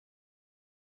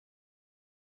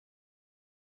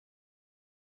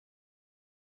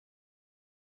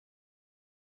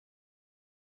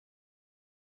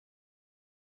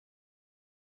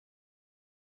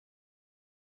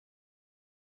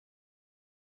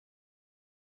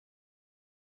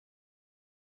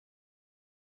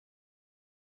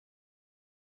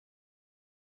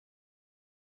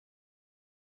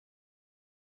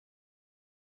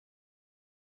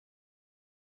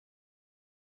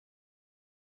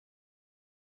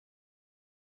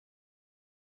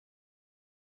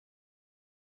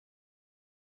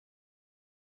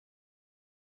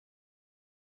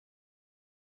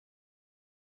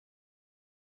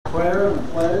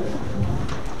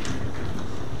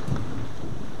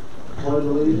pledge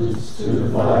allegiance to the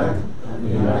flag of the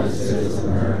United States of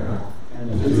America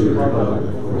and to the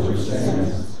republic for which it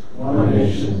stands, one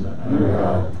nation, under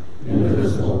God,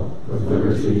 indivisible, with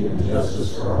liberty and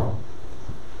justice for all.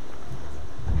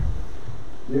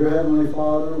 Dear Heavenly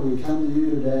Father, we come to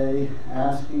you today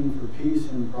asking for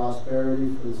peace and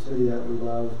prosperity for the city that we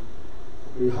love.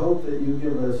 We hope that you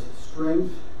give us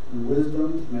strength and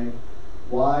wisdom to make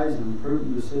wise and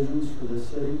prudent decisions for this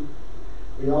city.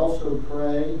 We also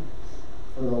pray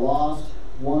for the lost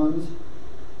ones,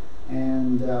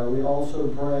 and we also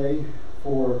pray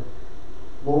for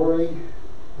Lori,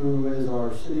 who is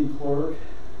our city clerk,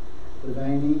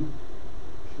 Devaney.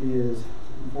 She has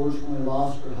unfortunately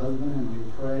lost her husband, and we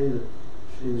pray that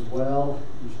she is well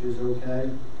and she is okay.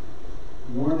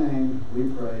 In your name we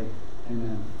pray.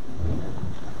 Amen.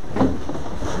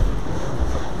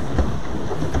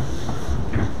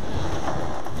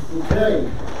 Okay.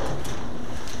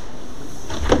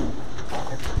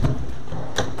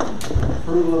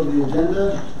 Approval of the agenda.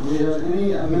 Do we have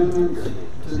any amendments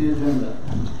to the agenda?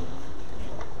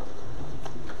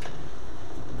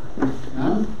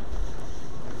 None?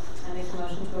 I make a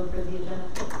motion to approve the agenda.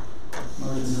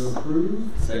 Motion to approve.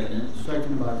 Second.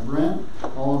 Second by Brent.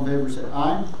 All in favor say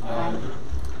aye. Aye.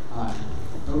 Aye.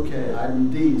 Okay, item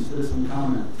D, citizen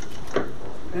comments.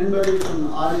 Anybody from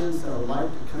the audience that would like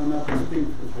to come up and speak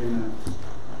for 3 minutes?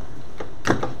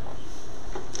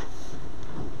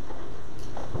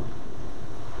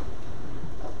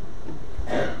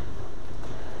 Yeah.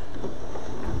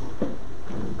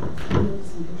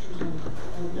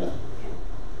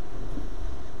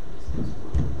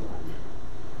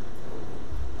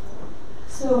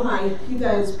 So hi, you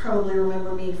guys probably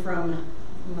remember me from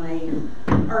my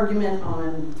argument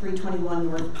on 321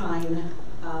 North Pine,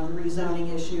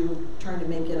 rezoning issue, trying to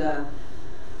make it a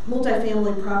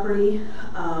multifamily property.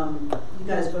 You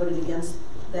guys voted against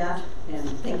that, and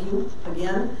thank you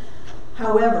again.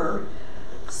 However,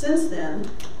 since then,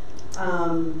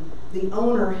 the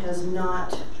owner has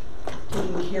not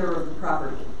taken care of the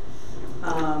property.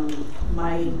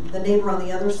 The neighbor on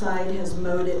the other side has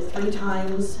mowed it 3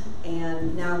 times,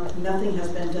 and now nothing has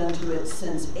been done to it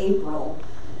since April.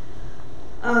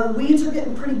 Weeds are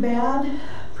getting pretty bad,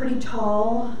 pretty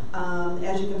tall.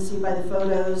 As you can see by the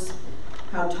photos,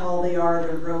 how tall they are.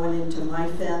 They're growing into my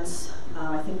fence.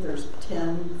 I think there's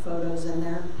 10 photos in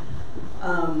there.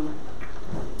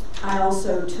 I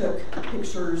also took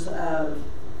pictures of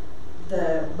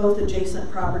both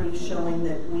adjacent properties showing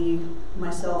that we,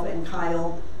 myself and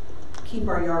Kyle, keep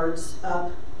our yards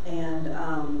up,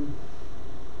 and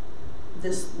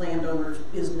this landowner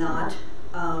is not.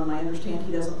 I understand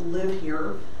he doesn't live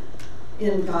here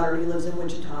in Goddard. He lives in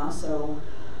Wichita, so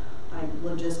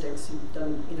logistics, he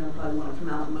doesn't, probably want to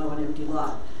come out and mow an empty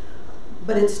lot.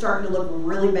 But it's starting to look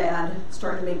really bad,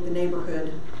 starting to make the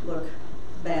neighborhood look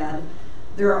bad.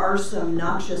 There are some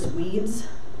noxious weeds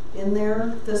in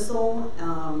there, thistle,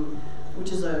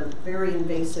 which is a very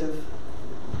invasive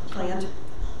plant,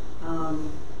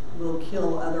 will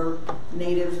kill other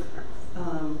native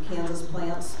Kansas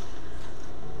plants.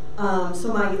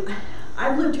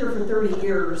 I've lived here for 30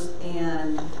 years,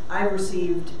 and I've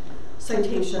received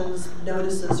citations,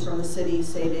 notices from the city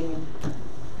stating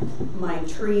my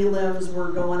tree limbs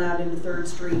were going out into 3rd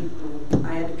Street, and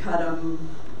I had to cut them.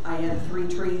 I had 3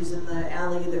 trees in the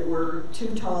alley that were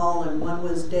too tall, and 1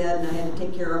 was dead, and I had to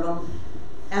take care of them.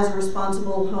 As a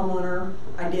responsible homeowner,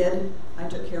 I did. I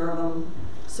took care of them.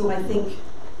 So I think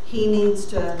he needs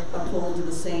to uphold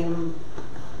the same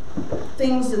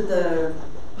things that the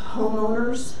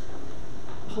homeowners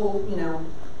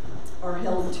are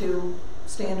held to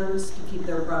standards to keep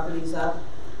their properties up.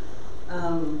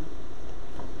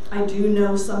 I do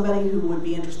know somebody who would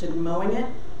be interested in mowing it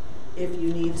if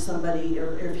you need somebody,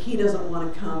 or if he doesn't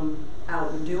want to come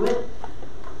out and do it.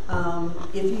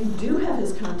 If you do have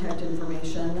his contact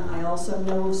information, I also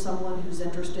know someone who's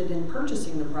interested in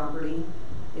purchasing the property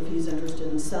if he's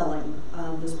interested in selling.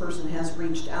 This person has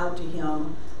reached out to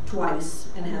him twice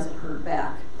and hasn't heard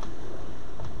back.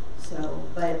 So,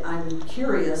 but I'm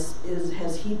curious,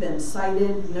 has he been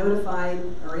cited, notified,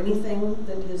 or anything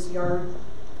that his yard?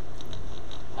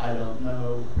 I don't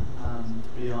know,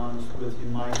 to be honest with you,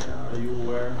 Mike. Are you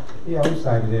aware? Yeah, we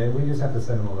cited it. We just have to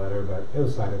send them a letter, but it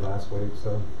was cited last week.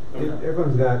 So okay.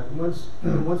 Everyone's got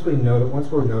once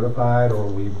we're notified, or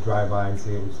we drive by and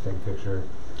see it, we just take a picture,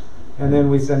 and then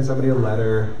we send somebody a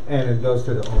letter, and it goes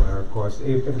to the owner, of course.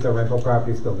 If it's a rental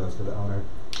property, it still goes to the owner,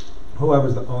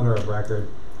 whoever's the owner of record.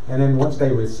 And then once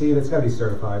they receive it, it's got to be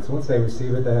certified. So once they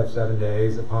receive it, they have 7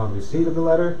 days upon receipt of the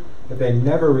letter. If they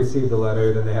never receive the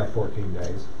letter, then they have 14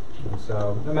 days. And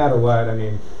so no matter what, I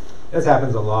mean, this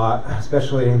happens a lot,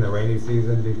 especially in the rainy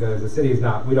season, because the city is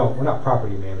not, we're not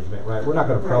property management, right? We're not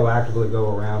gonna proactively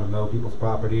go around and mow people's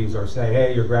properties or say,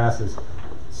 hey, your grass is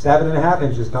 7.5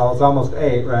 inches tall, it's almost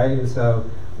 8, right? And so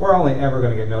we're only ever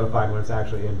gonna get notified when it's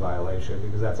actually in violation,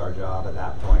 because that's our job at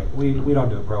that point. We don't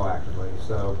do it proactively,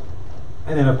 so.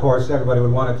 And then of course, everybody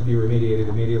would want it to be remediated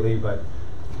immediately, but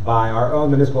by our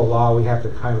own municipal law, we have to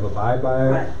kind of abide by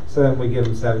it. Right. So then we give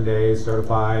them 7 days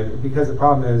certified, because the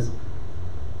problem is,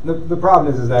 the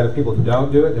problem is that if people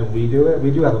don't do it, then we do it.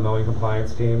 We do have a mowing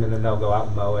compliance team, and then they'll go out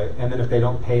and mow it. And then if they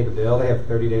don't pay the bill, they have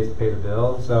 30 days to pay the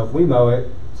bill. So if we mow it,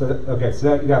 so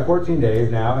you got 14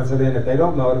 days now, and so then if they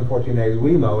don't mow it in 14 days,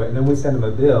 we mow it, and then we send them a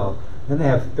bill. Then they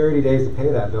have 30 days to pay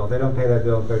that bill. If they don't pay that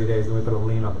bill in 30 days, then we put a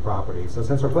lien on the property. So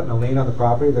since we're putting a lien on the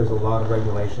property, there's a lot of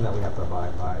regulation that we have to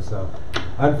abide by. So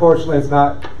unfortunately, it's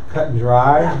not cut and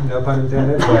dry, no pun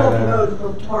intended. Well,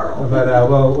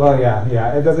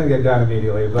 yeah, it doesn't get done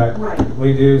immediately, but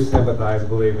we do sympathize,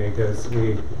 believe me, because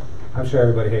I'm sure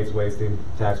everybody hates wasting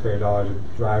taxpayer dollars to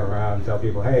drive around and tell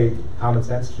people, hey, common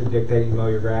sense should dictate you mow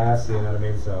your grass, you know what I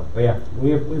mean? So, but yeah,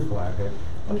 we flagged it.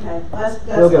 Okay, that's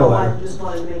all I just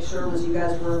wanted to make sure was you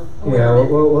guys were aware Yeah, of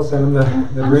it. we'll send them the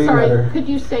I'm green sorry, letter. could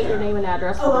you state your name and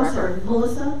address? Oh, for I'm the sorry, record?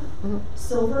 Melissa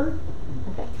Silver,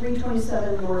 Okay,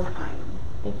 327 North Pine.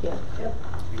 thank you. Yep.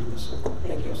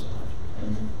 Thank you.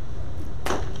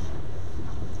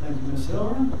 Thank you, Ms.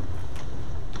 Silver.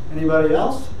 Anybody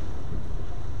else?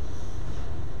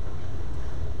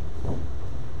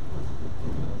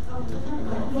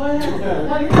 Go ahead.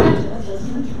 No, you're good.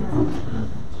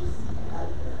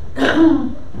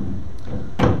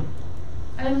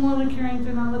 I'm Lily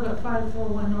Carrington. I live at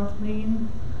 541 North Main.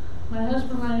 My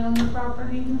husband and I own the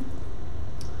property.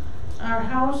 Our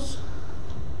house,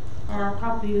 our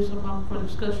property is up for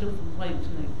discussion from late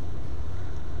tonight.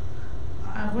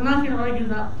 We're not going to argue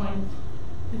that point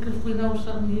because we know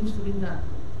something needs to be done.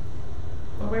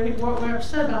 What we're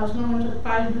upset about is no one took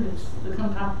 5 minutes to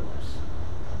come talk to us.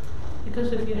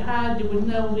 Because if you had, you would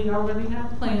know we already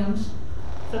have plans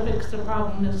to fix the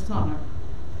problem this summer,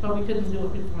 but we couldn't do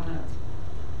it before that.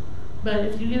 But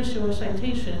if you issue a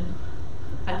citation,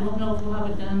 I don't know if we'll have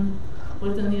it done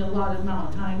within the allotted amount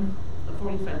of time of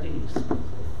 45 days.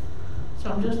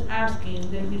 So I'm just asking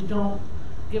that you don't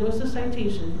give us a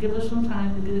citation, give us some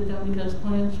time to get it done because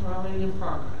plans are already in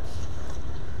progress.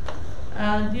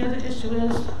 The other issue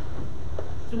is,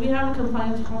 do we have a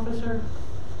compliance officer?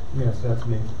 Yes, that's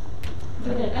me.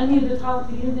 Okay, I need to talk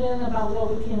to you then about what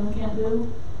we can and can't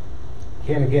do.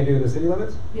 Can and can't do the city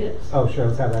limits? Yes. Oh, sure,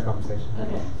 let's have that conversation.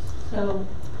 Okay, so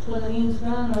when the meeting's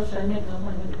done, or should I make an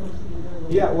appointment to come see you?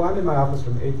 Yeah, well, I'm in my office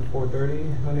from 8 to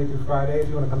 4:30, Monday through Friday. If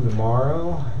you want to come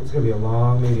tomorrow, it's going to be a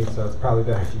long meeting, so it's probably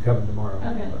better if you come in tomorrow.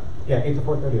 Okay. But, yeah, 8 to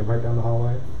 4:30, I'm right down the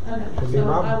hallway. Okay, Should be a so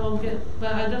problem. I will get,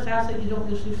 but I just ask that you don't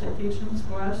issue citations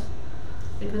for us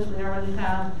because we already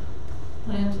have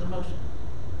plans in motion.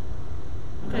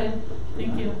 Okay,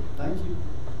 thank you. Thank you.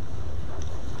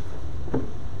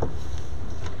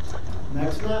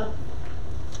 Next up.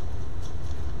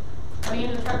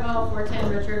 Amanda Treadwell, 410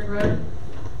 Richards Road.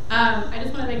 I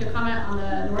just want to make a comment on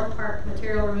the North Park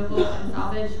material removal and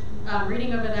salvage.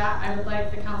 Reading over that, I would like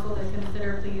the council to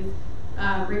consider, please,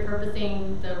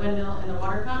 repurposing the windmill and the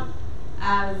water pump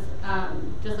as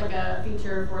just like a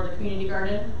feature for the community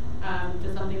garden,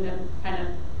 just something to kind of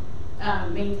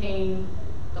maintain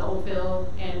the old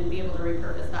field and be able to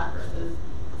repurpose that versus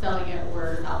selling it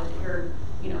or salvaging or,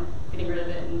 you know, getting rid of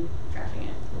it and trashing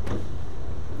it.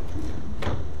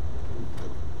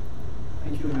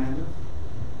 Thank you, Amanda.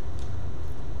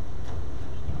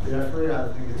 Jeffrey, I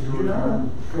think it's your turn.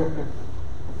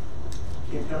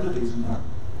 Can't come to these and not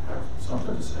have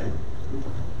something to say.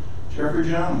 Jeffrey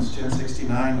Jones,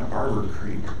 1069 Arbor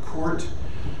Creek Court.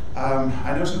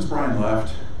 I know since Brian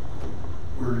left,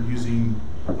 we're using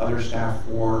other staff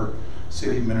for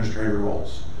city administrator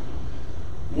roles.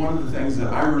 One of the things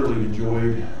that I really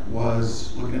enjoyed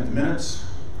was looking at the minutes,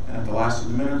 and at the last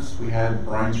of the minutes, we had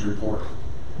Brian's report.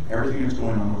 Everything that's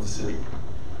going on with the city.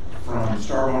 From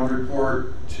Star Bond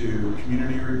report to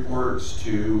community reports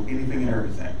to anything and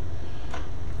everything.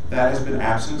 That has been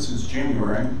absent since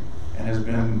January and has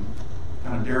been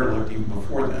kind of derelict even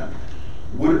before then.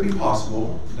 Would it be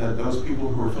possible that those people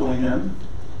who are filling in,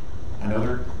 I know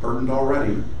they're burdened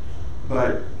already,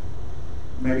 but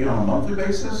maybe on a monthly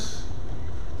basis,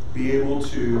 be able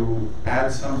to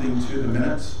add something to the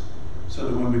minutes so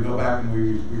that when we go back and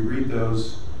we read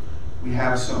those, we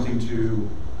have something to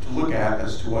look at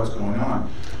as to what's going on.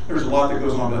 There's a lot that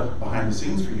goes on behind the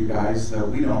scenes for you guys that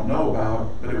we don't know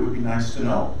about, but it would be nice to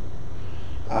know.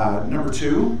 Number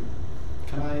two,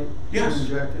 Can I Yes.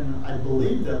 interject in? I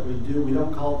believe that we do. We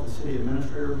don't call it the city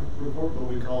administrator report, but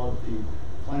we call it the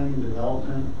planning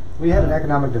development. We had an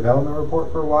economic development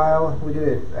report for a while. We did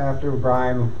it after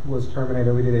Brian was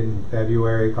terminated. We did it in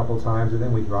February a couple times, and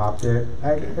then we dropped it.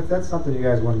 If that's something you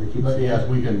guys wanted to keep But seeing, yes,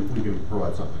 we can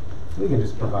provide something. we can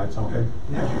just provide something.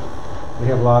 Thank you. We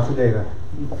have lots of data.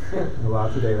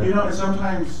 Lots of data. You know, and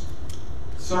sometimes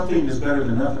something is better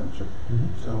than nothing. Sure.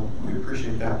 So we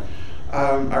appreciate that.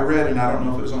 I read, and I don't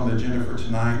know if it was on the agenda for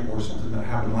tonight or something that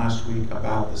happened last week,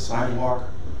 about the sidewalk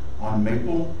on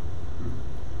Maple,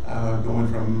 going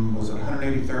from, was it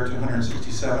 183rd to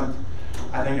 167th?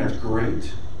 I think that's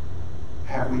great.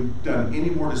 Have we done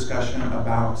any more discussion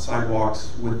about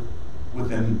sidewalks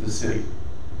within the city,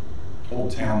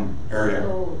 Old Town area?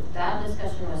 So that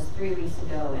discussion was 3 weeks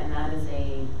ago, and that is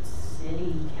a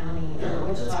city, county, or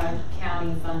Wichita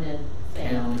County funded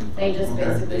thing. They just Okay.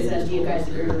 basically said, do you guys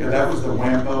agree with Yeah, this? that was the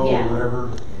WAMPO Yeah. or whatever.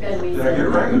 And we Did I get it said,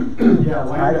 right?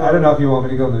 Yeah, I don't know if you want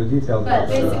me to go into the details. but about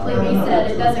that. basically we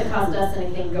said it doesn't cost us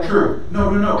anything going. True. No,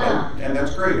 and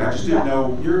that's great. I just didn't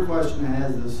know. Your question,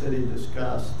 has the city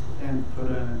discussed and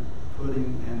putting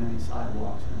in any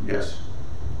sidewalks in? Yes,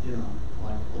 You know,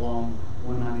 like along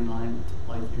 199,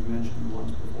 like you mentioned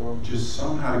once before. just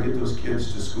somehow to get those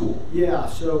kids to school. Yeah,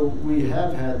 so we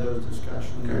have had those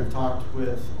discussions. Okay. We've talked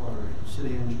with our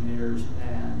city engineers,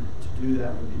 and to do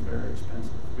that would be very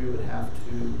expensive. We would have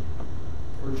to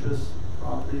purchase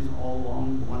properties all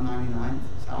along 199th,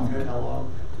 south Okay. of Kellogg,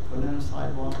 to put in a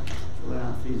sidewalk. It's really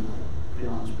not feasible, to be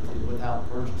honest with you, without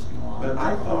purchasing a lot But of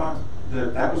I thought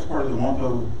that that was part of the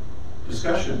WAMPO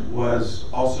discussion, was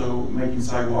also making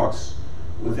sidewalks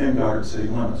within Goddard city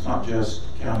limits, not just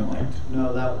county land.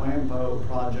 No, that Wampo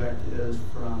project is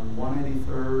from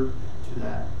 183rd to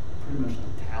that, pretty much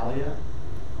like Talia,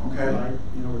 Okay? right?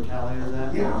 You know where Talia is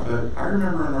at? Yeah, but I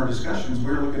remember in our discussions,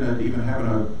 we were looking at even having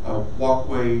a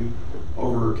walkway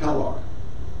over Kellogg.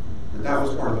 But that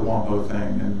was part of the WAMPO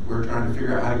thing, and we're trying to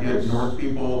figure out how to get north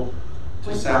people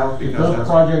to south, because Those that's.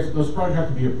 projects have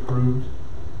to be approved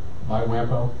by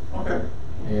WAMPO, Okay,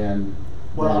 and.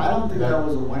 Well, I don't think that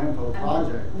was a Wampo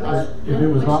project. That was- If it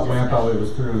was not WAMPO, it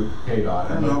was through KDOT.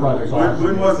 I and don't those know, projects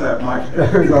when was that, Mike?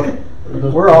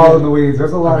 We're all in the weeds.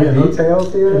 There's a lot of Again, those-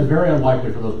 details It is here. very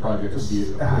unlikely for those projects to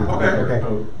be approved. Okay.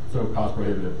 They're so cost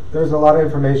prohibitive. There's a lot of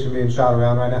information being shot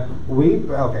around right now.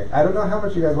 Okay, I don't know how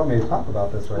much you guys want me to talk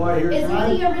about this right Well, now. here, Isn't can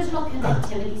I- the original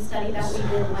connectivity study that we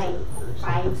did like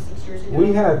 5-6 years ago?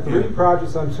 We had 3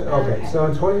 projects on, okay, so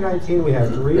in 2019, we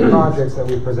had 3 projects that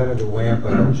we presented to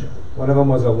WAMPO. One of them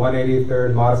was a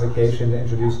 183rd modification to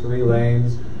introduce 3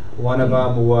 lanes. One of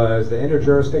them was the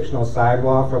interjurisdictional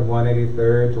sidewalk from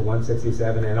 183rd to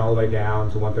 167 and all the way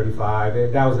down to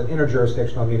 135. That was an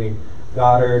interjurisdictional, meaning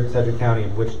Goddard, Sedgwick County,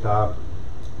 and Wichita.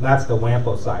 That's the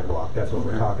WAMPO sidewalk, that's what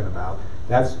we're talking about.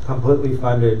 That's completely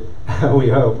funded, we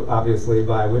hope, obviously,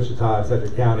 by Wichita and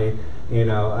Sedgwick County, you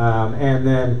know. And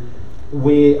then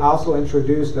we also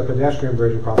introduced a pedestrian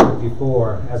bridge across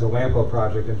 54 as a WAMPO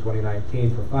project in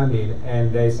 2019 for funding,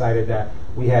 and they cited that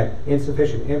we had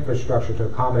insufficient infrastructure to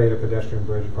accommodate a pedestrian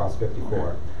bridge across 54.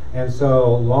 Okay. And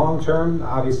so long-term,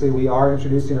 obviously, we are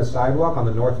introducing a sidewalk on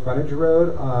the North Frontage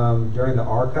Road during the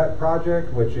R-Cut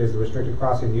project, which is the restricted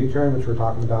crossing U-turn, which we're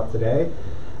talking about today.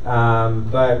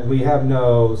 But we have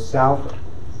no south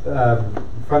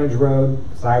frontage road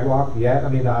sidewalk yet. I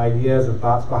mean, the ideas and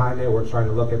thoughts behind it, we're trying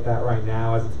to look at that right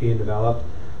now as it's being developed.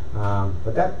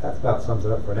 But that's about sums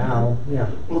it up for now. Yeah.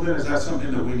 well then, is that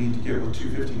something that we need to get with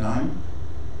 259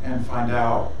 and find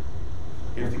out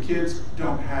if the kids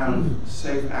don't have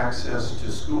safe access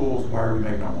to schools, why are we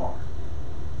making them walk?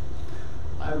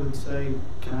 I would say,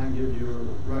 can I give you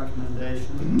a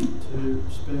recommendation to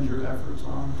spend your efforts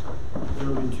on? There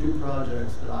will be 2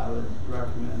 projects that I would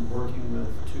recommend working with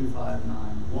 259.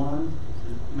 One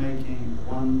is making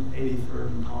 183rd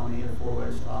and Pawnee a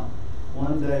 4-way stop.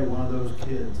 One day, one of those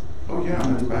kids. Oh, yeah,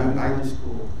 that's in bad. high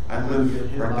school. I will live get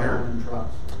hit right by there. one of them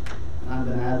trucks. And I've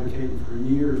been advocating for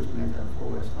years to make that a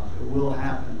 4-way stop. It will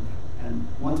happen. And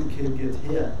once a kid gets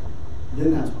hit,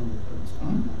 then that's when we put a stop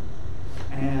on it.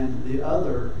 And the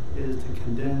other is to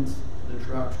condense the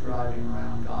trucks driving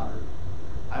around Goddard.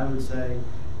 I would say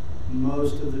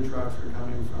most of the trucks are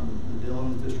coming from the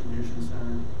Dillon's Distribution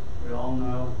Center. We all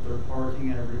know they're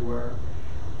parking everywhere.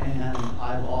 And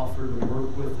I've offered to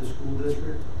work with the school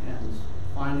district and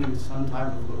finding some type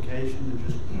of location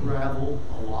to just gravel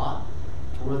a lot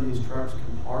to where these trucks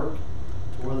can park,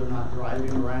 to where they're not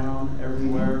driving around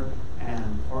everywhere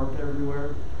and parked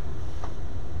everywhere.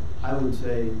 I would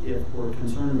say if we're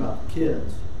concerned about the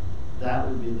kids, that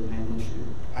would be the main issue.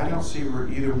 I don't see where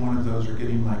either one of those are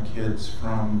getting my kids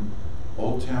from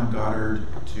Old Town Goddard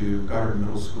to Goddard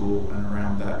Middle School and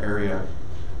around that area.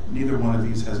 Neither one of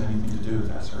these has anything to do with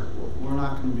that, sir. We're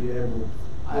not gonna be able,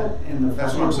 in the.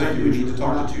 That's what I'm saying, we need to future,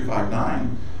 talk we're to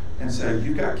 259 and say,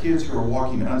 you've got kids who are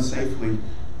walking unsafely,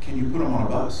 can you put them on a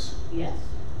bus? Yes,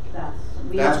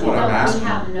 we That's what I'm asking. We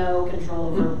have no control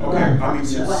over. Okay, I mean,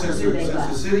 Yeah. since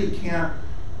the city can't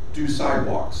do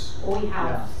sidewalks, We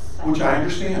have. which I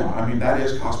understand, I mean, that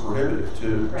is cost prohibitive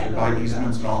to Right. buy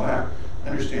easements and all that. I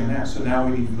understand that, so now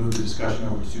we need to move the discussion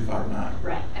over to 259.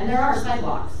 Right, and there are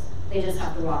sidewalks, they just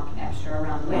have to walk extra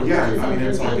around the way, Well, which yeah, is I mean,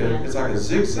 it's inconvenient. like a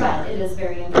zigzag. Right, it is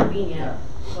very inconvenient,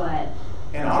 but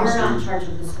And we're not in honestly, charge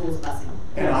of the school's busing.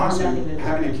 and It has nothing to honestly, do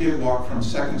having a with it. kid walk from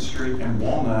 2nd Street and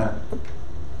Walnut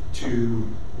to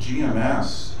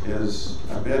GMS is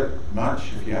a bit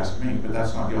much, if you ask me, but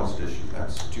that's not y'all's issue,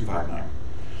 that's 259.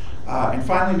 And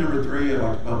finally, number 3, I'd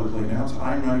like to publicly announce,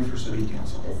 I'm running for city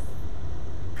council.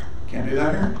 Can't do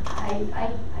that here? I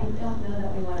don't know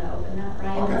that we wanna open that,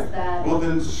 right? Okay. Is that? Well,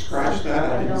 then scratch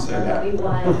that, I didn't say that. I don't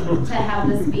know that we want to have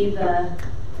this be the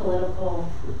political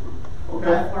Okay.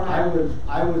 platform.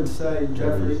 I would say,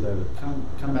 Jeffrey,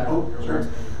 come back. Oh, here sure. one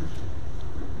second.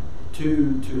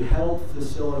 To help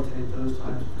facilitate those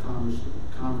types of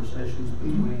conversations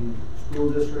between school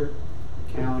district,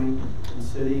 county, and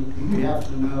city, we have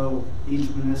to know each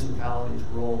municipality's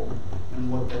role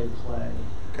and what they play.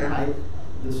 Okay.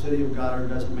 The city of Goddard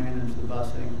doesn't manage the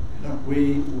busing. No.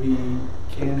 We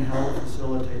can help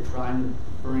facilitate trying to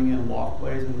bring in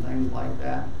walkways and things like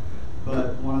that.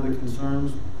 But one of the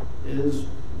concerns is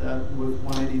that with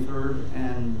 183rd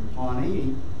and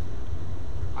Pawnee,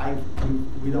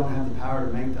 we don't have the power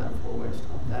to make that a four-way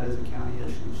stop. That is a county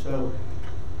issue. So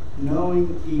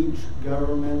knowing each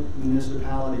government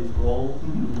municipality's role,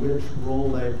 and which role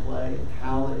they play,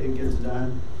 how it gets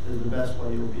done, is the best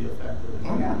way you'll be effective in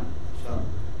Oh, yeah. that. So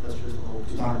that's just a little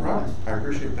piece It's of not a problem, advice. I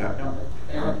appreciate that.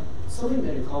 Yeah. Somebody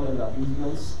made a comment about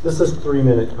easements. This is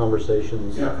 3-minute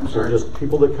conversations. Yeah, I'm So sorry. just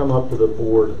people that come up to the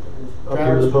board, up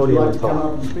here to Travis, the would you podium like and to come up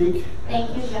talk. and speak?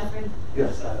 Thank you, Jeffrey.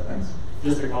 Yes, Thanks.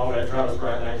 just a comment, Travis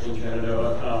Bryant, 19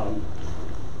 Shenandoah.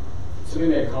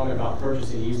 Somebody made a comment about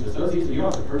purchasing easements. Those easements, you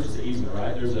don't have to purchase an easement,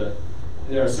 right?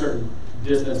 There are a certain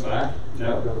distance back.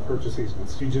 No, to purchase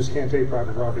easements. You just can't take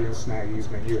private property and snag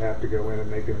easement. You have to go in and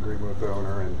make an agreement with the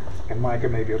owner, and Micah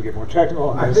may be able to get more technical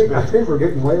on I this. think but we're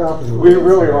getting way off in the we weeds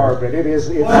really here. are, but it's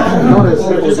Well, not as Well,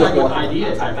 simple just as like an what.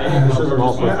 idea type thing. This is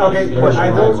also- Okay, but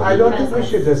I don't think we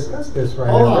should discuss this right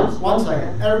Hold now. on, one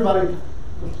second. Everybody,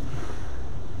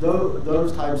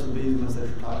 those types of easements that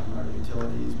you're talking about,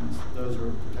 utility easements, those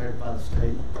are protected by the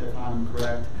state, if I'm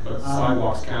correct. But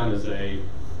sidewalks count as a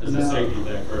No, safety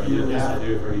thing for a you would utility have- to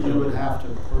do for a You utility. would have to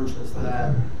purchase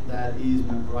that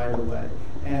easement right away,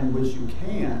 and which you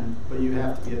can, but you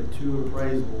have to get 2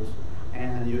 appraisals,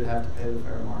 and you would have to pay the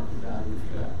fair market value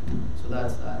for that. So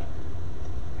that's that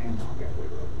answer.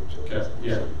 Okay,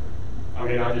 yeah. I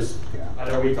mean, I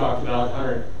know we talked about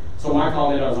 100, so my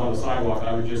comment was on the sidewalk,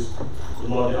 I would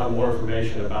love to have more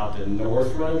information about the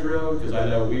north frontage road, because I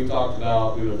know we've talked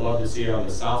about, we would love to see it on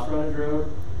the south frontage road.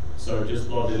 So just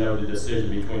love to know the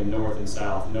decision between north and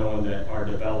south, knowing that our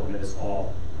development is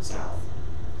all south.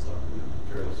 So,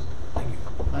 curious.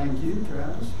 Thank you,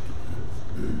 Travis.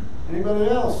 Anybody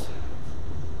else?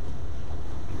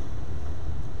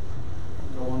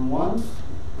 Going once?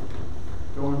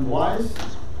 Going twice?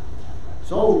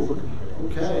 So,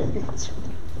 okay.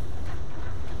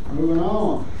 Moving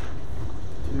on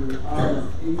to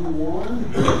item E1.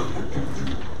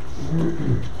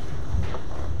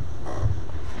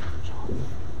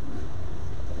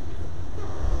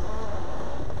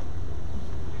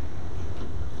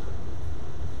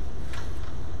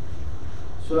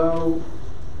 So,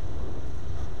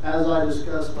 as I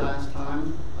discussed last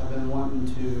time, I've been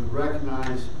wanting to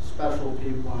recognize special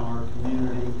people in our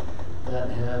community that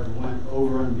have went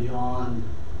over and beyond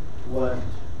what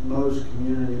most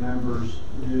community members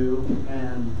do.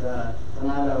 And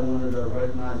tonight I wanted to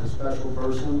recognize a special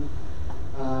person.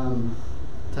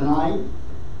 Tonight,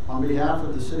 on behalf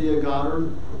of the City of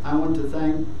Goddard, I want to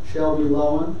thank Shelby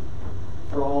Lowen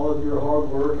for all of your hard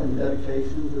work and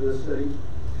dedication to the city.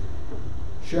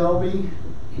 Shelby,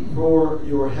 for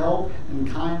your help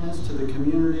and kindness to the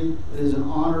community, it is an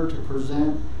honor to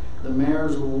present the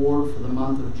Mayor's Award for the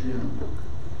month of June.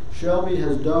 Shelby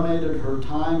has donated her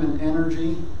time and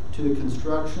energy to the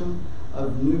construction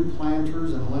of new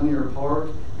planters in Linear Park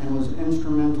and was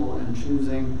instrumental in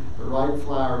choosing the right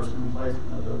flowers in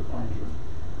placement of those planters.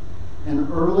 In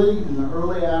the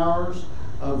early hours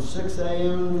of 6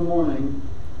 a.m. in the morning,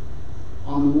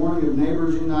 on the morning of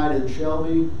Neighbors United,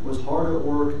 Shelby was hard at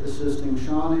work assisting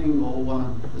Sean Engel,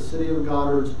 one of the City of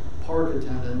Goddard's park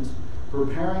attendants,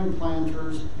 preparing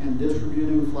planters, and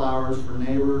distributing flowers for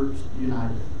Neighbors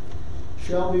United.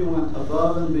 Shelby went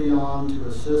above and beyond to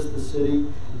assist the city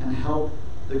and help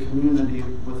the community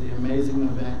with the amazing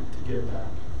event to give back.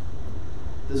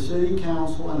 The City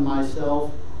Council and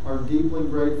myself are deeply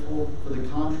grateful for the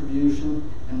contribution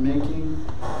in making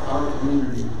our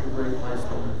community a great place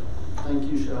to live.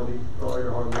 Thank you, Shelby, for all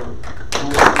your hard work.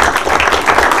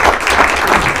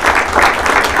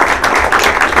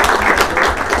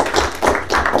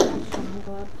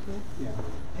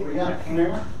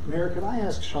 Mayor, could I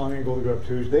ask Sean Engel to go up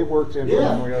too? They worked in.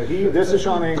 Yeah. This is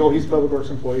Sean Engel. He's a public works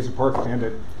employee. He's a park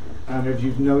attendant. If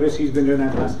you've noticed, he's been doing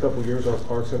that the last couple of years. Our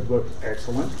parks have looked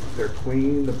excellent. They're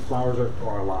clean. The flowers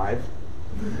are alive.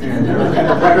 And the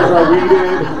planters are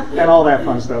weeded and all that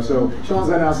fun stuff. So Sean's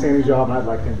done an outstanding job, and I'd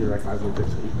like him to be recognized with this.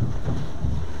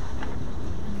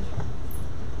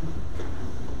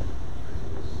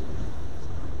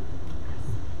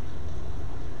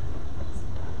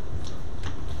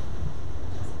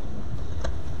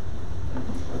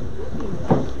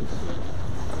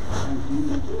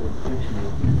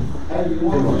 Hey, you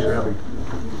want to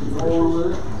roll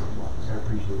with it? I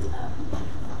appreciate it.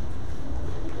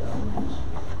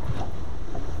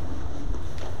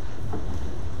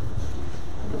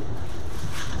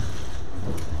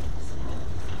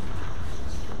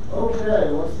 Okay,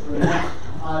 what's the next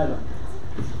item?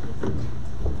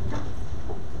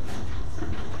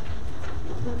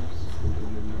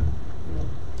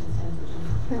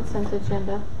 Consent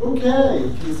agenda.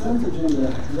 Okay, consent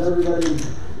agenda. Has everybody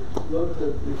looked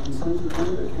at the consent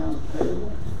agenda, accounts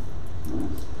payable?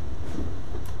 Nice.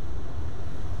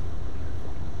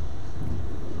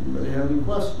 Anybody have any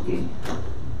questions?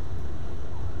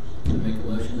 I make a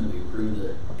motion that we approve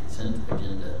the consent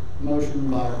agenda. Motion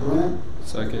by Brent.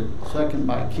 Second. Second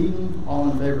by Keaton. All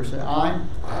in favor say aye.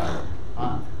 Aye.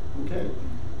 Aye. Okay.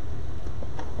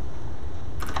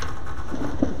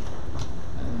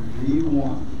 And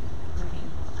V1.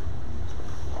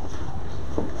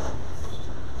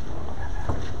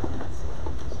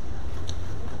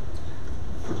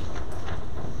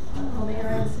 Mayor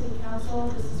and City Council,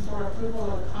 this is for approval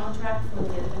of a contract for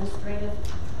the administrative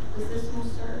position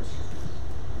search.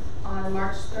 On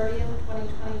March 30th,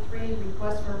 2023,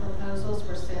 requests for proposals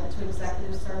were sent to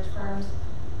executive search firms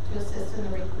to assist in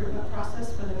the recruitment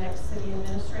process for the next city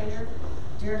administrator.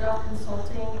 Deerdorf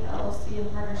Consulting, LLC, in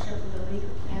partnership with the League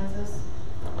of Kansas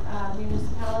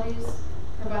Municipalities,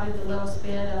 provided the lowest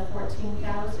bid of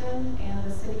 $14,000, and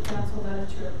the City Council voted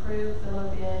to approve the low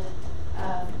bid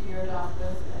of Deerdorf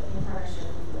in partnership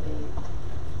with the League.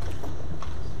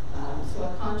 So a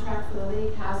contract for the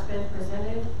League has been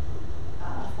presented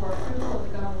for approval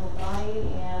of the government body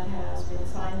and has been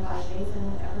signed by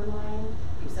Nathan Everline,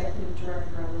 Executive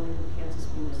Director of the League of Kansas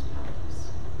Municipalities.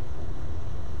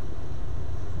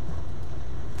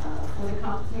 For the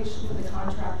compensation for the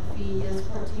contract fee is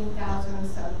 $14,000,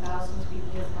 $7,000 to be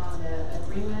paid upon the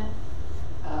agreement,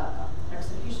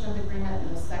 execution of the agreement,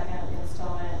 and the second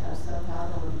installment of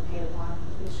 $7,000 will be paid upon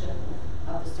completion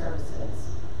of the services.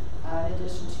 In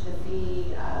addition to the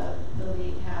fee, the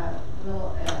League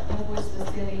will invoice the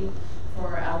city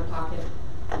for out-of-pocket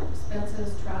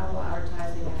expenses, travel,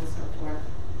 advertising, and so forth,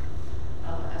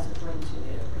 as according to the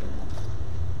agreement.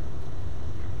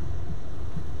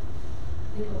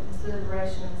 Legal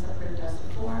considerations approved as to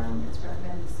form. It's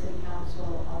recommended the City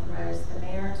Council authorize the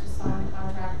mayor to sign the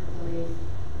contract with the League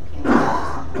of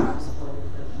Kansas for the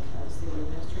recruitment of the city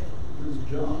administrator. This is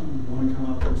John. You want to come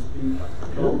up and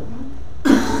speak? Cool.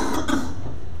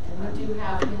 And we do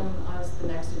have him as the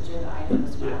next agenda item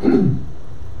as well. You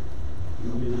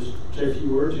want me to just say a few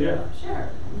words? Yeah. Sure.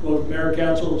 Well, Mayor,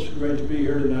 Council, it's great to be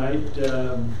here tonight.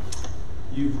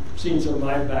 You've seen some of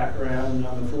my background.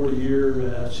 I'm a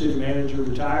 40-year city manager,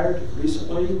 retired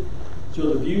recently. So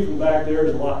the view from back there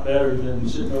is a lot better than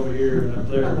sitting over here and up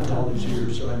there all these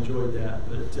years, so I enjoyed that.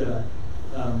 But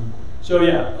so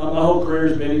yeah, my whole career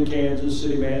has been in Kansas,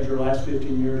 city manager, last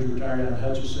 15 years, retired out of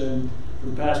Hutchinson. For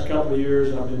the past couple of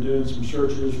years, I've been doing some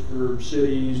searches for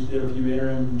cities, did a few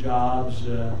interim jobs.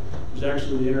 Was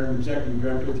actually the interim executive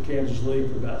director at the Kansas League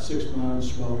for about 6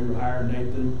 months while we were hiring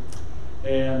Nathan.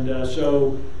 And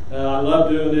so I love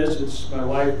doing this. It's my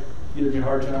wife giving me a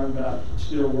hard time about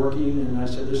still working, and I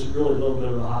said this is really a little bit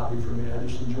of a hobby for me. I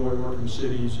just enjoy working with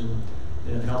cities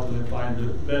and helping them find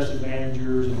the best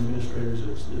managers and administrators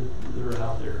that are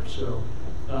out there. So,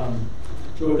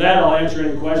 so with that, I'll answer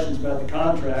any questions about the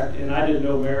contract. And I didn't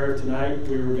know, Mayor, tonight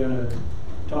we were going to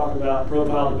talk about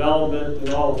profile development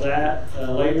and all of that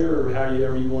later, or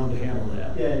however you wanted to handle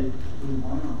that. Yeah,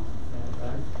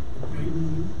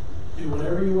 Do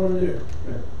whatever you want to do.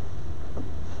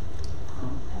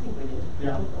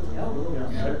 Yeah.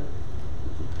 Yeah.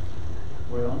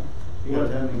 Well, you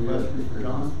guys have any questions for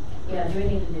John? Yeah, do we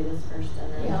need to do this first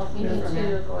and then? Yeah, we go need from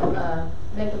there? to go,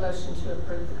 make a motion to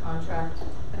approve the contract.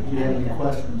 Do you have any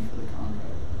questions for the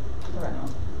contract? Correct.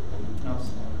 No,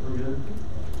 we're good.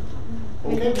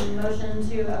 Make Okay. a motion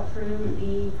to approve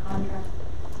the contract.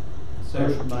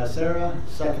 Motion by Sarah,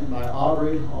 second by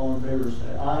Aubrey. All in favor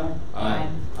say aye. Aye.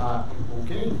 Aye.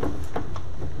 Okay.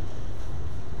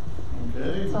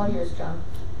 Okay. It's all yours, John.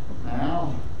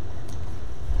 Now.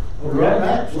 We're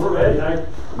ready. We're ready.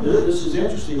 This is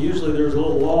interesting. Usually there's a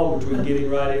little wall between getting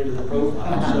right into the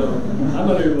profile. So I'm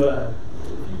going to,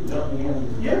 if you can help me handle it.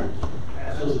 Yeah.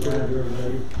 Pass those around to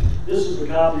everybody. This is a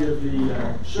copy of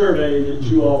the survey that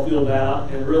you all filled out,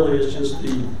 and really it's just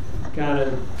the kind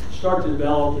of start to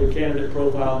develop the candidate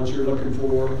profile that you're looking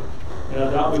for. And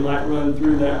I thought we might run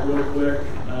through that real quick.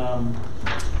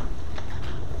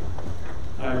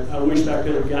 I wished I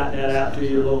could have gotten that out to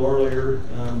you a little earlier,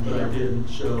 but I didn't.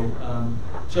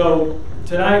 So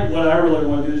tonight, what I really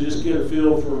want to do is just get a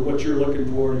feel for what you're looking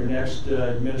for in your next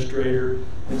administrator.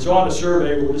 And so on the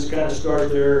survey, we'll just kind of start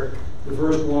there. The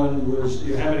first one was,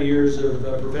 how many years of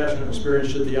professional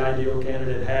experience should the ideal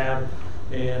candidate have?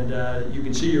 And you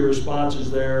can see your responses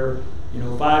there.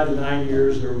 5 to 9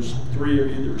 years, there was 3 of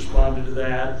you that responded to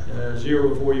that. 0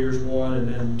 to 4 years, 1, and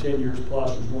then 10 years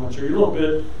plus was 1. So you're a little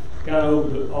bit kind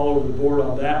of all over the board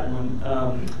on that one.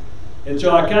 And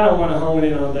so I kind of want to hone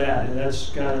in on that, and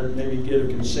that's kind of maybe get a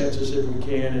consensus if we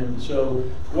can. And so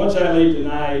once I leave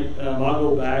tonight, I'll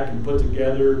go back and put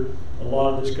together a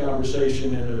lot of this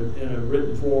conversation in a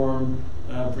written form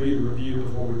for you to review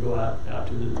before we go out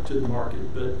to the market.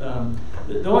 But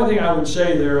the only thing I would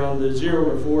say there on the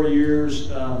 0 to 4 years,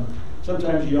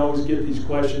 sometimes you always get these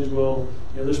questions, well,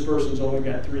 this person's only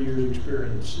got 3 years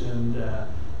experience, and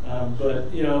but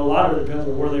a lot of it depends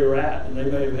on where they were at, and they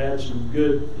may have had some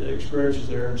good experiences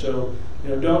there. And so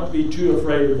don't be too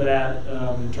afraid of that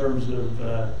in terms of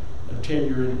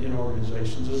tenure in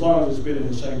organizations, as long as it's been in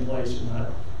the same place and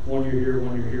not 1 year here,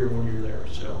 1 year here, 1 year there.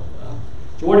 So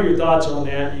what are your thoughts on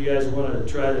that? You guys want to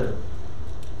try to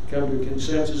come to a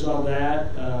consensus on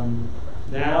that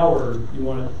now, or you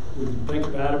want to think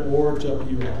about it more? It's up to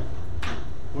you all.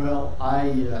 Well,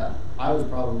 I was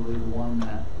probably the one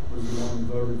that was the one who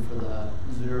voted for the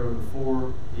 0 to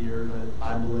 4 year, that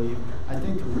I believe. I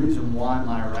think the reason why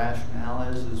my rationale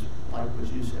is like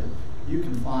what you said. You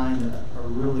can find a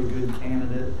really good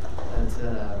candidate that's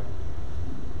at a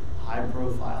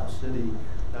high-profile city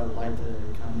that would like to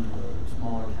come to a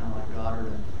smaller town like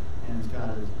Goddard, and has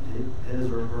got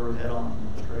his or her head on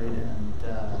straight. And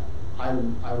I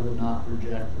would not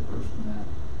reject the person that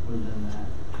was in that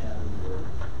category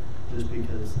just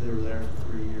because they were there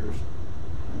for 3 years.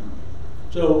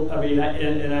 So, I mean,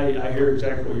 I hear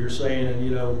exactly what you're saying,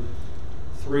 and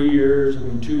 3 years,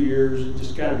 2 years, it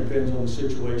just kind of depends on the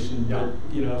situation. Yeah.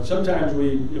 But, sometimes if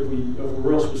we're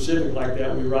real specific like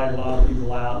that, we write a lot of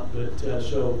people out. But,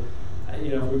 so, if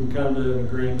we can come to an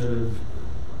agreement of,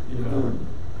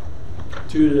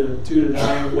 2 to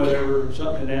 9, whatever,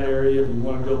 something in that area, if you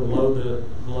want to go below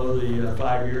the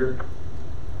 5 year.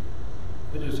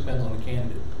 It just depends on the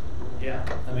candidate. Yeah.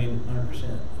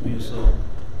 100%. So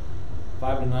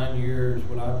 5 to 9 years,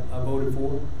 what I voted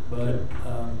for, but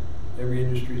every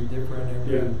industry is different.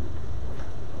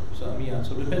 So it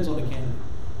depends on the candidate.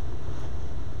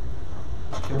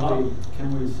 Can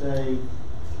we say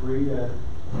 3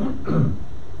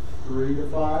 to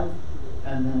 5,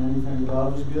 and then anything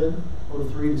above is good, or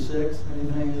 3 to 6?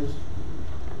 Anything is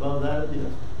above that,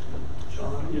 yes.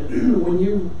 Sean, yeah. When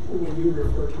you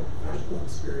refer to professional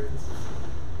experience,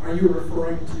 are you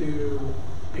referring to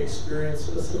experience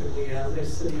specifically as a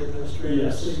city administrator,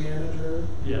 Yes. city manager?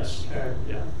 Yes. Okay.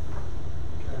 Yeah.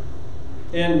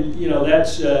 And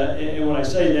that's and when I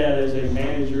say that, as a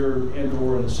manager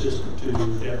and/or an assistant to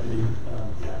deputy,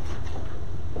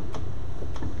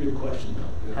 Good question.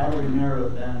 How do we narrow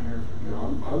it down here?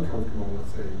 I'm comfortable with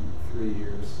saying 3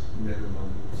 years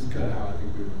minimum. It's kind of how I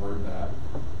think we would word that.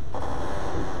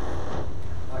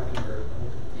 I concur.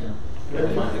 Yeah.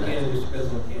 Again, it just depends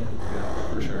on the candidate.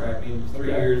 Yeah, for sure. Right? 3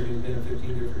 years, he's been in 15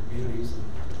 different communities.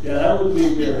 Yeah, that would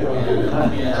be good.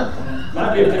 Yeah.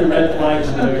 Might be a few red flags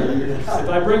in there. If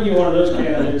I bring you one of those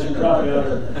candidates, you probably ought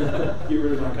to get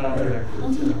rid of my contract.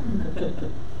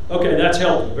 Okay, that's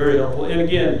helpful, very helpful. And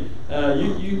again,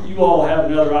 you all have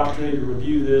another opportunity to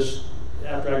review this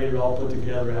after I get it all put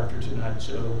together after tonight,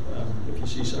 so if you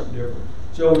see something different.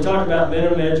 So we talked about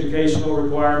minimum educational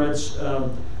requirements.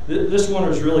 This one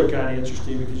was really kind of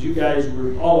interesting because you guys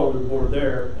were all over the board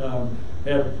there.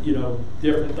 have, you know,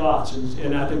 different thoughts,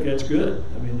 and I think that's good.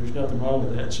 I mean, there's nothing wrong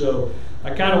with that. So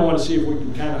I kind of want to see if we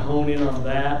can kind of hone in on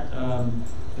that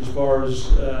as far as,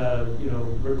 you know,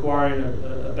 requiring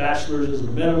a bachelor's as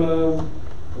a minimum,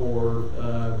 or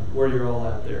where you're all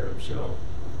at there. So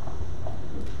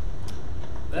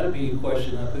That'd be a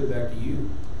question I put back to you.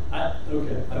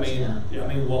 Okay. I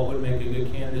mean, what would make a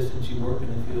good candidate since you work in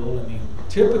the field? I mean,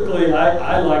 typically,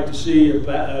 I like to see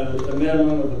a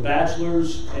minimum of a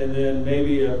bachelor's and then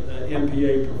maybe a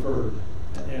MPA preferred.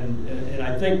 And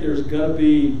I think there's going to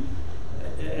be,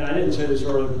 and I didn't say this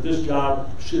earlier, but this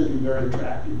job should be very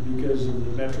attractive because of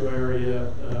the metro area.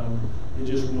 It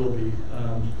just will be.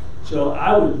 So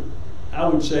I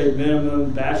would say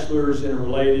minimum bachelor's in a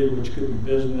related, which could be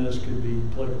business, could be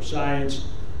political science,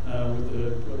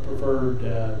 with a preferred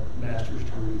master's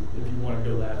degree, if you want to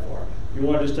go that far. If you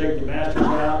want to just take the master's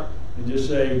out and just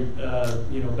say,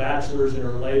 you know, bachelor's in a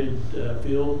related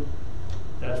field,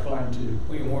 that's fine too.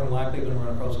 well, you're more than likely going to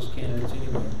run across those candidates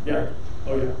anyway. Yeah.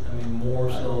 Oh yeah. I mean, more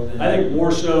so than. I think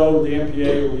more so the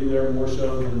MPA will be there more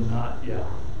so than not. Yeah.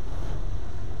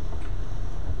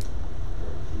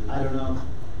 I don't know.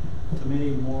 To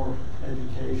me, more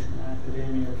education,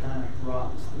 academia kind of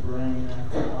rots the brain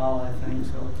after a while, I think.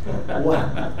 So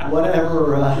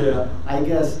whatever, yeah. I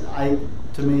guess,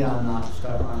 to me, I'm not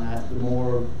stuck on that. The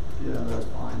more, you know, that's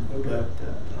fine. Okay.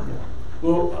 But, yeah.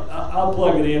 Well, I'll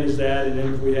plug it in as that, and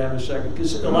then if we have a second,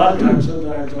 because a lot of times,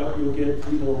 sometimes you'll get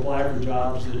people apply for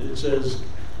jobs that it says,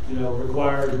 you know,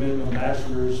 required minimum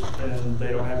bachelor's, and they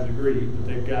don't have a degree, but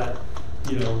they've got,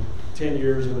 you know, 10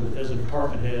 years as a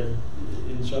department head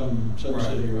in some Right.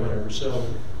 city or whatever. So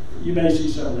you may see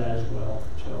some of that as well.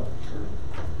 So,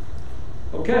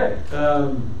 okay.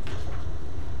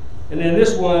 And then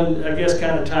this one, I guess,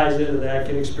 kind of ties into that.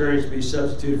 Can experience be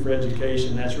substituted for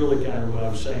education? That's really kind of what I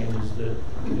was saying, is that,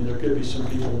 you know, there could be some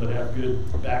people that have good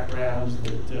backgrounds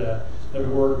that have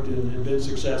worked and have been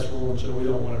successful, and so we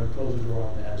don't want to close the door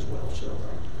on that as well.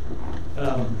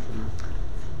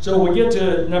 So when we get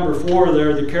to number 4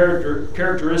 there, the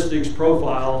characteristics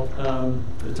profile,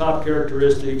 the top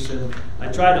characteristics, and I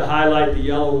tried to highlight the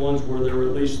yellow ones where there were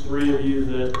at least 3 of you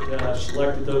that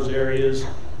selected those areas,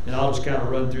 and I'll just kind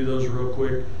of run through those real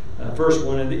quick. First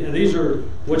one, and these are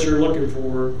what you're looking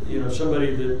for, you know,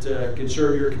 somebody that can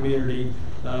serve your community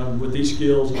with these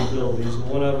skills and abilities. And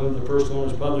one of them, the first one,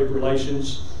 is public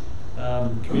relations,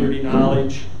 community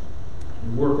knowledge,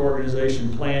 work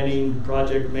organization planning,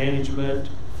 project management.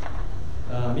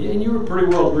 And you were pretty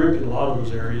well grouped in a lot of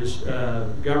those areas.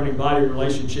 Governing body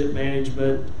relationship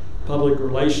management, public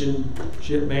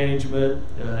relationship management,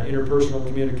 interpersonal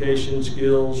communication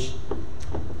skills,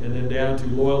 and then down to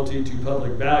loyalty to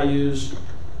public values,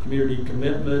 community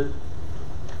commitment.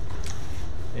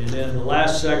 And then the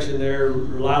last section there,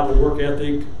 reliable work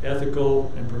ethic,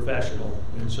 ethical, and professional.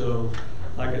 And so,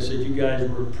 like I said, you guys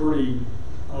were pretty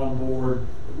on board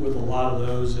with a lot of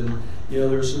those. And you know,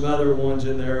 there's some other ones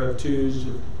in there of 2s.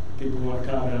 If people want to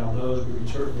comment on those, we can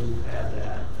certainly add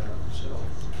that.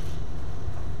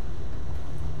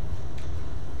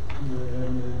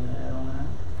 Anything to add on that?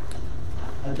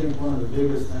 I think one of the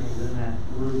biggest things in that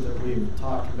group that we've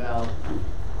talked about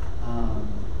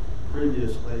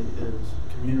previously is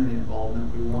community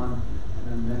involvement. We want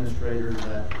an administrator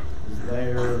that is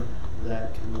there,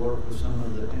 that can work with some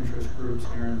of the interest groups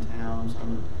here in town,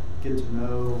 get to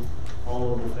know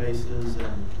all of the faces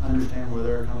and understand where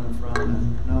they're coming from,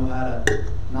 and know how to,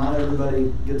 not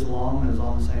everybody gets along and is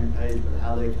on the same page, but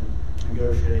how they can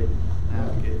negotiate and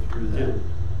navigate through that.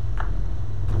 Yeah.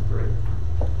 Great.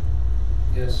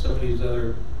 Yes, some of these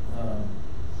other,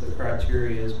 the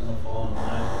criteria is going to fall in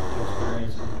line with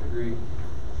experience and degree.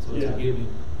 So it's a given.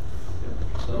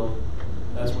 So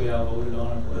that's the way I voted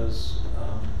on it, was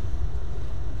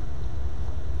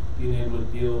being able to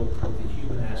deal with the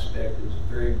human aspect is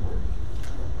very important.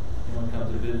 And when it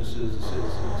comes to businesses and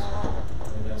citizens, I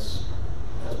mean, that's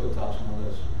what tops on the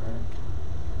list,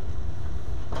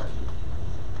 right?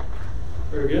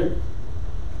 Very good.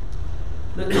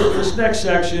 This next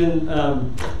section,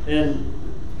 and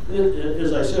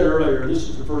as I said earlier, this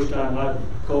is the first time I've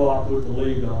co-opted with the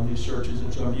league on these searches,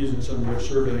 and so I'm using some of their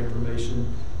survey information.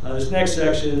 This next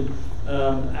section,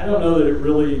 I don't know that it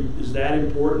really is that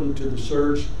important to the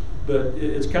search, but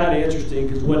it's kind of interesting,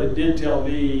 because what it did tell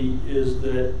me is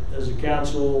that as a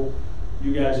council,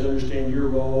 you guys understand your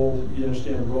role, you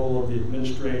understand the role of the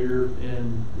administrator,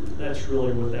 and that's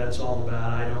really what that's all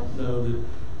about. I don't know that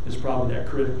it's probably that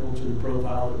critical to the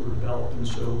profile that we're developing,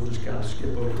 so we'll just kind of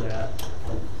skip over that.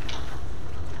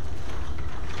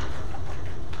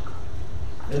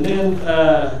 And then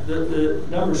the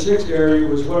number 6 area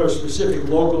was what are specific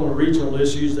local and regional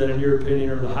issues that in your opinion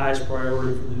are the highest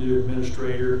priority for the new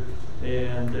administrator.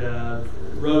 And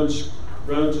roads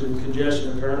and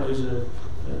congestion apparently is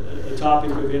a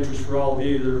topic of interest for all of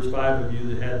you. There was 5 of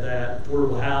you that had that.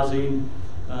 Affordable housing,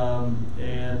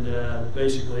 and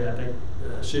basically I think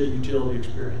city utility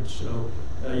experience. So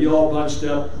you all bunched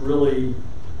up really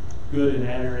good in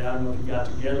that area. I don't know if you got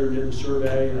together and did the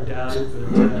survey. I doubt it,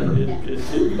 but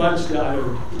it bunched out.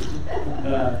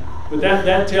 But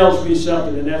that tells me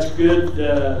something, and that's good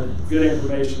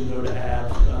information though to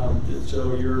have.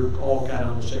 So you're all kind of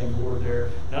on the same board there.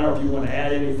 I don't know if you want to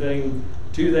add anything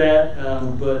to that,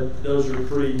 but those are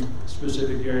pretty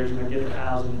specific areas. When I get to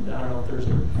housing, I don't know if there's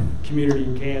a community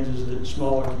in Kansas, that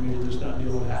smaller community that's not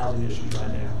dealing with housing issues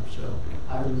right now. So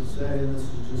I would say, and this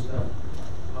is just a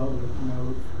public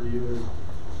note for you, is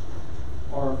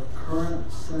our current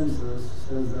census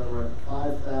says that we're at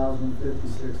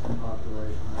 5,056 in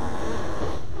population.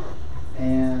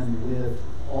 And with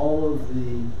all of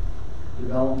the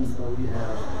developments that we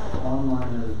have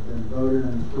online that has been voted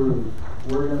and approved,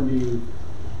 we're going to be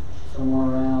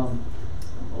somewhere around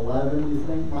 11, you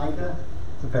think, Micah?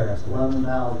 It's a fair estimate.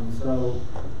 11,000. So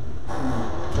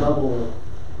double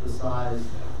the size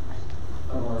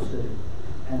of our city.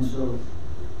 And so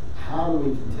how do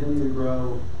we continue to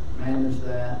grow, manage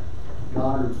that?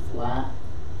 Goddard's flat.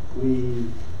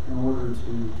 In order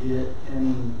to get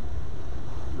any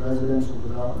residential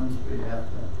developments, we have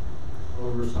to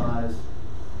oversize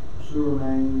sewer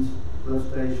mains,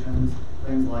 lift stations,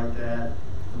 things like that,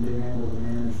 and being able to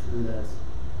manage through that's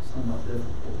somewhat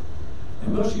difficult.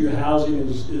 And most of your housing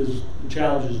is the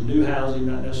challenge is new housing,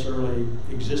 not necessarily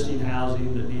existing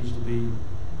housing that needs to be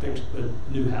fixed, but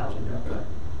new housing. Okay.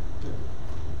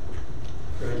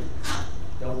 Great.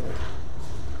 Helpful.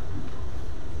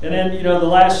 And then, the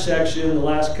last section, the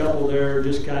last couple there,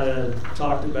 just kind of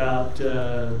talked about,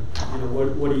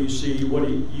 what do you see, what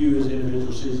do you as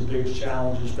individuals see as the biggest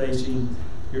challenges facing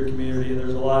your community? And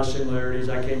there's a lot of similarities.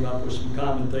 I came up with some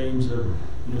common themes of,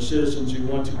 citizens who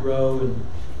want to grow,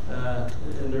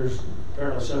 and there's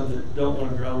apparently some that don't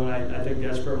want to grow, and I think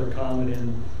that's fairly common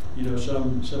in,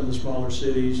 some of the smaller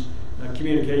cities.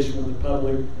 Communication with the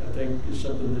public, I think, is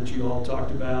something that you all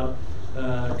talked about.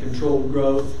 Controlled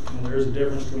growth, and there is a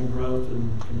difference between growth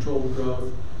and controlled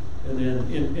growth, and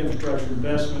then infrastructure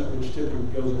investment, which typically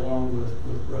goes along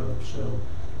with growth. So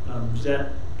does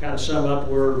that kind of sum up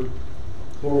where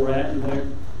we're at, you think?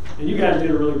 And you guys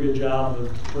did a really good job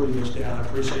of putting this down. I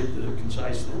appreciate the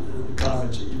concise the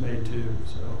comments that you made too.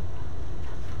 So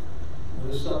well,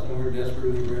 this is something we're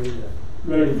desperately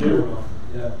ready to do.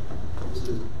 Yeah, this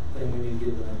is the thing we need to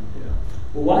get done. Yeah.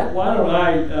 Well, why don't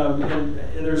I,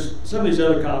 and there's some of these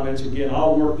other comments, again,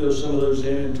 I'll work some of those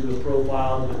into the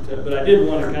profile, but I did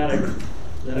want to kind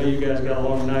of, I know you guys got a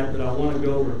long night, but I want to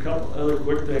go over a couple other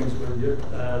quick things with you.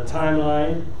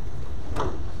 Timeline.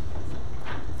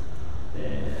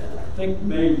 And I think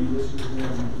maybe this is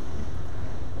one.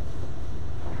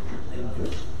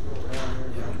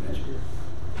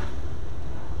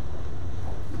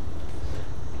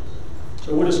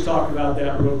 So we'll just talk about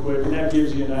that real quick, and that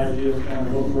gives you an idea of kind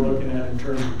of what we're looking at in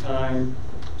terms of time.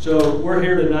 So we're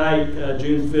here tonight,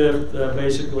 June 5th.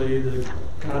 Basically, the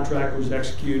contract was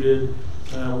executed.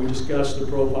 We discussed the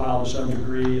profile to some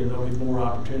degree, and there'll be more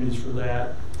opportunities for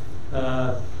that.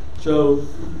 So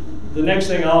the next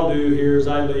thing I'll do here is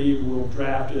I leave, we'll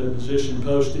draft a position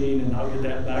posting, and I'll get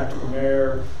that back to the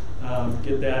mayor,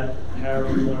 get that,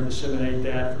 however you want to disseminate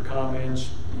that for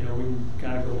comments. We can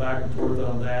kind of go back and forth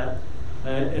on that.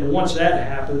 And once that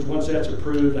happens, once that's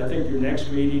approved, I think your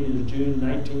next meeting is June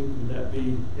 19th. Would that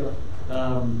be? Yep.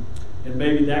 And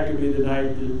maybe that could be the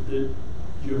night that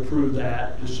you approve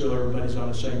that, just so everybody's on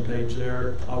the same page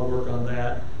there. I'll work on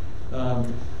that.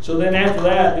 So then after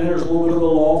that, then there's a little bit of a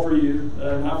lull for you,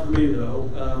 not for me though.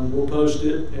 We'll post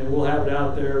it and we'll have it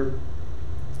out there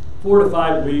 4 to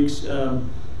 5 weeks.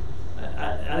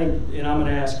 I think, and I'm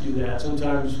going to ask you that.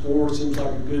 Sometimes 4 seems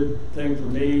like a good thing for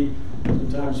me.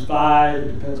 Sometimes 5.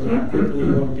 It depends on how quickly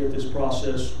you want to get this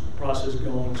process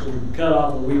going. So we can cut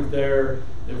off a week there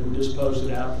if we just post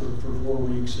it out for 4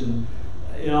 weeks. And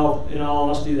in all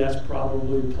honesty, that's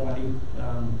probably plenty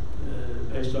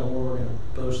based on where we're going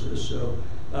to post this.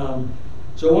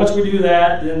 So once we do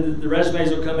that, then the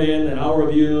resumes will come in, and I'll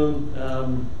review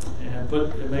them and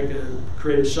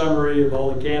create a summary of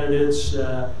all the candidates.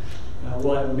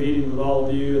 We'll have a meeting with all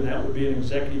of you, and that would be an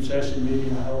executive session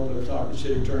meeting. I hope I'll talk to the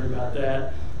city attorney about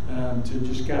that to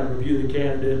just kind of review the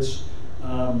candidates.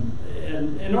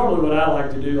 And normally what I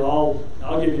like to do,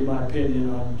 I'll give you my opinion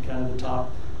on kind of the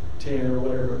top 10 or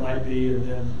whatever it might be, and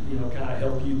then, you know, kind of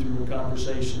help you through a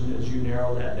conversation as you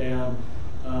narrow that down.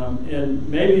 And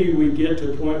maybe we get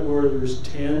to a point where there's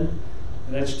 10, and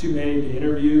that's too many to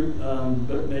interview,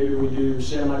 but maybe we do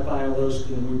semi-finalists,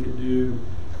 and we could do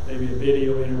maybe a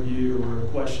video interview or a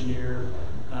questionnaire.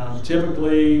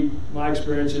 Typically, my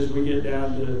experience is we get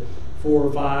down to 4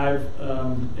 or 5,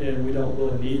 and we don't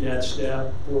really need that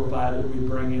step, 4 or 5 that we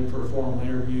bring in for a formal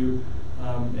interview,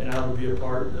 and I would be a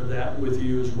part of that with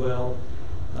you as well.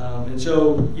 And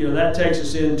so, you know, that takes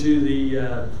us into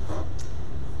the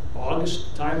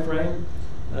August timeframe,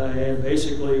 and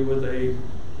basically with a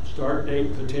start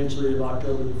date potentially of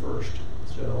October the 1st.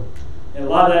 So, and a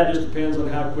lot of that just depends on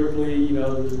how quickly, you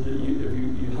know, if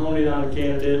you hone in on a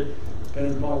candidate,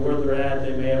 depending upon where they're at,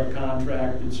 they may have a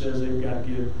contract that says they've got to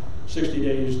give 60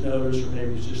 days notice, or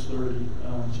maybe it's just 30,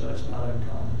 so that's not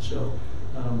uncommon. So,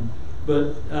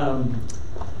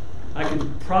 we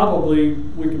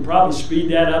can probably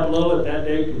speed that up a little if that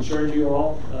date concerns you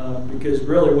all, because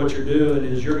really what you're doing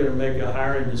is you're going to make a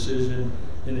hiring decision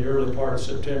in the early part of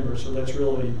September, so that's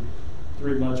really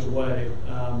 3 months away,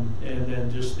 and then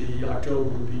just the October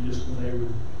would be just when they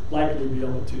would likely be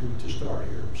able to start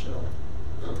here. So,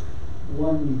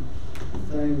 one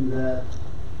thing that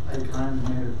I kind of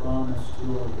made a promise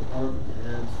to our department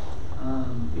heads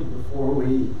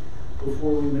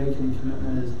before we make any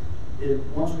commitment is, if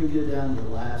once we get down to the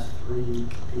last 3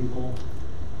 people,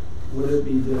 would it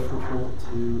be difficult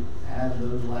to add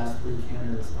those last 3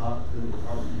 candidates up to the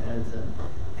department heads,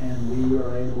 and we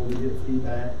are able to get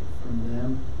feedback from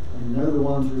them? I mean, they're the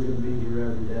ones who are going to be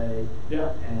here every day.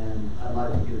 Yeah. And I'd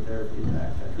like to get their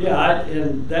feedback. Yeah,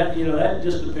 and that, you know, that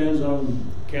just depends on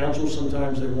council.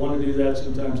 Sometimes they want to do that,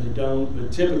 sometimes they don't.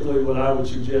 But typically, what I would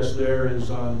suggest there is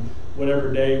on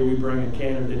whatever day we bring a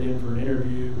candidate in for an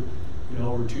interview, you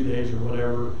know, over 2 days or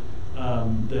whatever,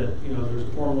 that, you know, there's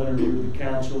a formal interview with the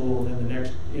council, and then the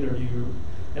next interview.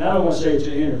 And I don't want to say it's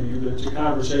an interview, but it's a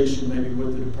conversation maybe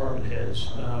with the department heads.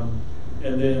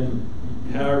 And then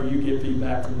however you get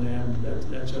feedback from them,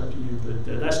 that's up to you.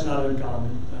 But that's not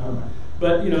uncommon.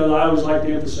 But, you know, I always like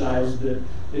to emphasize that,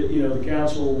 you know, the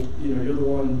council, you know, you're the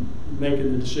one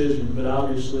making the decision, but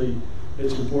obviously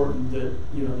it's important that,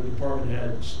 you know, the department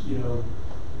heads, you know,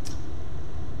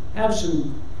 have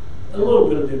a little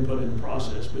bit of input in the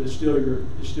process, but it's still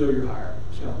your hire.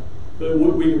 So, but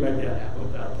we can make that happen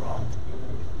without a problem.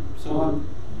 So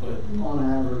on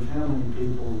average, how many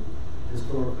people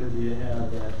historically do you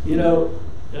have that? You know,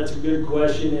 that's a good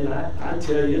question, and I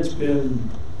tell you, it's been,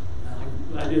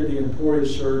 I did the Emporia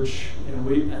search, and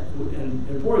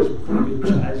Emporia's a pretty good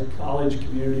size college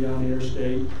community on the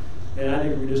interstate, and I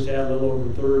think we just had a little over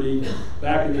 30.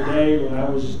 Back in the day when I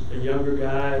was a younger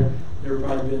guy, there have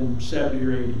probably been 70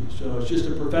 or 80. So it's just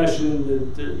a profession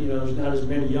that you know, there's not as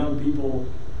many young people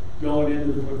going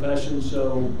into the profession.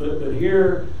 So, but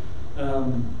here,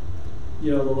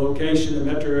 you know, the location, the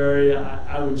metro area,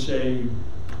 I would say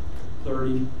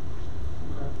 30.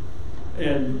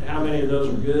 And how many of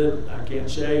those are good, I can't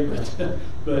say,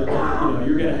 but you know,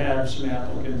 you're going to have some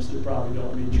applicants that probably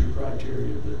don't meet your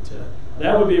criteria. But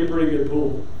that would be a pretty good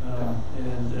pool,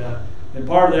 and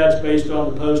part of that's based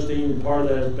on the posting, and part of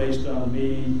that is based on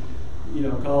me, you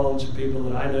know, calling some people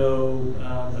that I know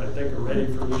that I think are ready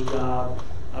for this job.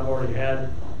 I've already had,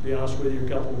 to be honest with you, a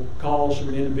couple calls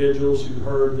from individuals who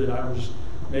heard that I was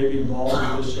maybe involved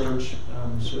in this search.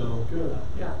 So good,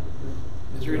 yeah.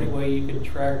 Is there any way you can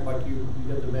track, like you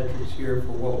got the metrics here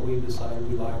for what we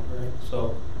decided we liked, right?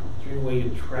 So is there any way you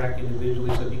can track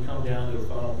individually? So if you come down to the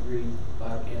final 3,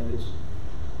 5 candidates,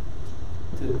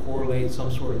 to correlate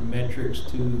some sort of metrics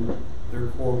to their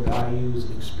core values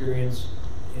and experience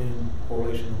in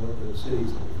correlation to what the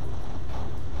city's doing?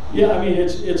 Yeah, I mean,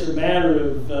 it's a matter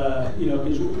of, you know,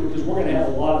 because we're going to have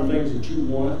a lot of things that you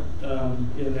want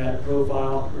in that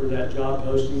profile or that job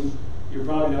posting. You're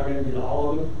probably not going to get all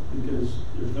of them because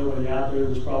there's nobody out there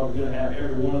that's probably going to have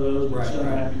every one of those. But some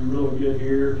have to be really good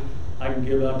here. I can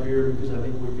give up here because I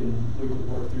think we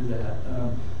can work through that.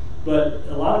 But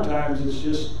a lot of times it's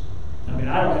just, I mean,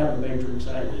 I don't have a matrix.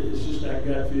 It's just that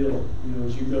gut feel, you know,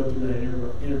 as you go through that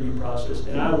interview process.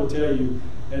 And I will tell you,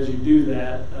 as you do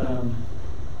that,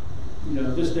 you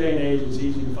know, this day and age, it's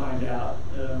easy to find out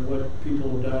what people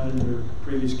have done in their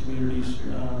previous communities.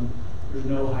 There's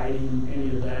no hiding any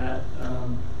of that,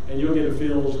 and you'll get a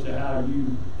feel as to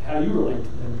how you relate to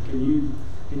them.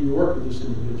 Can you work with this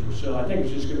individual? So I think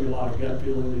it's just going to be a lot of gut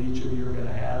feeling that each of you are going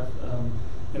to have,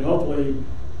 and hopefully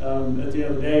at the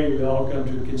end of the day we all come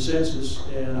to a consensus.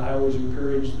 And I always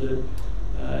encourage that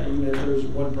even if there's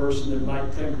one person that might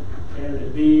think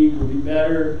candidate B would be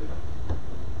better,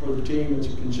 for the team, it's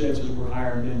a consensus, we're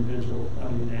hiring an individual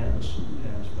on a unanimous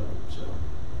vote, so.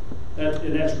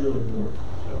 And that's really important,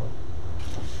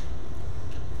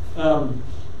 so.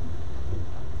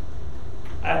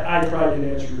 I probably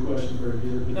didn't answer your question very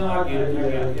good. But No, I get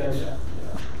it, yes. Yeah.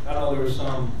 I know there was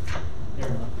some,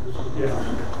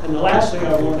 Yeah, and the last thing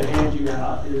I wanted to hand you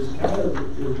out is kind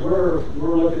of, is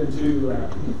we're looking to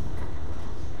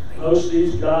post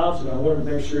these jobs, and I want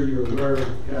to make sure you're aware of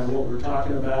kind of what we're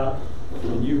talking about,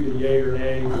 and you can yay or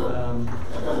nay.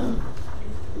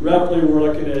 Roughly, we're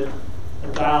looking at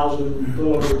a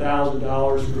little over $1,000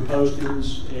 for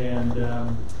postings,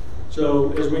 and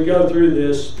so as we go through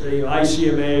this,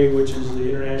 ICMA, which is the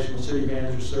International City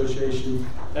Managers Association,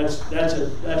 that's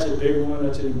a big one.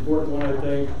 That's an important one, I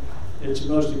think. It's the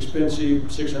most expensive,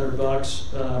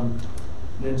 $600.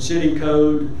 Then City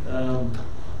Code,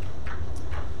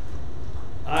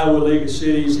 Iowa League of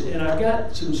Cities, and I've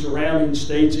got some surrounding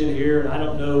states in here, and I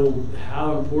don't know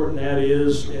how important that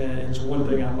is. And it's one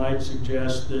thing I might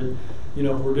suggest that,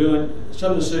 if we're doing,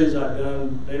 some of the cities I've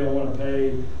done, they don't want to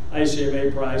pay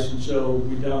ICMA price, and so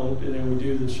we don't, and then we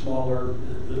do the smaller,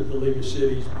 the League of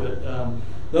Cities. But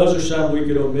those are some we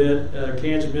could omit.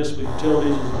 Kansas Municipal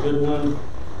Utilities is a good one.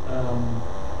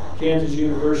 Kansas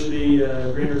University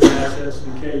Greeners Assets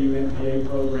and KU MPA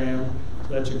program,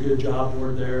 that's a good job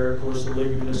board there. Of course, the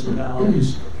League of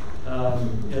Municipalities.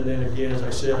 And then again, as I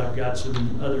said, I've got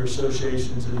some other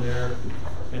associations in there,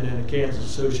 and then the Kansas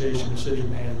Association of City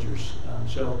Managers.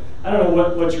 So I don't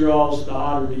know what your all's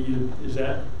thought, or is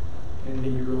that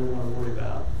anything you really want to worry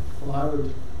about? Well,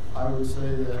 I would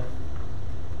say that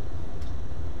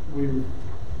we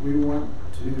want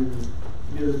to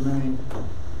get as many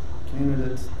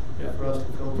candidates for us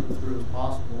to filter through as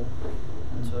possible,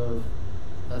 and so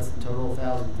if that's the total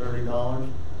 $1,030.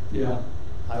 Yeah,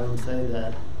 I would say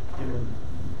that it would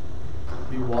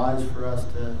be wise for us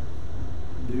to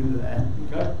do that.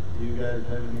 Okay. Do you guys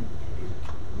have any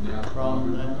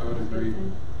problem with that? I would agree.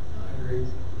 I agree.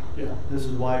 Yeah. This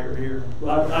is why you're here.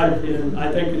 Well, I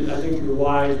think you're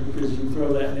wise, because you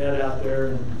throw that net out there,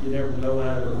 and you never know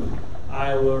out of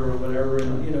Iowa or whatever,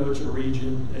 and it's a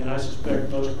region, and I suspect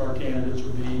most of our candidates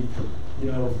will be,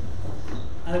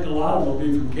 I think a lot of them will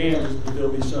be from Kansas, but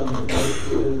there'll be some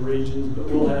within the regions, but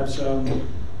we'll have some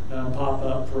pop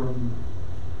up from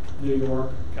New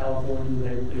York,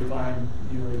 California. They find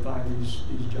these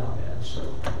job ads. So,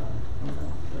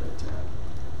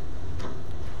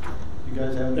 you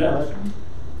guys have any questions?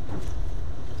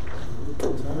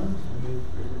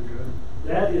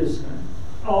 That is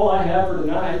all I have for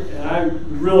tonight, and I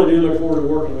really do look forward to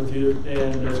working with you,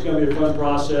 and it's going to be a fun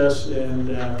process,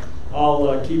 and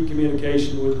I'll keep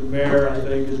communication with the mayor, I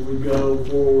think, as we go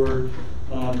forward.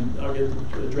 I'll get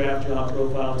the draft job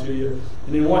profile to you,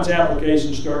 and then once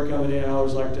applications start coming in, I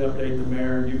always like to update the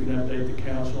mayor, and you can update the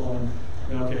council on,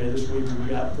 okay, this week we've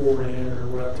got 4 in, or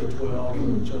we're up to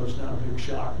 12, so it's not a big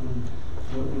shock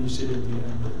when you sit at the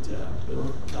end.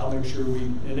 But I'll make sure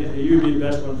and you'd be the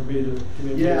best one for me to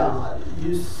communicate. Yeah,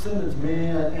 you send it to me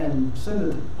and send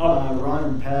it to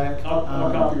Ryan Peck.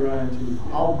 I'll copy Ryan too.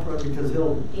 Because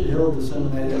he'll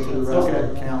disseminate it to the rest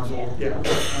of the council. Yeah.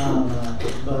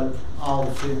 But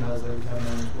I'll see them as they come in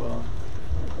as well.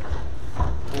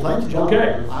 Well, thank you, John.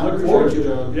 Okay, I look forward appreciate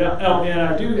to it. Yeah, and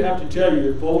I do have to tell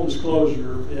you, full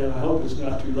disclosure, and I hope it's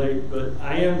not too late, but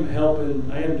I am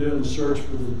doing the search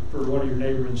for one of your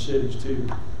neighboring cities too.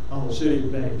 Oh. City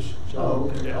of Mays.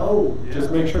 So, okay. Yeah. Oh, yeah. Just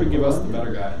make sure to give us the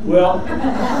better guy. Well,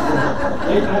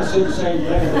 they kind of said the same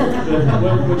thing.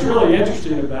 But what's really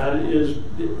interesting about it is,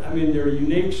 they're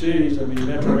unique cities,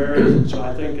 metro areas, and so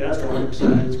I think that's why I'm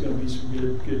excited. It's going to be some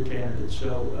good candidates.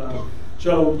 So,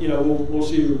 we'll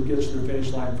see who gets to the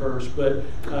finish line first. But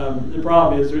the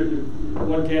problem is,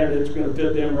 one candidate's going to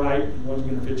fit them right, and one's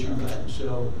going to fit you right.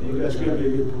 So it's going to be a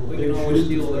good pool. We can always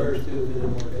steal theirs too if it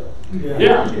doesn't work out.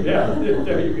 Yeah,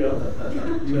 there you go.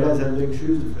 You guys have big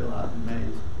shoes to fill out in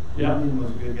Mays. Yeah. He was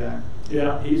a good guy.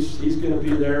 Yeah, he's going to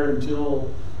be there until,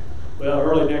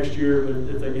 early next year, but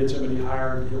if they get somebody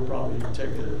hired, he'll probably he'll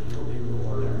leave a little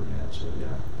more there than that. So,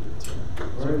 yeah.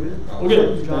 Very good. Well,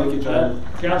 good. Thank you, John.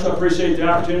 Council, I appreciate the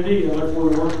opportunity and look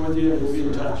forward to working with you, and we'll be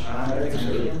in touch. Thank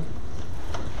you.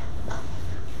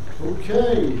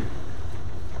 Okay.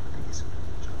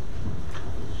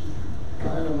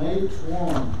 Item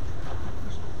H1.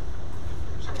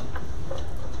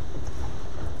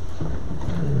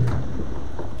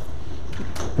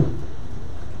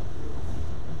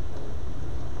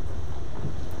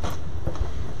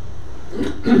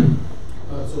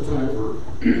 So tonight we're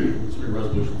considering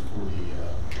resolutions for the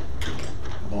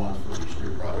bonds for the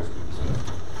street projects we discussed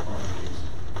on our meetings.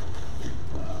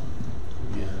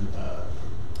 Again,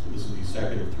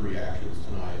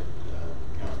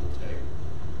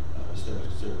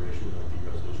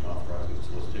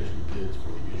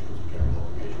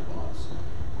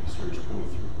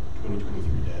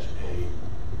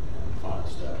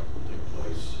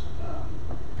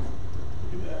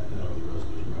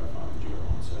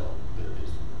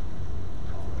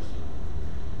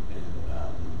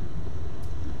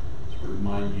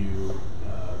 remind you,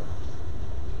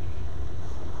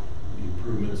 the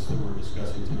improvements that we're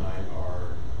discussing tonight are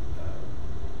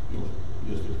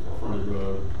US 54 frontage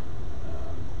road,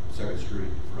 2nd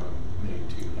Street from Main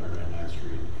to 199th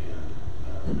Street,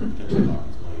 and potentially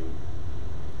Hawkins Lane.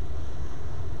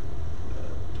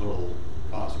 Total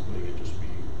cost of putting it just be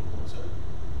 1.7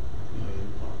 million,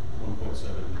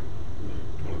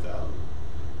 20,000.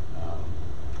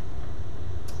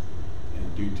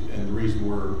 And the reason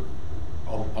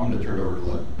I'm going to turn it over to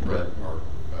let Brett, our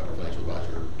financial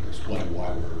advisor, to explain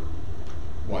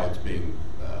why it's being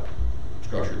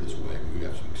structured this way. We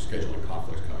have some scheduling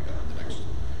conflicts coming up in the next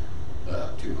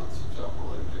 2 months, so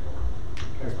we'll let him take over.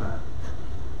 Thanks, Matt.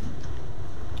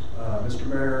 Mr.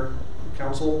 Mayor,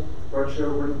 Council, Brett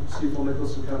Sherburne, Stifel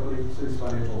Nicholas & Company, City's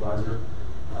financial advisor.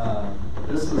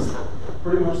 This is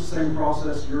pretty much the same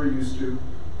process you're used to.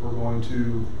 We're going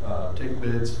to take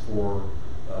bids for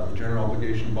the general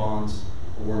obligation bonds,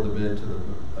 award the bid to the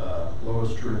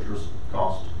lowest true interest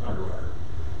cost underwriter.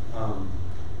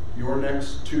 Your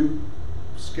next 2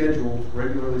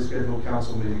 regularly scheduled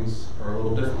council meetings are a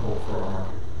little difficult for our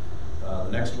market.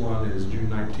 The next one is June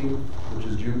 19th, which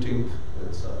is Juneteenth.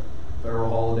 It's a federal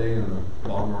holiday and the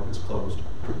bond market's closed.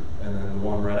 And then the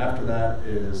one right after that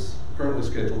is currently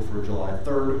scheduled for July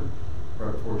 3rd,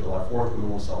 right before July 4th. We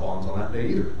won't sell bonds on that day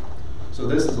either. So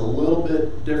this is a little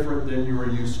bit different than you are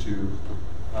used to.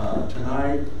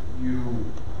 Tonight,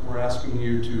 we're asking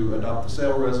you to adopt the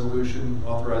sale resolution,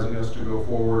 authorizing us to go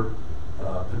forward,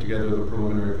 put together the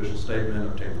preliminary official statement,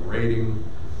 obtain the rating,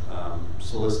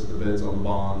 solicit the bids on the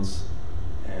bonds,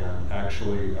 and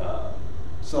actually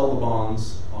sell the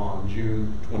bonds on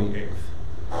June 28th.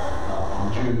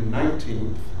 On June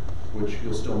 19th, which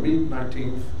you'll still meet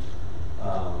 19th,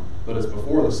 but it's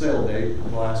before the sale date,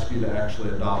 we'll ask you to actually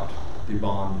adopt the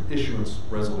bond issuance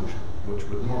resolution, which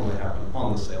would normally happen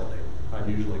on the sale date. I'd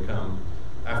usually come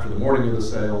after the morning of the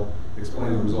sale,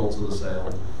 explain the results of the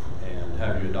sale, and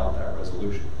have you adopt that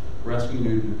resolution. We're asking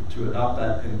you to adopt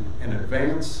that in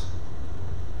advance.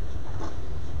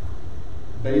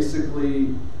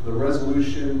 Basically, the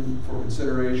resolution for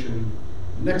consideration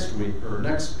next week, or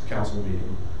next council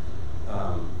meeting,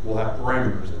 will have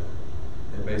parameters in it.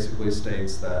 It basically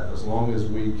states that as long as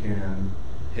we can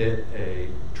hit a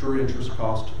true interest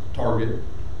cost target,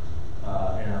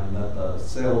 and that the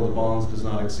sale of the bonds does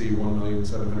not exceed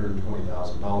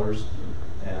 $1,720,000,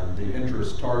 and the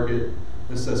interest target,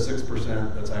 this says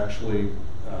 6%, that's actually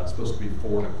supposed to be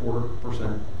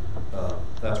 4.25%.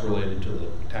 That's related to the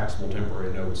taxable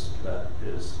temporary notes. That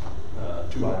is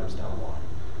 2 items down the line.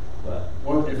 But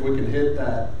if we can hit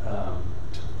that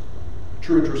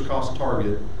true interest cost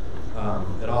target,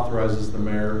 it authorizes the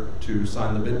mayor to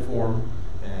sign the bid form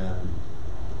and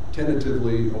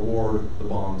tentatively award the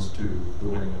bonds to the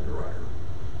winning underwriter.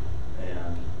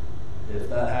 And if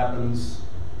that happens,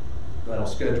 that'll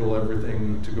schedule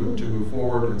everything to move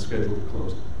forward and schedule the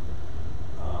closing.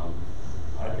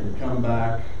 I can come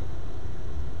back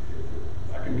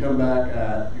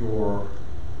at your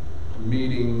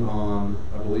meeting on,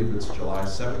 I believe it's July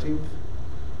 17th,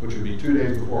 which would be 2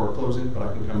 days before our closing, but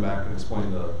I can come back and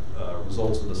explain the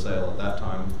results of the sale at that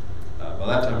time. By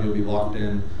that time, you'll be locked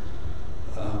in,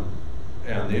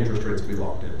 and the interest rates will be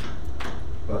locked in.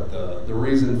 But the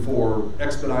reason for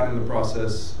expediting the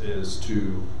process is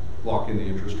to lock in the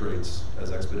interest rates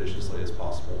as expeditiously as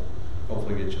possible.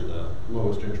 Hopefully get you the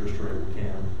lowest interest rate we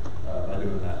can by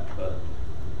doing that. But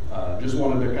just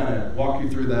wanted to kind of walk you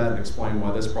through that and explain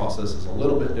why this process is a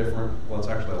little bit different. Well, it's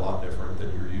actually a lot different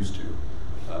than you're used to,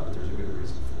 but there's a good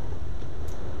reason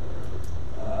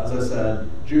for it. As I said,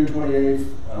 June 28th,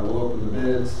 we'll open the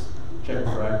bids, check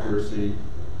for accuracy,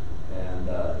 and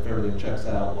if everything checks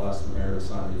out, we'll ask the mayor to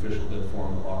sign the official bid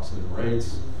form that locks in the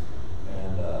rates.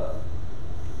 And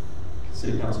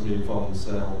city council meeting following the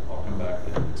sale, I'll come back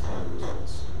and explain the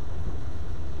results.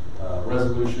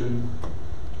 Resolution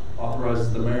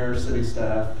authorizes the mayor, city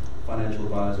staff, financial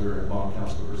advisor, and bond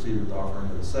counsel to proceed with the offering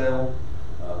of the sale.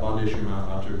 Bond issue amount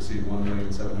not to exceed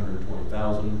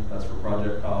 $1,720,000. That's for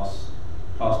project costs,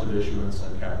 cost of issuance,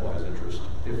 and capitalized interest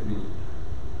if needed.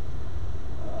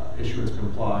 Issuance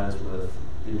complies with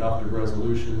the adopted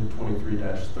resolution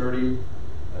 23-30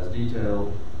 as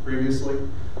detailed previously.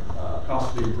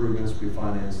 Cost of the improvements will be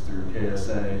financed through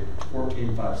KSA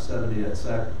 14570 at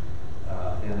SEC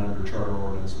and under Charter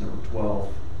Ordinance number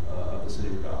 12 of the City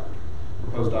of Goddard.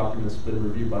 Proposed documents have been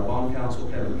reviewed by Bond Counsel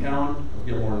Kevin Cowan of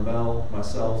Gilmore and Bell,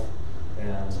 myself,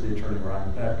 and City Attorney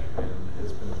Ryan Peck, and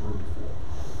it's been approved before.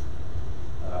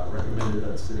 Recommended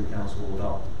that the City Council will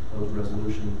adopt the proposed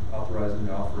resolution authorizing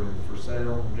the offering for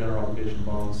sale of general obligation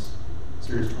bonds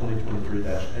Series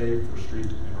 2023-A for street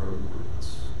and road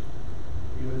improvements.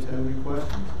 You guys have any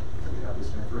questions? I'd be happy to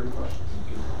answer any questions.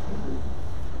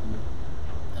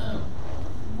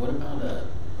 What about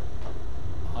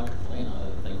Hawkins Lane? I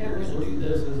didn't think we were going to do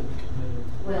this.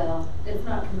 Well, it's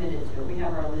not committed to it. We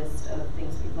have our list of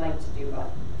things we'd like to do,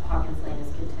 but Hawkins Lane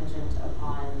is contingent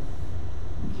upon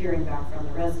hearing back from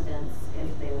the residents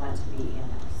if they want to be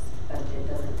annexed. But it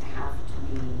doesn't have to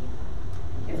be,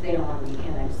 if they don't want to be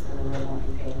annexed, then the road won't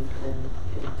be paved, then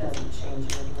it doesn't change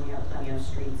anything. We have plenty of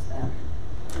streets that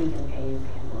we can pave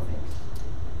and or fix.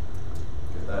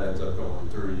 If that ends up going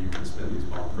through, you can spend these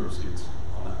bond proceeds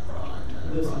on that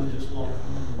project. This is just long.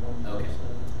 Okay.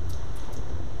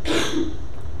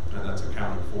 And that's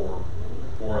accounted for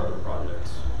 4 other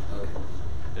projects. Okay.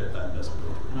 If that doesn't go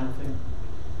through. And I think,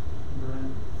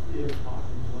 Brent, if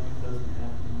Hawkins Lane doesn't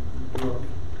happen, Brook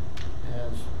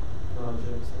has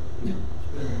projects that we can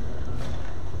spend that money.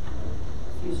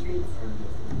 Few streets.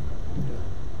 Okay.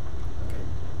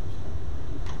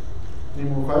 Any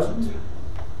more questions?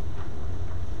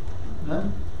 None?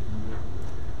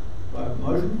 Do I have a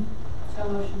motion? So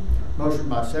motion. Motion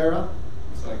by Sarah.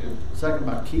 Second. Second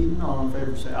by Keaton. All in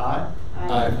favor say aye.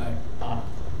 Aye. Aye.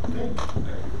 Okay.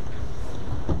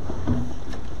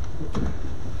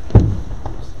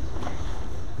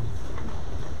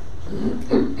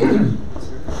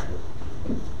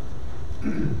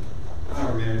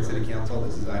 Marion City Council,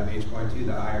 this is item H.2,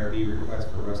 the IRB request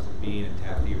for rusted bean and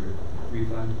tap fee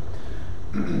refund.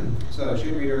 So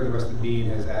Shane Reader of the Rusted Bean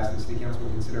has asked the City Council to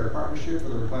consider a partnership for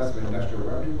the request of industrial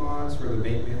revenue bonds for the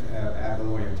abatement of ad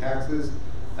valorem taxes.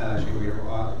 Shane Reader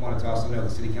wanted to also know the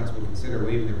City Council will consider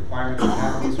waiving the requirement of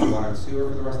tap fees for water and sewer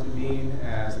for the Rusted Bean,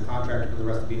 as the contractor for the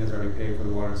Rusted Bean has already paid for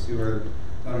the water and sewer.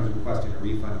 The owner is requesting a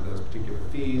refund of those particular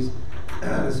fees.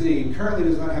 The city currently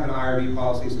does not have an IRB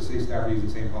policy, so city staff are using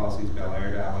the same policy as Bel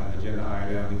Air to outline an agenda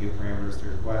item and give parameters to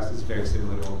request. It's very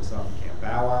similar to Open Sump and Camp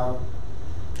Bow Wow.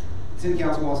 City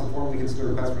Council wants to formally consider a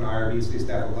request for an IRB. City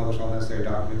staff will publish all necessary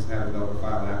documents and have a developer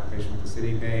file an application with the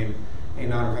city, paying a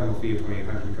non-refundable fee of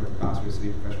 $2,800 to cover the cost for the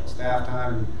city professional staff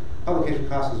time, publication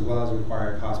costs, as well as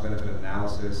required cost-benefit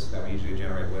analysis that we usually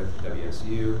generate with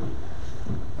WSU.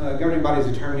 Governing bodies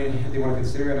determining if they want to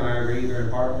consider an IRB either in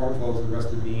part or in full to the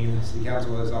Rusted Bean. City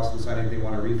Council is also deciding if they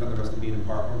want to refund the Rusted Bean in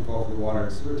part or in full for the water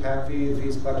and sewer tap fee. The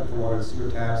fees collected for water and sewer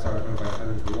taps are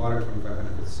 $2,500 for water,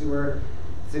 $2,500 for the sewer.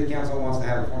 City Council wants to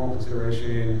have a formal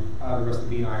consideration of the Rusted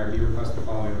Bean IRB request. The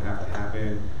following would have to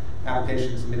happen.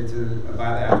 Application submitted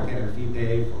by the applicant and a fee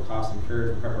paid for costs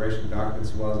incurred for preparation of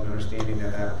documents, as well as an understanding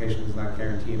that the application does not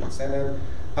guarantee an incentive.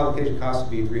 Publication costs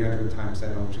would be $300 times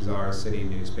Sentinel, which is our city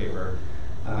newspaper.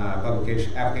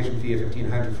 Application fee of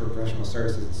 $1,500 for professional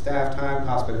services and staff time.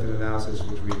 Cost benefit analysis,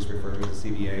 which we just refer to as a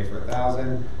CBA, for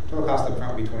 $1,000. Total cost up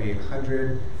front would be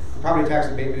 $2,800. Property tax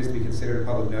abatement is to be considered a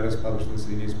public notice published in the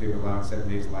city newspaper allowing 7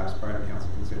 days elapsed prior to council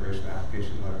consideration of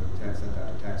application letter of intent sent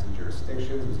out to taxing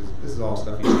jurisdictions. This is all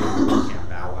stuff you see in Camp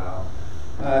Bow Wow.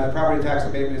 The property tax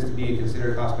abatement is to be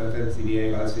considered a cost benefit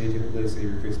CBA by the city, typically the city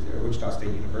recruits Wichita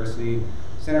State University.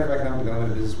 Center for Economic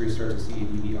Development and Business Research, the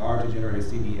CEDBR, to generate a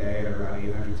CBA at around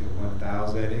 $800 to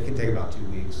 $1,000. It can take about 2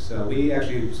 weeks. So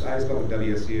I spoke with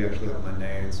WSU actually on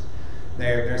Monday, and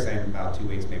they're saying about 2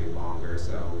 weeks, maybe longer.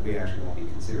 So we actually won't be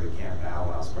considering Camp Bow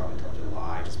Wow probably until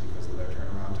July, just because of their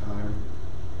turnaround time.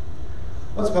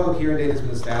 Once a public hearing date has been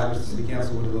established, the City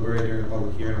Council will deliberate during the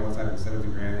public hearing on what type of incentive to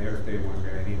grant, or if they want to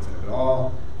grant any incentive at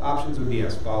all. The options would be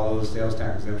as follows: sales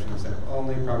tax exemption, incentive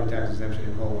only; property tax exemption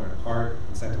in whole or in part,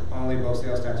 incentive only; both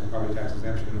sales tax and property tax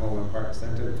exemption in whole or in part,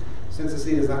 incentive. Since the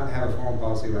city does not have a formal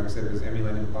policy, like I said, it is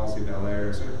emulating the policy of Bel Air. There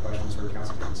are certain questions for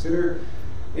council to consider.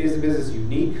 Is the business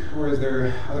unique, or is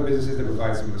there other businesses that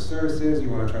provide similar services? You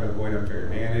want to try to avoid unfair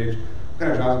advantage. What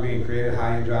kind of jobs are being created?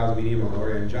 High-end jobs, medium or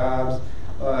lower-end jobs?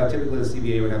 Typically, the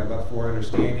CBA would have a but-for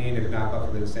understanding. If not but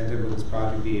for the incentive, would this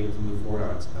project be able to move forward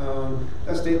on its own?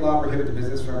 Does state law prohibit the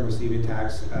business from receiving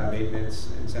tax abatements,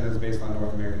 incentives based on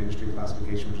North American Industry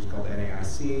Classification, which is called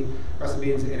NAIC? Rusted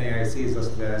Bean's NAIC is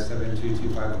listed as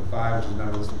 722515, which is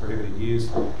not a list of prohibited use.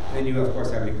 And then you, of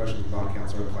course, have any questions with bond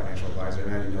counsel or the financial advisor.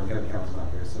 And as you know, Kevin Counsel's not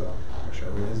here, so I'm sure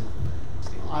who it is.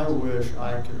 I wish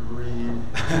I could read.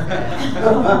 I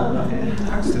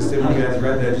just assumed you guys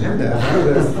read the agenda.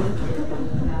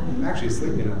 I'm actually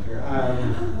sleeping up here.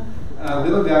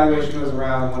 Building valuation was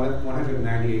around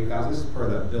 $198,000. This is per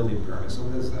the building permit. So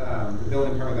this, the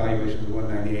building permit valuation is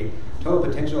 $198,000. Total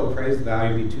potential appraised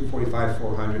value would be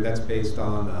 $245,400. That's based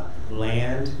on the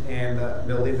land and the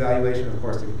building valuation. Of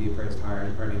course, it could be appraised higher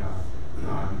depending on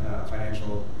on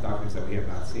financial documents that we have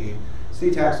not seen.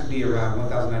 City tax would be around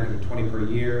 $1,920 per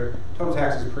year. Total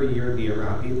taxes per year would be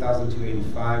around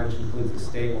 $8,285, which includes the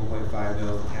state 1.5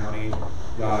 mils, county,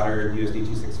 Goddard, USD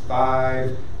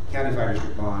 265, county fire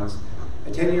district bonds. A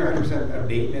 10-year 100%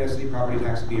 abatement of city property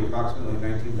tax would be approximately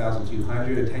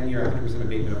 $19,200. A 10-year 100%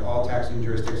 abatement of all taxing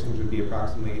jurisdictions would be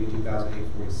approximately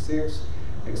 $82,846.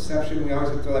 Exception, we always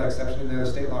have to throw that exception in there.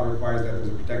 State law requires that there's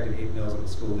a protected 8 mills in the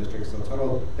school district. So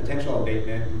total potential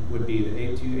abatement would be the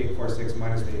 82846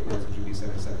 minus the 8 mills, which would be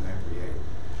 77938.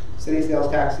 City sales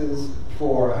taxes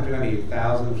for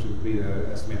 $198,000, which would be the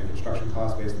estimated construction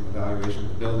cost based on the valuation of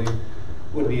the building,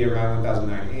 would be around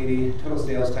 $1,980. Total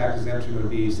sales tax exemption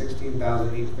would be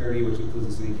 $16,830, which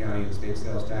includes the city, county, and state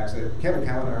sales tax. Kevin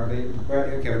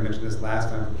mentioned this last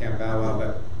time from Camp Bow Wow,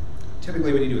 but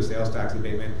typically when you do a sales tax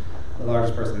abatement, the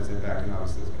largest person that's impacted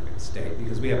obviously is going to be the state,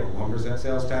 because we have a 1%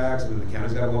 sales tax, and then the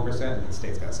county's got a 1%, and the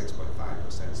state's got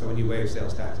 6.5%. So when you waive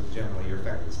sales taxes, generally you're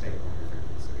affecting the state more than you're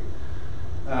affecting the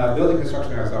city. Building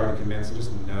construction has already commenced, so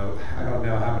just a note, I don't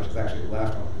know how much is actually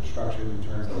left on construction in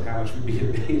terms of how much would be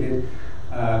abated.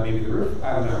 Maybe the roof,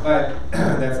 I don't know, but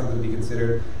that's something to be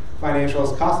considered.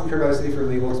 Financials, costs incurred by the city for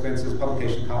legal expenses,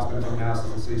 publication costs, benefit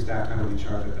analysis, and city staff time will be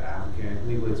charged with the applicant.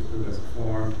 Legally, it's approved as a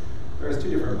form. There is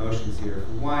 2 different motions here.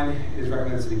 One, it is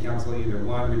recommended City Council either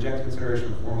 1, reject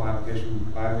consideration of formal application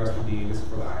by the Rusty Bean, this is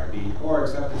for the IRB, or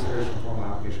accept consideration of formal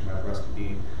application by the Rusty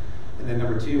Bean. And then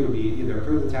number 2 would be either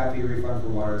approve the tap fee refund for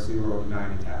water and sewer or deny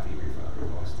any tap fee refund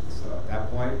request. So at that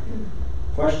point,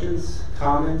 questions,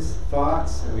 comments,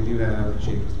 thoughts, and we do have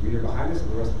Chief Reader behind us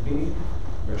and the Rusty Bean,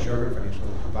 Brett Sherwood, Financial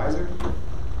Advisor.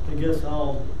 I guess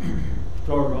I'll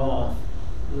start off.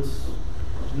 This is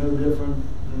no different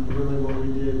than really what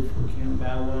we did for Camp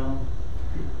Bow Wow.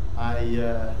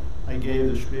 I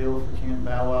gave the spiel for Camp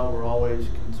Bow Wow. We're always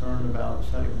concerned about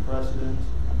setting precedents.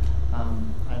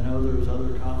 I know there's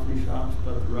other coffee shops,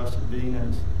 but the Rusted Bean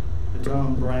is its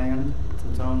own brand. It's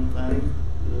its own thing.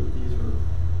 These are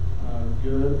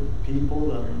good people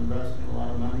that are investing a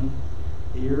lot of money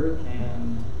here,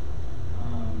 and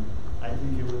I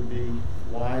think it would be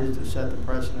wise to set the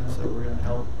precedents that we're going to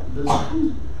help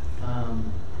businesses.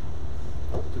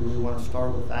 Do we want to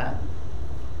start with that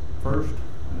first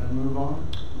and then move on?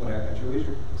 Whatever, at your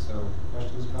leisure. So,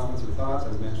 questions, comments, or thoughts?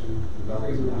 As mentioned, the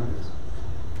values and values.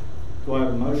 Do I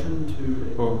have a motion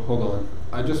to? Well, hold on.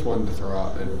 I just wanted to throw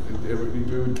out that it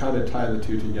would kind of tie the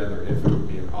two together if it would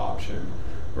be an option.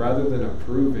 Rather than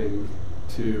approving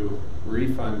to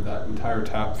refund that entire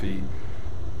tap fee,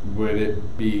 would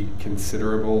it be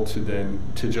considerable to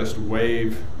just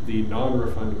waive the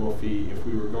non-refundable fee if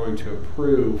we were going to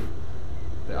approve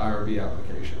the IRB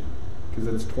application? Because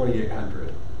it's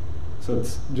 $2,800, so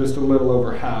it's just a little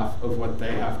over half of what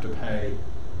they have to pay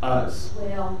us.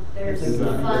 Well, there's Is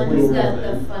that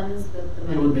funds that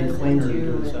the money goes cleaner to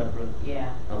into. do it separate.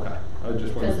 Yeah. Okay, I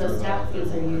just wanted Because to throw those that out tap there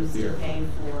fees are while we're used here. to pay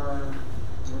for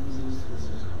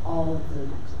all of the,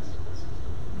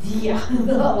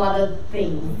 a lot of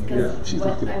things. Because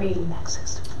what, I mean,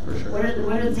 For sure. what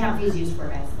are the tap fees used for,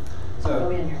 guys?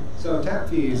 Go in here. So tap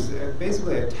fees,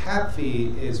 basically a tap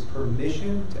fee is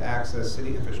permission to access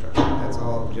city infrastructure. That's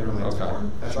all generally it's for.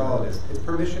 That's all it is. It's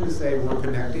permission to say we're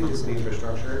connecting to city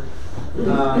infrastructure.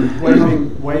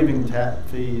 Waiving tap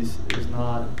fees is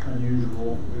not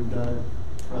unusual. We've done it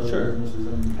for other businesses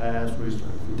in the past. We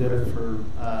did it for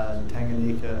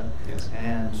Tanganyika. Yes.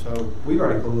 And so we've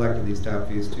already collected these tap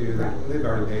fees too. They've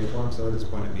already paid for them, so at this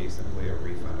point it'd be simply a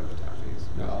refund of the tap fees.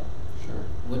 No, sure.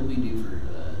 What do we do for,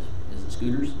 is it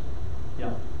scooters?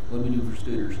 Yeah. What do we do for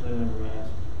scooters? They never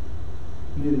asked.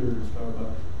 Neither did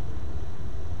Starbucks.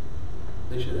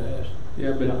 They should have asked.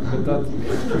 Yeah, but that's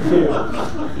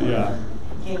yeah.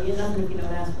 Can't get nothing if you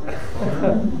don't ask for it.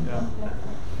 Yeah.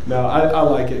 No, I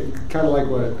like it. Kind of like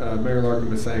what Mayor Larkin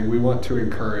was saying. We want to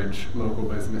encourage local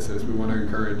businesses. We want to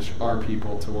encourage our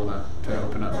people to want to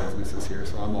open up businesses here.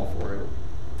 So I'm all for it.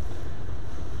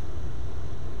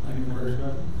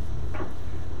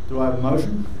 Do I have a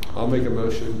motion? I'll make a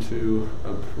motion to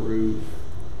approve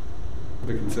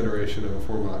the consideration of a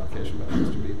formal application by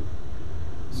Mr. B.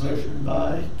 Motion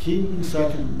by Keaton,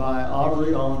 second by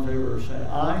Aubrey. All in favor say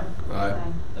aye. Aye.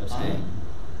 Abstain.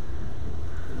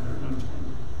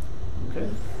 Okay.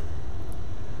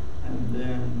 And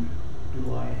then,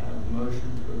 do I have a motion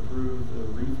to approve the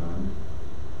refund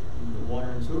of the water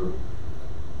and sewer?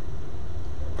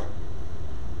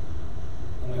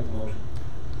 I'll make the motion.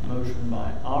 Motion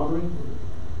by Aubrey.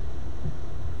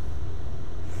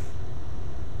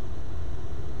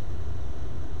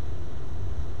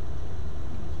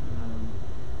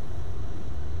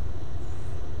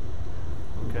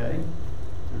 Okay.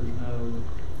 There's no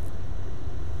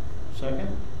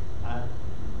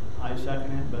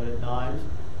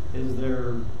Is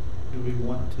there, do we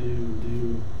want to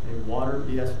do a water?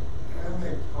 Yes. Can I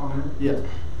make a comment? Yes.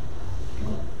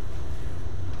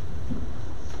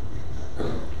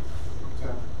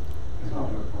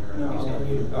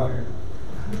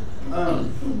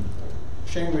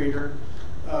 Shane Reeder.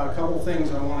 A couple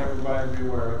things I want everybody to be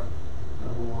aware of.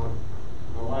 Number one,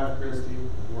 my wife Christy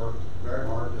worked very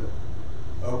hard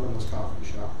to open this coffee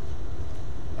shop.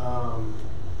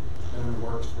 And it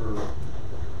works for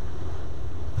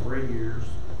 3 years.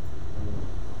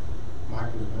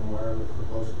 Mike has been aware of it for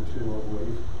close to 2, I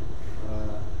believe.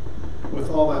 With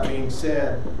all that being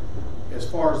said, as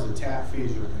far as the tap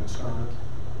fees are concerned,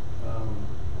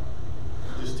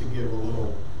 just to give a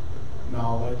little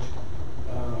knowledge,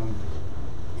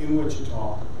 in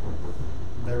Wichita,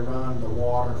 they run the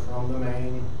water from the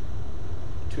main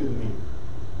to the meter.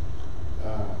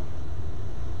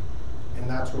 And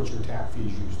that's what your tap fee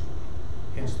is used for.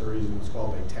 Hence the reason it's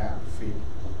called a tap fee.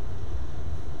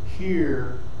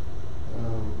 Here,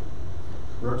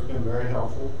 Brooke's been very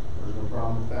helpful. There's no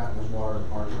problem with that in his water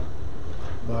department.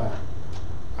 But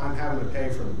I'm having to pay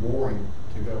for the boring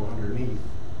to go underneath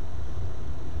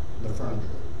the frontage road.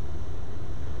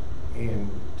 And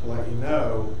to let you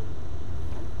know,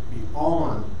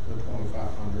 beyond the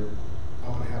 $2,500,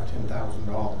 I'm going to have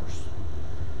 $10,000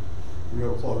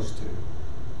 real close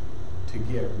to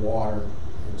get water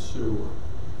and sewer,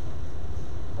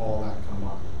 all that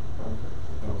combined.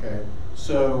 Okay,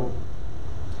 so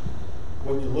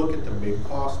when you look at the big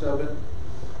cost of it,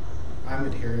 I'm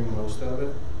adhering most of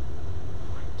it,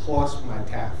 plus my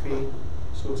tap fee.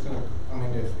 So it's going to, I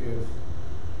mean,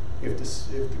 if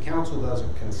the council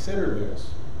doesn't consider this,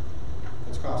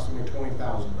 it's costing me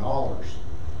 $20,000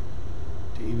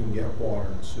 to even get water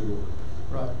and sewer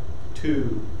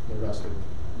to the rest of it.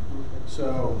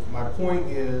 So my point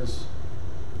is,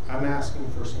 I'm asking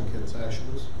for some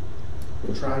concessions.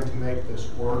 We're trying to make this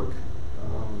work.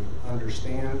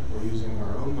 Understand we're using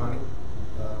our own money.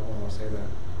 When I say that,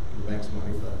 the bank's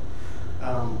money, but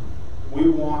we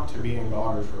want to be in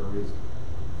Goddard for a reason.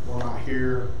 We're not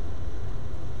here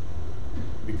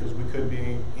because we could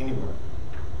be anywhere,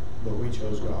 but we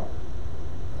chose Goddard.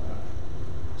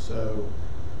 So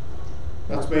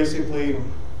that's basically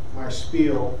my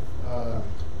spiel. At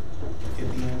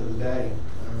the end of the day,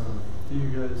 do you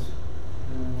guys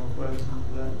have any more questions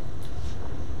for that?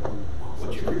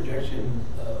 What's your projection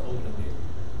opening date?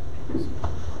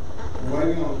 we're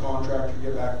waiting on the contractor to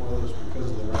get back with us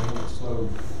because of the rain. It slowed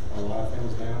a lot of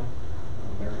things down.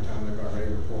 Every time they got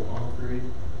ready to pour concrete,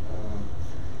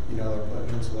 you know, they're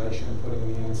putting insulation,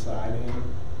 putting the inside in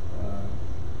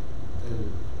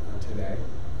today.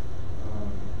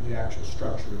 The actual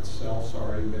structure itself's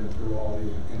already been through all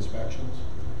the inspections.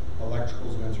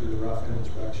 Electrical's been through the rough end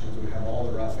inspections. We have all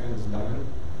the rough ends done.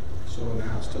 So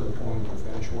now it's to the point of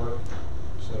finish work.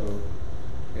 So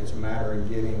it's a matter of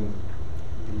getting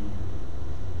the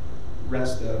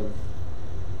rest of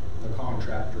the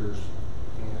contractors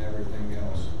and everything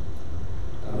else.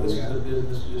 This is a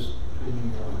business just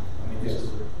between, I mean, this Yes. is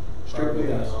a Strictly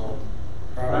privately us. owned.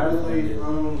 Privately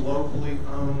owned, locally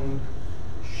owned.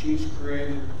 She's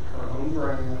created her own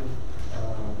brand.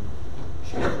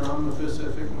 She's from the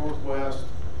Pacific Northwest.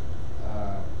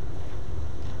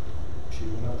 She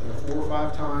went up there 4 or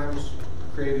 5 times,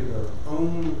 created her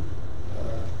own,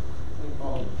 what do you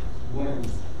call it,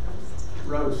 blends,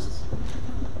 roasts.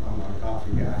 I'm not a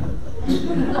coffee guy.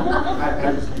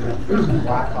 I just drink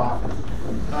black coffee.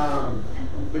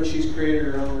 But she's created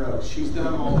her own roast. She's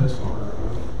done all this on her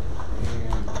own.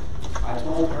 And I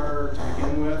told her to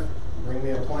begin with, bring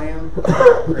me a plan,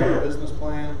 create a business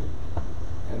plan,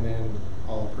 and then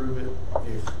I'll approve it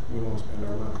if we want to spend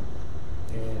our money.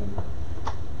 And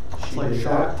It's she like did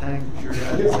Shark that. Tank, your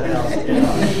guys' house.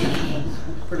 Yeah.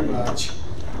 Pretty much.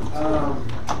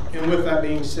 And with that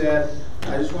being said,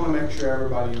 I just want to make sure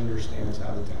everybody understands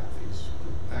how the tap fees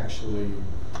actually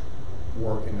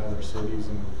work in other cities,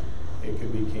 and it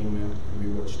could be Kingman, it could be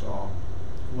Wichita.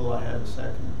 Will I have a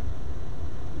second?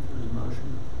 There's a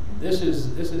motion. This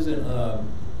isn't,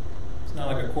 it's not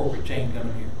like a corporate chain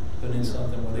coming here, putting in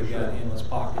something where they got endless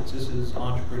pockets. This is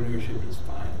entrepreneurship at its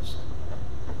finest.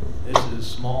 This is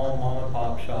small mom and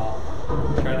pop shop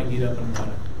trying to get up and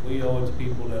running. We owe it to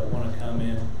people that want to come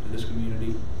in to this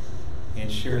community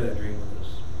and share that dream with us.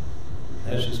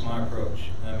 That's just my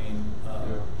approach. I mean,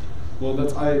 well,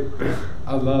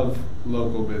 I love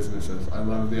local businesses. I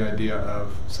love the idea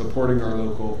of supporting our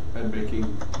local and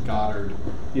making Goddard.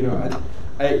 You know,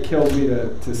 it killed me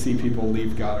to see people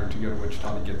leave Goddard to go to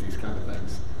Wichita to get these kind of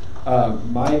things.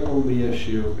 My only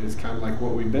issue is kind of like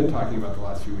what we've been talking about the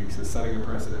last few weeks, is setting a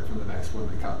precedent for the next one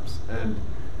that comes.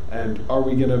 And are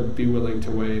we gonna be willing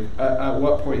to waive, at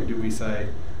what point do we say,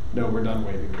 no, we're done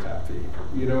waiving the tap fee?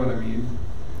 You know what I mean?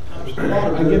 I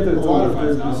get that it's only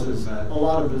 $5,000, a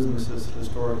lot of businesses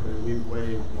historically, we've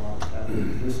waived a lot of tap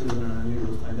fees. This isn't an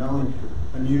unusual thing. The only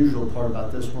unusual part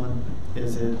about this one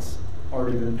is it's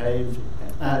already been paid.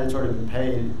 It's already been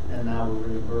paid, and now we're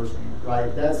reimbursing it.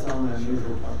 Right? That's the only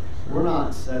unusual part. We're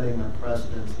not setting a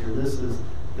precedence here. This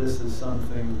is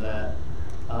something that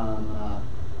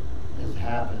has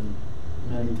happened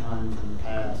many times in the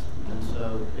past, and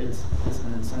so it's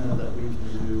an incentive that we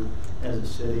can do as a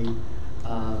city.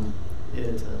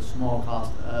 It's a small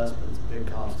cost to us, but it's a big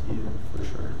cost to you for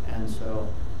sure. And so,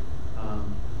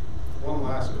 one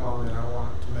last comment I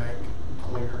want to make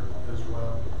clear as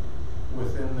well.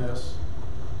 Within this,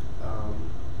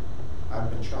 I've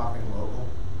been shopping local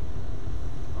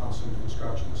on some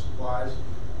construction supplies,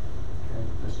 and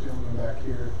this gentleman back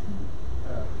here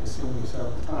has seen me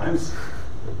several times.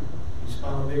 You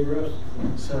smile big roast.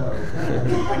 So,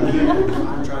 again,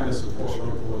 I'm trying to support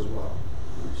local as well.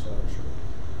 So,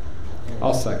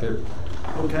 I'll second.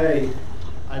 okay,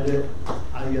 I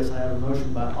guess I have a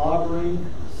motion by Aubrey,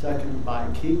 second by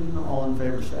Keaton. All in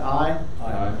favor say aye.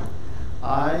 Aye.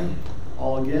 Aye.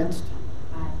 All against?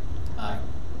 Aye. Aye.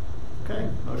 Okay,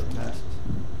 motion passes.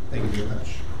 Thank you very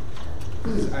much.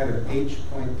 This is item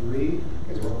H.3. You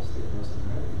guys are all sticking most of the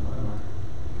night.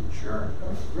 Sure.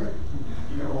 Oh, great.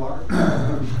 You got water?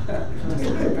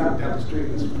 Down the street.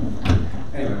 This one.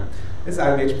 Anyway, this is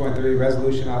item H.3,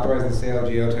 resolution authorizing the sale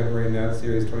of GO temporary notes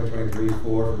series 2023-4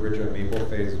 for Richard Maple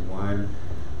Phase 1.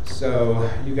 So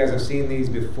you guys have seen these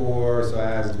before. So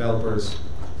as developers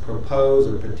propose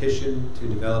or petition to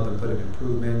develop and put in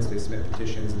improvements, they submit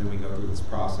petitions, and then we go through this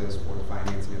process for the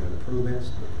financing of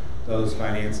improvements. Those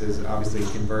finances obviously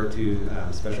convert to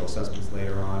special assessments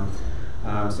later on.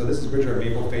 So this is Richard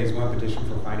Maple Phase 1 petition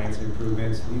for financing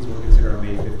improvements. These were considered on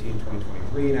May 15,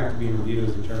 2023, and after being reviewed, it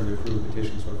was determined to approve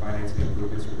petitions for financing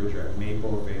improvements for Richard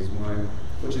Maple Phase 1,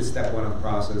 which is step 1 of the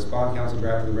process. Bond Council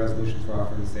drafted the resolutions for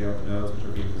offering the sale of the notes, which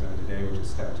are being presented today, which is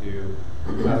step 2.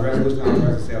 The resolution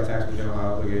authorizes the sale of taxable general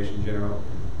obligation,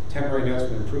 temporary notes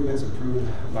for the improvements approved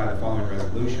by the following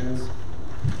resolutions: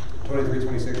 23,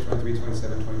 26, 23,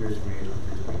 27, 23, 28,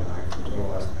 23, 29, for a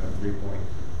total estimate of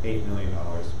 $3.8 million.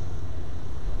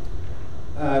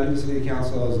 Due to the City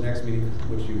Council's next meeting,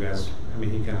 which you guys, he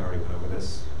kind of already went over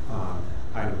this,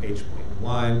 item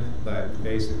H.1, but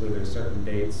basically there's certain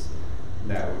dates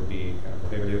that would be kind of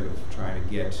prohibitive of trying to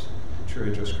get true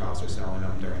interest costs or selling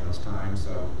them during those times,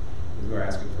 so we're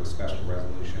asking for special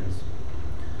resolutions.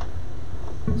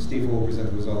 Steve will present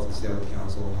the results of the sale to the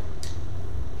council.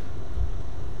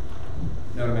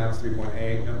 Note amounts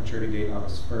 3.8, note maturity date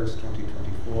August 1st,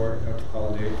 2024, note to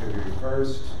call date February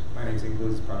 1st. Financing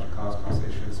includes project cost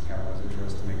issuance, capitalized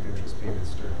interest to make the interest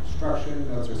payments during construction.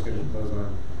 Notes are scheduled to close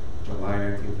on July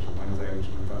 19th, which is Wednesday, which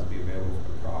will funds be available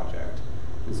for the project.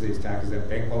 The city's tax exempt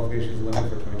bank qualifications limit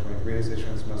for 2023. This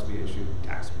issuance must be issued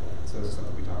taxable. So this is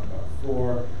something we talked about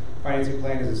before. Financing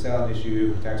plan is to sell and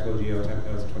issue taxable GO temp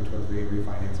notes in 2023 and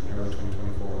refinance in early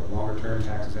 2024 with longer-term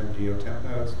tax exempt GO temp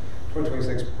notes.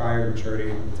 2026 prior to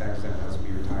maturity, the tax exempt notes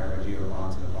will be retired by GO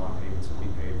bonds, and the bond payments will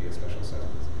be paid via special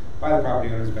assessments by the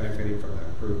property owners benefiting from the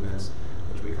improvements,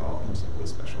 which we call simply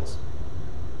specials.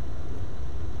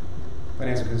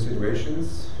 Financial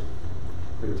considerations.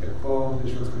 Pretty typical.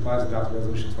 Issuance complies with adopted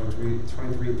resolution 23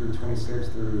 through 26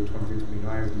 through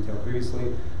 23-29 as detailed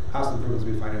previously. House improvements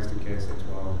will be financed through KSA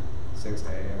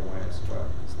 12-6A and YS12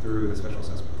 through the special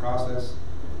assessment process.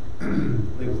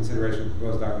 Legal consideration of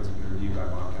proposed documents will be reviewed by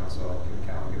bond counsel, Kim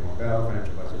Callan, Gilmore Bell,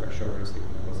 financial advisor Brett Shover, Stephen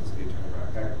Nichols, and city attorney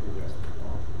Brian Peck.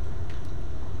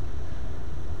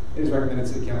 It is recommended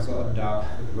City Council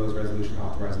adopt the proposed resolution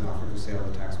authorizing offering for sale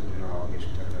of the taxable general obligation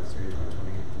temp notes series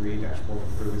 2023-4 for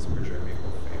improvements in Richard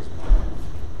Maple Phase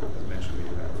 1. As mentioned, we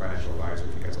do have a financial advisor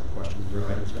if you guys have questions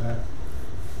related to that.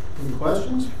 Any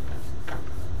questions?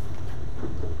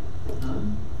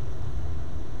 None?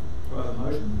 Do I have a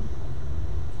motion?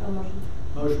 So motion.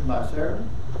 Motion by Sarah.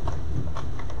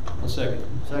 A second.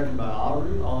 Second by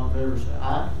Aubrey. All in favor say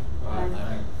aye.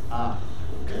 Aye. Aye.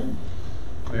 Okay.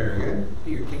 Very good.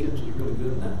 Your cadence is really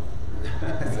good now.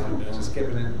 Just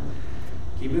keeping it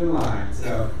in line.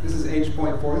 So this is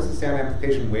H.4. This is sound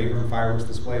application waiver and fireworks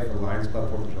display for Lions Club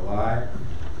 4th of July.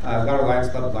 Goddard Lions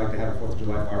Club would like to have a 4th of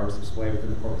July fireworks display within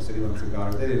the corporate city limits of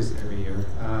Goddard. It is every year.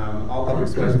 All public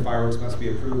displays of fireworks must be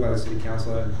approved by the City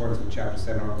Council in accordance with Chapter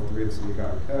 7, Article 3 of the City of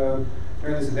Goddard Code.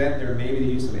 During this event, there may be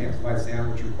the use of amplified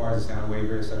sound, which requires a sound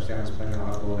waiver. Such sound is playing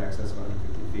audible in excess of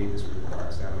 150 feet. This would require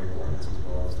a sound waiver ordinance as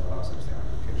well as to allow such sound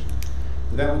application.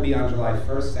 The event will be on July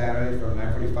 1st, Saturday, from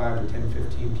 9:45 to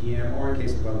 10:15 p.m., or in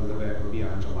case of other, the event will be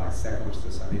on July 2nd, which is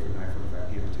a Sunday, from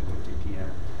 9:45 p.m. to 10:15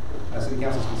 p.m. City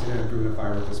Council is considering approving a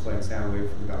fireworks display and sound wave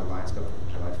from the Battle Lions Club for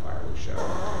the July fireworks show.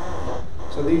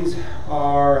 So these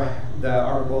are the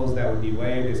articles that would be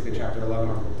waived. Basically, Chapter 11,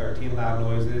 Article 13, loud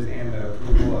noises, and the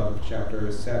approval of Chapter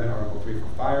 7, Article 3 for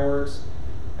fireworks,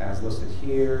 as listed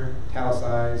here.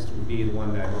 Italicized would be the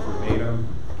one that is verbatim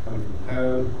coming from the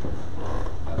code.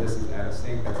 This is at a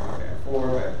sink, that's not bad for,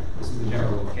 but this is the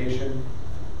general location.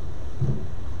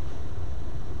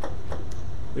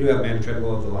 We do have Amanda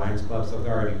Treadwell of the Lions Club, so if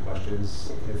there are any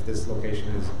questions, if this location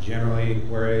is generally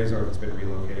where it is or if it's been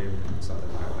relocated, it's something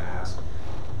I want to ask.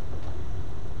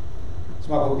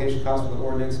 Small publication costs for the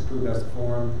ordinance approved as to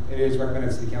form. It is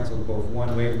recommended City Council to both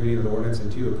 1, waive the reading of the ordinance,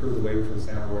 and 2, approve the waiver for the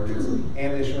sound ordinance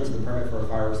and issuance of the permit for a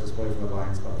fireworks display for the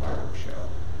Lions Club fireworks show.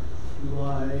 Do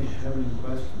I have any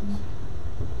questions?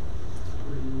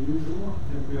 Pretty usual.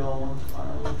 I think we all want the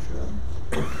fireworks show.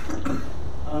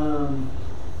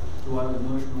 Do I have a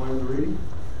motion to waive the reading?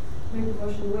 Make a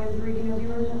motion to waive the reading of the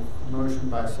ordinance. Motion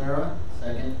by Sarah.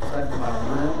 Second. Second by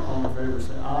Brent. All in favor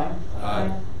say aye.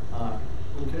 Aye. Aye.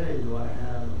 Okay, do I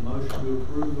have a motion to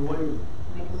approve the waiver?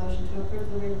 Make a motion to approve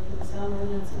the waiver for the sound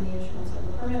ordinance and the issuance of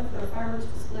the permit for a fireworks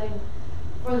display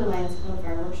for the Lions Club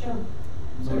fireworks show.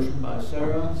 Motion by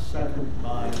Sarah, second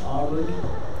by Aubrey.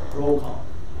 Roll call.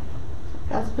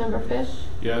 Councilmember Fish,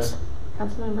 Yes.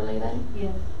 Councilmember Leland,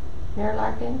 Yes. Mayor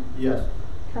Larkin, Yes.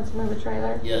 Councilmember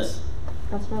Trailer, Yes.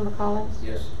 Councilmember Collins.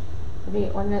 Yes. Will be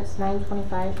ordinance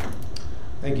 925.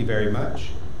 Thank you very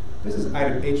much. This is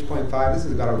item H.5. This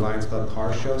is about our Lions Club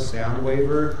car show sound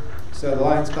waiver. So the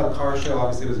Lions Club car show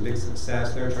obviously was a big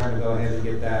success. They're trying to go ahead and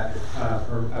get that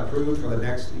approved for the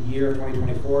next year,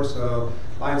 2024. So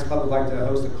Lions Club would like to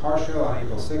host a car show on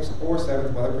April 6th or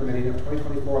 7th, weather permitting, of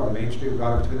 2024 on the Main Street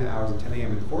Regatta between the hours of 10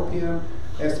 a.m. and 4 p.m.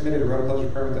 They estimated a road closure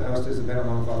permit to host this event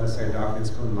along with all necessary documents,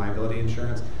 including liability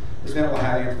insurance. This event will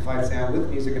have amplified sound with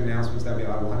music and announcements that will be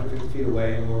audible 150 feet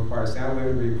away and will require a sound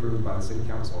waiver to be approved by the City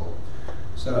Council.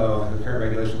 So the current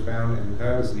regulation found in the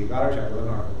code, City Goddard, Chapter 11,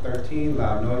 Article 13,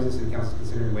 loud noises. City Council is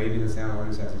considering waiving the sound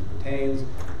ordinance as it pertains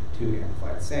to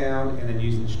amplified sound, and then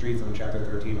using streets on Chapter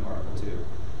 13, Article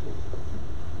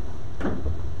 2.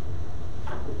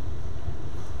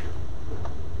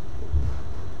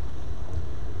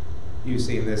 You've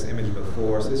seen this image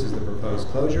before, so this is the proposed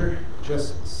closure,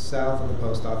 just south of the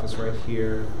post office right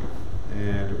here,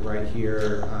 and right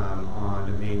here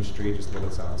on Main Street, just a little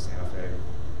bit south of Santa Fe, and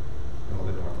a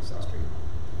little bit north of South Street.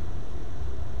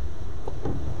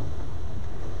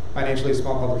 Financially,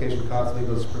 small publication costs,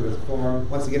 legal is approved as a form.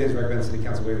 Once again, it is recommended City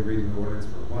Council waive the reading of the ordinance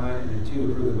for 1, and then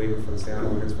 2, approve the waiver for the sound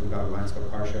ordinance for the Goddard Lions Club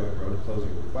car show and road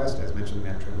closing request. As mentioned,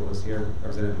 Matt Trimble is here,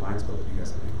 representing the Lions Club. If you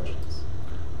guys have any questions.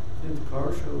 I think the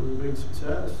car show was a big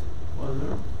success, wasn't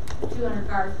it? 200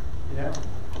 cars. Yeah.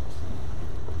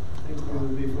 I think we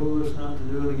would be foolish not to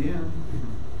do it again.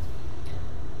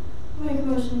 Make a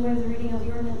motion to waive the reading of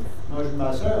the ordinance. Motion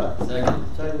by Sarah. Second.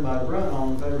 Second by Brent. All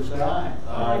in favor say aye.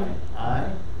 Aye.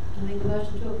 Aye. I make a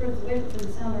motion to approve the waiver for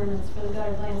the sound ordinance for the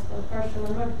Goddard Lions Club car show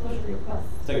and road closure request.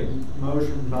 Second.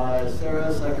 Motion by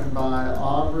Sarah, second by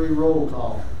Aubrey. Roll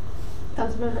call.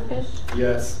 Councilmember Fish,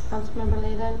 Yes. Councilmember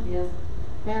Leland, Yes.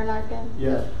 Mayor Larkin,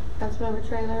 Yes. Councilmember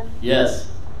Trailer, Yes.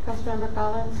 Councilmember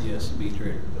Collins. Yes, be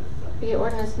Trader. Be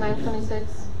ordinance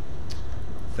 926.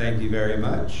 Thank you very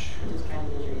much. Just trying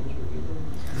to get your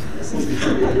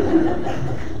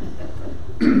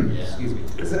Excuse me.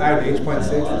 This is item H.6.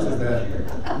 This is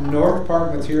the North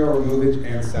Park material removage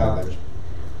and salvage.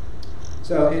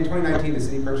 So in 2019, the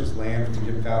city purchased land from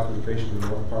Jim Fowler for the creation of the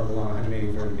North Park along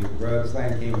 183rd and Beacon Road. This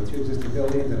land came with 2 existing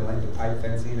buildings and a length of pipe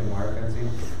fencing and wire fencing.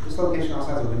 This location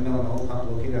also has a windmill and oil pump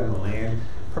located on the land.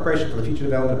 Preparation for the future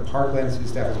development of parkland. City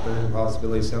staff is presenting the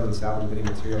possibility of selling and salvaging any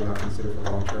material not considered for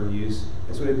long-term use.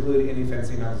 This would include any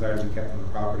fencing not desired to be kept on the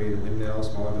property, the windmill,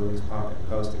 smaller buildings, pump, and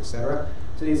post, etc.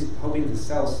 City is hoping to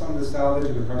sell some of the salvage,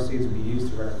 and the proceeds will be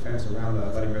used to erect a fence around the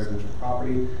abutting residential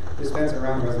property. This fence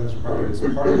around residential property is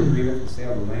part of the agreement for the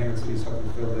sale of the land, and the city is hoping to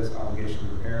fulfill this obligation to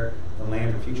prepare the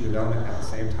land for future development at the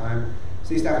same time.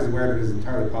 City staff is aware that it is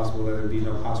entirely possible that there would be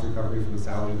no cost recovery from the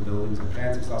salvage of the buildings and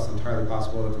fence. It's also entirely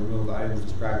possible that the removal of the items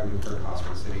described would incur costs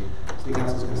for the city. City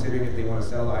Council is considering if they want to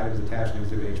sell the items attached in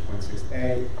Exhibit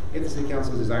H.6a. If the City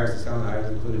Council desires to sell the items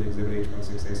included in Exhibit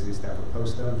H.6a, City staff will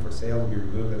post them for sale to be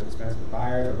removed at the expense of the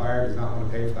buyer. If the buyer does not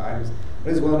want to pay for the items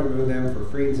but is willing to remove them for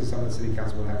free, this is something the City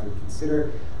Council would have to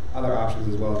consider. Other options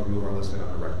as well as removal are listed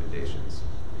on the recommendations.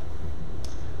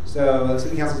 So the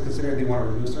city council is considering they want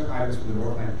to remove certain items from the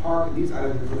Northland Park. These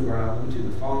items include are not limited to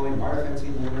the following: wire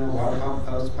fencing, windmill, water pump,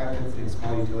 post, pipe fencing, and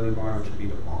small utility barn, which would be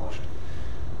demolished.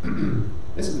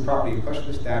 This is the property in question.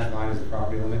 This dashed line is the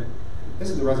property limit. This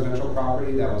is the residential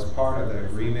property that was part of the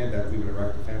agreement that we would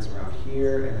erect a fence around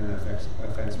here and then a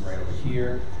fence right over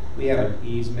here. We have an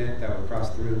easement that would cross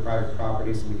through the private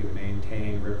property so we can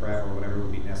maintain riprap or whatever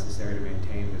would be necessary to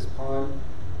maintain this pond.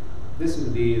 This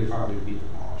would be the property to be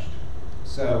demolished.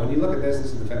 So when you look at this,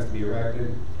 this is the fence to be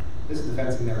erected. This is the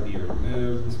fencing that would be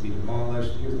removed. This would be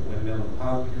demolished. Here's the windmill and the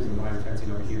pump. Here's the line of fencing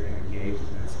over here and a gate, and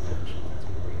then some additional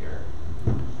fencing over here.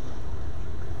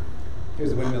 Here's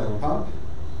the windmill and pump.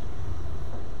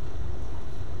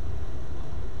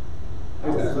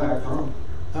 Here's that pump.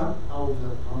 Huh? How old is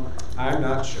that pump? I'm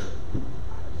not sure.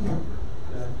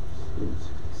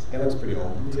 It looks pretty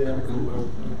old. Yeah.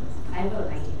 I vote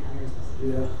 1900s.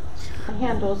 Yeah. The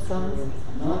handle's gone.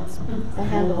 Not. The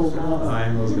handle's gone. The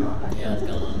handle's gone. Yeah, it's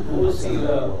gone. What was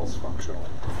the, functional?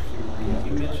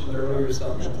 You mentioned earlier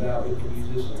something about we can use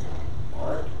this in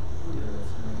art. Oh, yeah.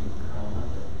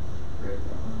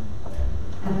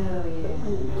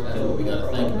 That's what we gotta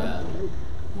think about.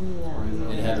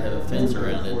 You'd have to have a fence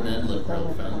around it and then look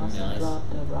real fun, nice.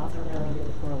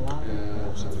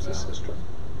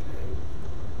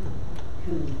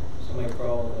 Somebody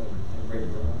crawl and break the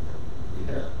run.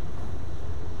 Yeah.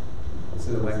 So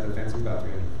the length of the fence is about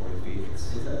 340 feet.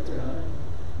 Is that too high?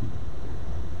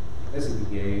 This is the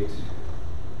gate.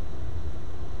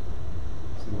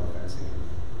 Some more fencing.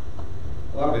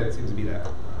 A lot of it seems to be that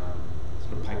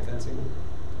sort of pipe fencing.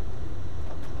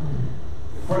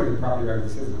 According to the property record,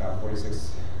 this is about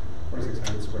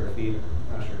 4,600 square feet.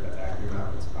 I'm not sure if that's accurate or not,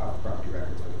 but it's off the property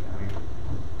records for the county.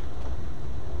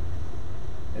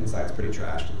 Inside's pretty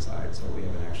trashed inside, so we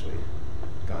haven't actually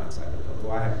gone inside the building.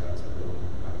 Well, I haven't gone inside the building.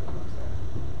 I haven't gone inside.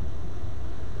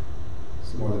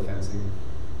 Some more of the fencing.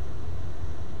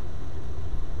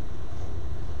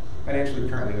 Financially,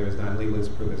 currently there is none. Legally, it's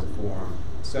approved as a form.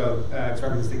 So, it's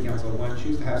recommended the City Council, 1,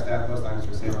 choose to have staff post items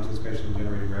for sale in anticipation of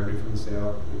generating revenue from the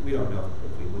sale. We don't know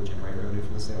if we would generate revenue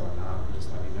from the sale or not. We're just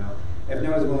letting you know. If no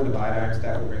one is willing to buy the item,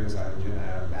 staff will bring this item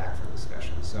back for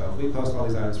discussion. So, if we post all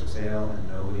these items for sale and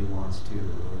nobody wants to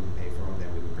pay for them,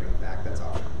 then we would bring them back. That's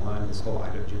option 1. This whole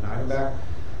agenda item back.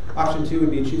 Option 2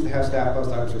 would be choose to have staff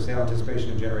post items for sale in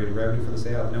anticipation of generating revenue from the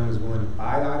sale. If no one is willing to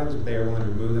buy the items, but they are willing to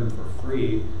remove them for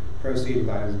free, proceed with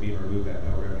items being removed at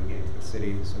no revenue gain to the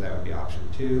city. So that would be option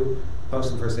 2. Post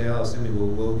them for sale,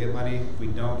 assuming we'll get money. If we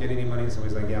don't get any money,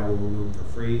 somebody's like, yeah, we'll remove them for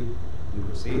free, we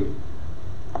proceed.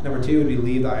 Number 2 would be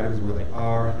leave the items where they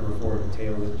are. Number 4 would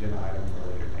tail the agenda item for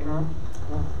a later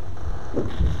date.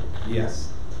 Yes.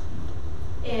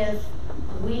 If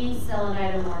we sell an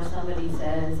item or somebody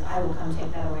says, I will come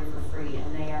take that away for free,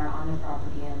 and they are on the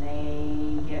property and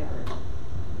they get hurt,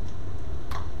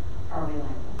 are we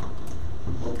liable?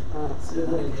 Say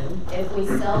that again. If we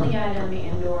sell the item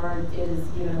and or it is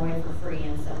given away for free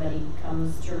and somebody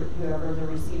comes to, whoever the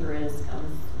receiver is,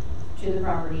 comes to the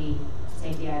property to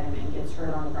take the item and gets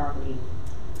hurt on the property,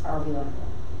 are we liable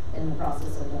in the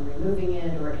process of them removing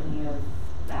it or any of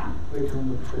that? They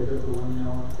come to pick up the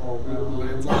windmill and fall down.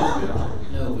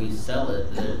 No, if we sell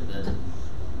it, then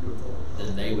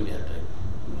they would have to.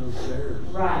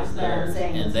 Right, but I'm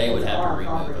saying. And they would have to remove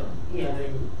property. them. Yeah.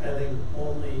 I think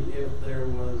only if there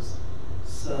was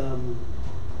some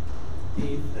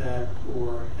defect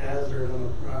or hazard on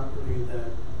the property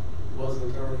that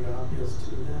wasn't already obvious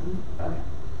to them. Okay.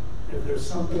 If there's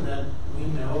something that we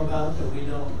know about that we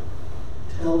don't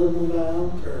tell them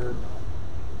about, or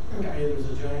hey, there's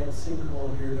a giant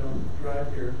sinkhole here, don't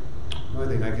drive here. The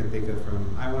only thing I can think of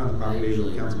from, I went on the property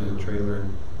with Councilman Trailer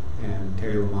and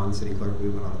Terry Lamont, city clerk, we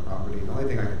went on the property. The only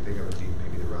thing I can think of would be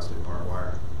maybe the rusted barbed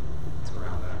wire. It's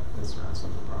around that, it's around some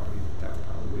of the property. That would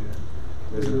probably be it.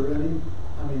 Is there any,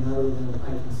 I mean, other than I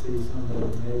can see somebody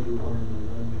maybe wanting the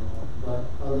windmill, but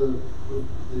other, with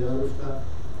the other stuff,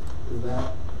 is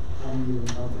that, I mean, even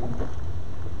something that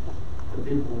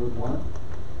people would want?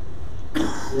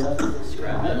 Yes.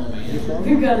 Scrap metal, man.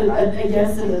 We've got a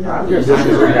yes and a no. I'm just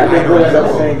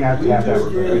saying that you have to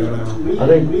have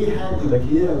a We had to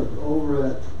give over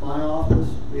at my office,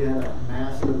 we had a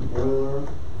massive boiler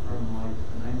from like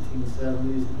the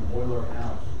 1970s and a boiler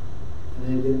house, and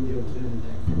they didn't give us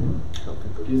anything for it.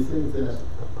 Do you think that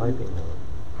piping?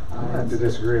 I have to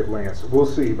disagree with Lance. We'll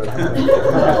see, but I'm going to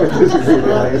disagree with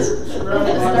Lance.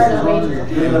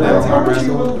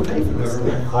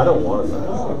 I don't want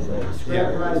that.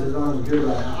 Scrap prices aren't as good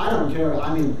right now. I don't care.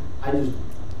 I mean, I just.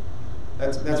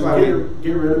 That's why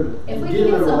get rid of it. If we can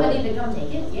get somebody to come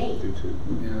take it, yay.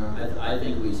 Yeah. I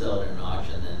think we sell it in an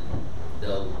auction, then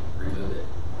they'll remove it.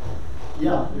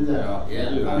 Yeah, do that.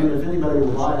 Yeah. I mean, if anybody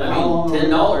will buy it, I how long? mean,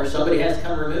 $10, somebody has to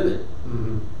come remove it.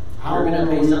 How You're long gonna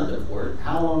are pay we- something for it.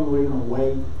 How long are we gonna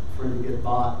wait for it to get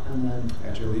bought and then?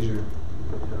 At your leisure.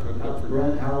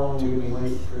 Brent, how long are we gonna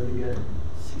wait for it to get?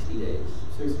 60 days.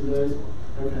 60 days?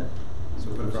 Okay. So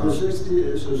put a So promise.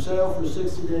 60, so sale for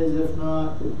 60 days, if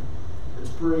not,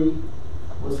 it's free.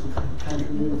 What's the country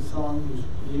music song? Just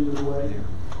give it away.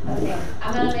 Okay,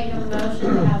 I'm gonna make a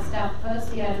motion to have staff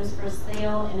post the items for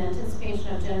sale in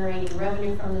anticipation of generating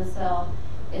revenue from the sale.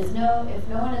 If no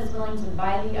one is willing to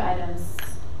buy the items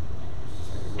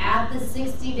at the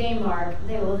 60-day mark,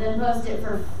 they will then post it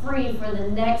for free for the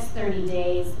next 30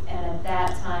 days, and at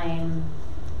that time,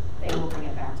 they will bring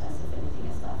it back to us if anything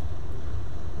is left.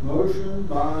 Motion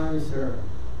by Sarah.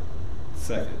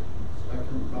 Second.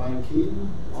 Second by Keaton.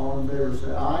 All in favor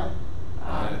say aye.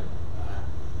 Aye.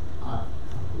 Aye.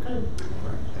 Okay.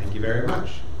 Thank you very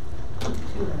much. So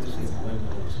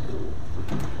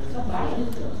buy it.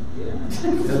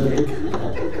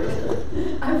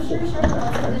 I'm sure Charlotte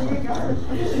also did your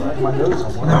yard. My nose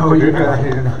on one. No, you're good.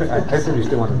 I assume you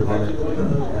still want to prevent it.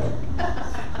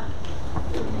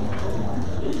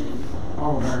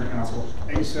 Honorable Mayor and Council,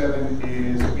 A7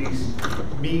 is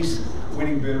Meese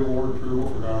winning bid award approval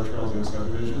for Dollar Trails and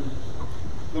subdivision.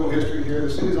 Little history here, the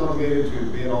city is obligated to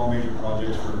bid all major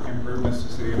projects for improvements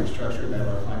to city infrastructure that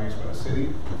are financed by the city.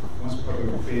 Once a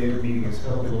public bid meeting is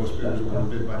held, the lowest bidders will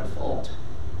bid by default.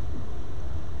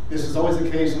 This is always the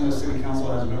case unless city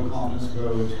council has no confidence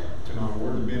vote to not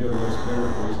award the bid to the lowest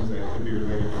bidder for reasons that could be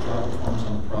related to job performance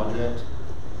on the project.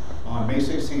 On May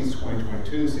 16,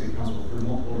 2022, the city council approved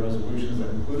multiple resolutions that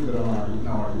included but are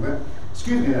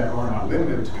not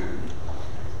limited to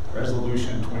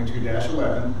Resolution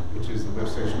 22-11, which is the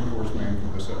lift station force main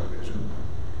for the subdivision.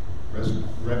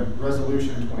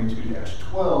 Resolution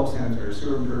 22-12, sanitary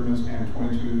sewer improvements, and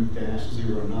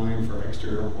 22-09 for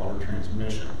exterior water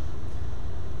transmission.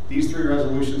 These three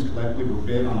resolutions collectively were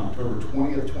bid on October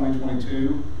 20th,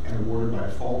 2022, and awarded by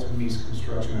default to Meese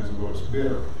Construction as the lowest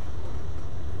bidder.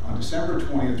 On December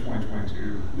 20th,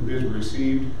 2022, the bids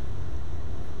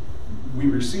we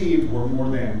received were more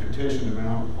than petition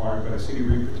amount required by the city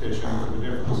re-petition for the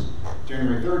difference.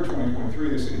 January 3rd, 2023,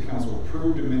 the city council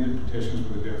approved amended petitions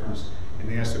for the difference in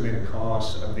the estimated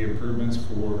cost of the improvements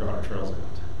for Dollar Trails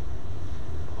Act.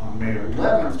 On May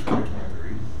 11th,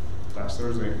 2023, last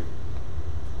Thursday,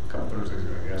 a couple Thursdays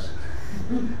ago, I guess,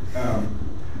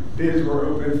 bids were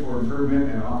open for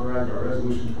improvement and authorized by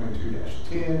Resolution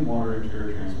 22-10, water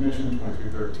interior transmission,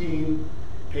 2213,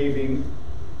 paving,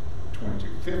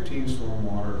 2215,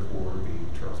 stormwater for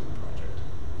the Trailsman project.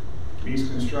 Meese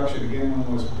Construction again won the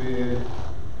lowest bid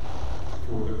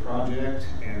for the project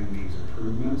and these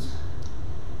improvements.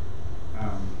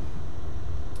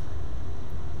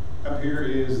 Up here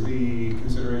is the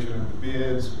consideration of the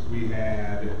bids. We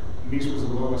had, Meese was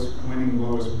the winning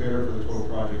lowest bidder for the total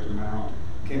project amount.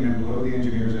 Came in below the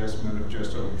engineer's estimate of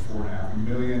just over $4.5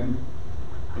 million.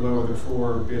 Below the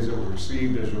four bids that were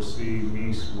received, as you'll see,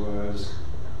 Meese was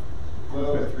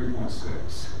low at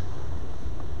 3.6.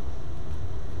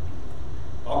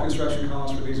 All construction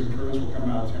costs for these improvements will come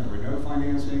out of temporary note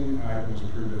financing. Item was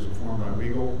approved as informed by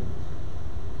legal.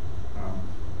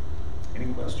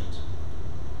 Any questions?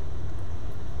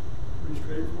 Pretty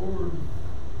straightforward.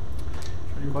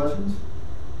 Any questions?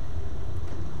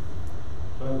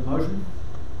 So I have a motion?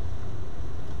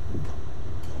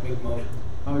 Make a motion.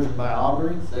 Motion by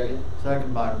Aubrey. Second.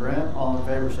 Second by Brent. All in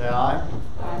favor say aye.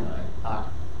 Aye. Aye.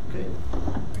 Okay.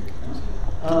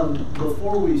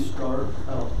 Before we start,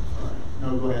 oh, sorry.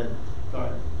 No, go ahead.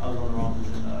 Sorry, I was on the wrong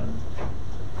agenda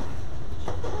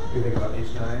item. You think about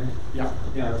H9? Yeah.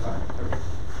 Yeah, that's fine. Okay.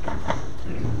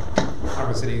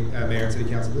 Honorable City Mayor and City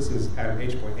Council, this is item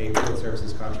H.8, field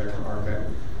services contract from ARPA.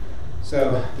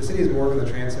 So the city has been working with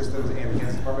the Trans Systems and the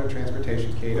Kansas Department of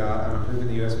Transportation, KDOT, on improving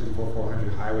the US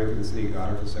 54-400 highway through the city of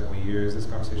Goddard for several years. This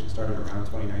conversation started around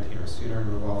 2019 or sooner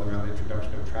and revolved around the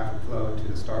introduction of traffic flow to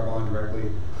the Starbond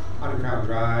directly onto Crown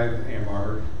Drive and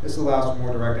Barber. This allows for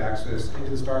more direct access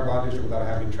into the Starbond district without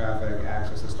having traffic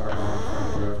access to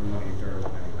Starbond from the road from 183rd to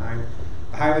 199.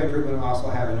 The highway improvement will also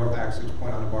have a north access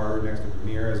point on the Barber next to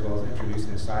Vermeer, as well as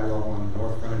introducing a sidewalk on the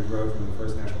north frontage road from the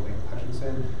First National Bank of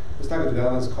Hutchinson. This type of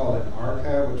development is called an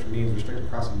ARCA, which means restricted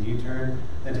crossing U-turn.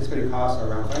 The anticipated costs are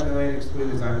around $5 million,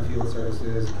 excluding design and field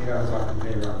services. KDOT is often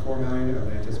paying around $4 million of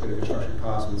the anticipated construction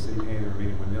costs, with the city paying the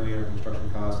remaining $1 million of construction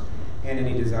costs and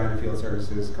any design and field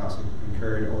services costs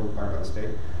incurred or required by the state.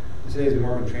 The city has been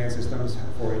working with Trans Systems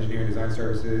for engineering design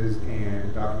services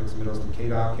and document submittals to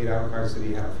KDOT. KDOT requires the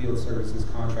city to have a field services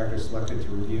contractor selected to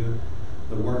review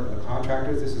the work of the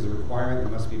contractors. This is a requirement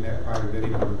that must be met prior to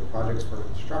bidding on projects for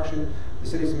construction. The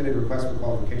city submitted requests for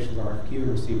qualifications on RFQ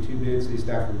and received 2 bids. City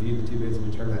staff reviewed the 2 bids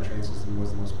and determined that Trans-System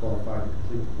was the most qualified to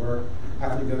complete the work.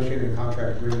 After negotiating a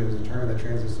contract agreement, it was determined that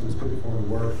Trans-System could perform the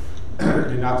work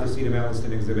did not to exceed amount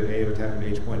listed in Exhibit A of attachment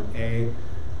H.A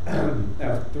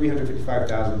of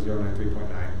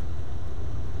 $355,093.9.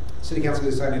 City Council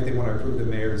decided if they want to approve the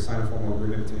mayor to sign a formal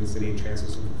agreement between the city and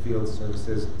Trans-System for field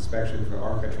services inspection for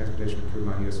ARCA transportation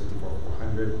improvement on US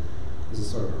 54-400. This is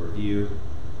sort of a review.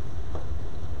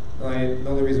 The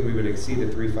only reason we would exceed the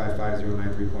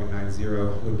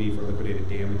 355,093.90 would be for liquidated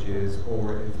damages,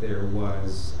 or if there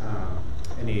was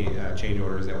any change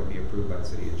orders that would be approved by the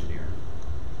city engineer.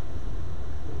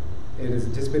 It is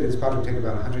anticipated this project will take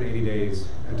about 180 days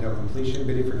until completion.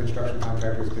 Bidding for construction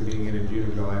contractors could begin in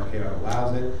June or July if KDOT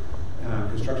allows it.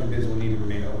 Construction bids will need to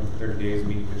remain open for 30 days,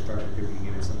 meaning construction could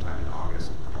begin at sometime in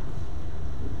August.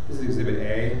 This is Exhibit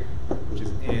A, which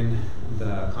is in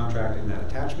the contract in that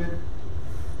attachment.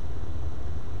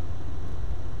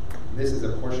 This is a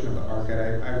portion of the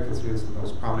ARCAD. I would consider this the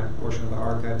most prominent portion of the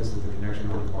ARCAD. This is the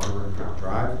connection on Barber and Crown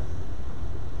Drive.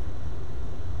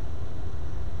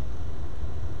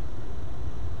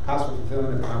 Cost for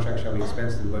fulfillment of the contract shall be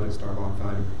expensed to the budget star bond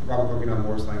fund. Robert Corking on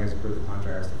Morris Lang has approved the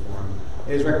contract as to form.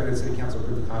 It is recommended City Council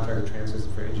approve the contract with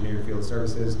Trans-System for engineering field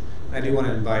services. And I do want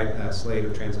to invite Slade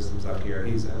of Trans-Systems up here.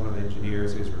 He's one of the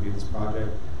engineers who's reviewed this project,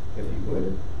 if you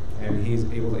would. And he's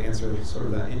able to answer sort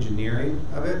of the engineering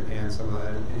of it and some of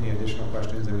any additional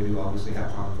questions. And we do obviously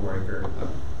have Tom Foraker of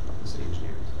the city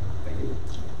engineer. So, thank you.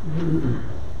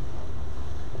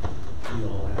 Do you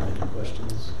all have any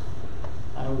questions?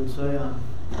 I would say I'm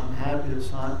happy to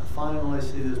finally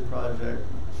see this project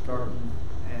starting,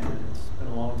 and it's been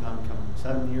a long time coming.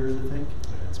 7 years, I think.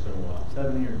 Yeah, it's been a while.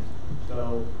 7 years.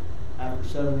 So after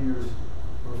 7 years,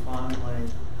 we're finally going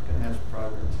to have some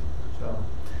progress. So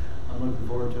I'm looking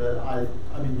forward to it. I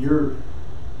mean, you're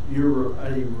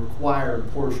a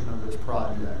required portion of this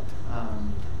project.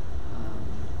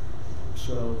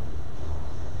 So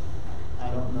I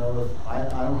don't know if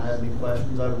I don't have any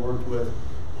questions. I've worked with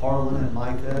Harlan and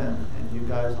Micah and you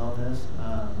guys on this.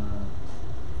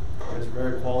 It's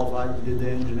very qualified. You did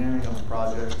the engineering on the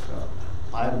project, so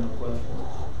I have no questions.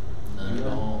 None at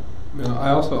all. No,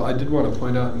 I did want to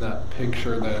point out in that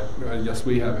picture that, yes,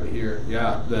 we have it here,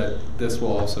 yeah, that this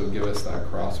will also give us that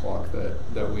crosswalk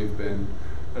that we've been,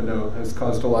 I know has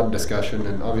caused a lot of discussion,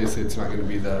 and obviously it's not going to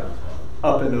be the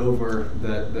up and over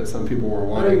that some people were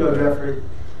wanting. There you go, Jeffrey.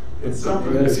 It's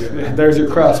something. There's your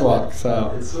crosswalk.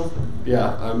 So it's something.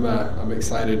 Yeah, I'm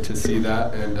excited to see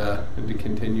that and to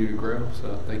continue to grow.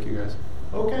 So thank you guys.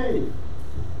 Okay.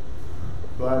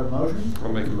 Do I have a motion?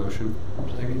 I'll make a motion.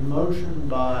 Second motion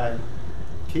by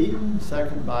Keaton,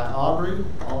 second by Aubrey.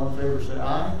 All in favor say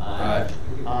aye.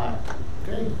 Aye. Aye.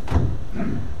 Okay.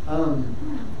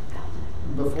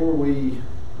 Before we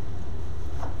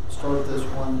start this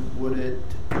one, would it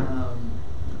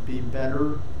be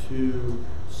better to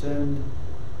send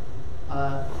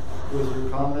with your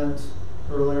comments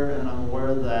earlier, and I'm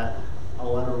aware that a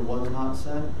letter was not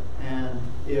sent, and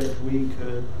if we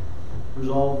could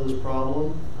resolve this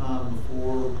problem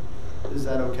before, is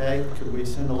that okay? Could we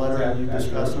send a letter and you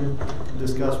discuss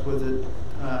with it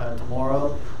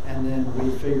tomorrow, and then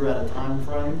we figure out a time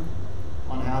frame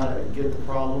on how to get the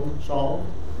problem solved?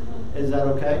 Is that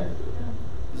okay?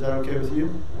 Is that okay with you?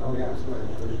 Oh, yeah,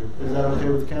 absolutely. Is that okay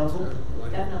with the council?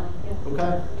 Definitely, yeah.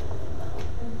 Okay.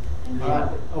 All right.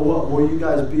 Will you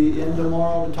guys be in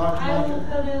tomorrow to talk to I will Micah?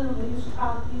 come in and we just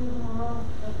talk to you tomorrow,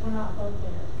 but we're not both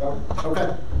there. Okay.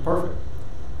 Perfect.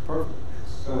 Perfect.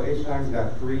 So H9's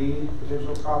got 3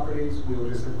 potential properties. We will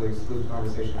just simply exclude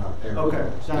conversation out there. Okay.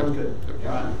 Sounds good.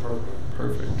 Yeah. All right.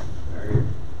 Perfect. Very good.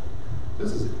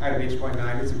 This is item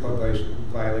H.9. It's a code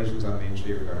violations on Main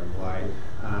Street regarding blight.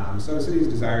 So the city's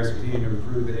desires to continue to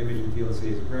improve the image and feel of the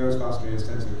city as it grows, fostering a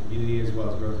sense of community as well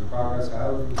as growth and progress.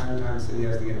 However, from time to time, the city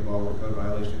has to get involved with code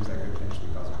violations that could potentially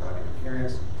cause a blighting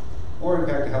appearance or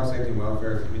impact the health, safety, and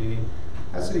welfare of the community.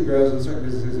 As the city grows and certain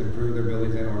businesses improve their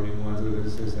buildings and or new ones, other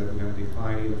businesses have begun to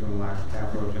decline either from lack of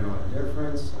capital or general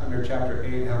indifference. Under Chapter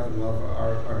 8, Health and Welfare,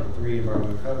 Article 3,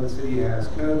 Environmental Code, the city has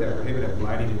code that prohibit a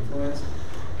blighting influence.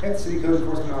 If the city code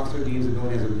enforcement officer deems the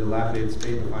building has a dilapidated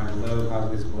state defined below,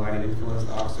 causing this blighting influence,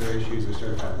 the officer issues a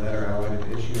certified letter outlining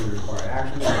the issue and required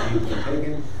action that need to be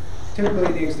taken.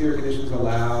 Typically, the exterior conditions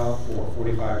allow for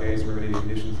 45 days to remedy the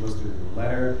conditions listed in the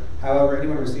letter. However,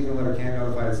 anyone receiving the letter can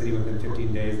notify the city within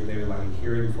 15 days that they would like a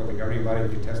hearing before the governing body to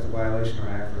contest the violation or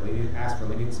ask for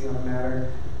leniency on the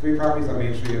matter. 3 properties on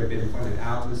Main Street have been pointed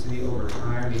out to the city over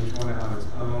time. Each one on its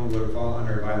own would fall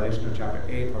under a violation of Chapter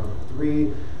 8, Article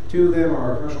 3. Two of them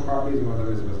are commercial properties and one of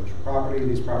them is a residential property.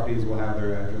 These properties will have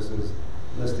their addresses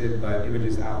listed, but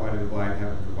images outlined in black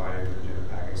haven't been provided in the agenda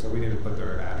package. So we didn't put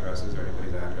their addresses or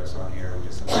anybody's address on here. We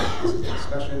just simply this is a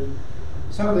discussion.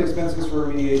 Some of the expenses for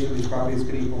remediation of these properties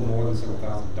could equal more than several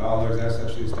 $1,000s. As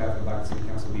such, the staff would like the City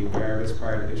Council to be aware of this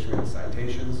prior to issuing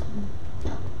citations.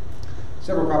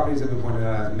 Several properties have been pointed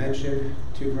out as mentioned.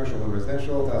 2 commercial, 1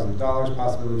 residential, $1,000.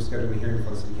 Possibility of scheduling a hearing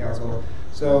before the City Council.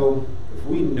 So if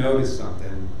we notice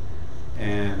something,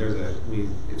 and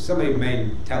if somebody may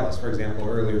tell us, for example,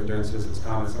 earlier during citizens'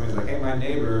 comments, somebody's like, hey, my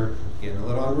neighbor getting a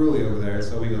little unruly over there,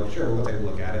 so we go, sure, we'll take a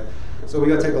look at it. So we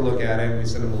go take a look at it, and we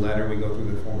send them a letter, and we go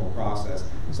through the formal process.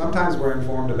 Sometimes we're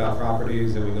informed about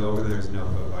properties, and we go over, there's no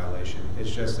code violation. It's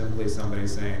just simply somebody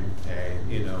saying, hey,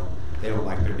 you know, they don't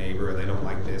like their neighbor, or they don't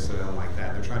like this, or they don't like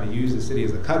that. They're trying to use the city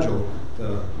as a cudgel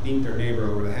to beat their neighbor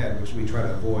over the head, which we try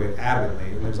to avoid adamantly.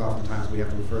 And there's oftentimes we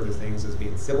have to refer to things as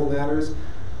being civil matters.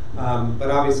 But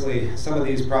obviously, some of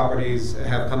these properties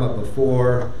have come up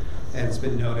before, and it's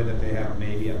been noted that they have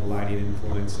maybe a blighting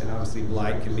influence. And obviously,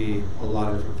 blight can be a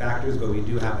lot of different factors, but we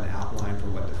do have an outline for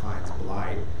what defines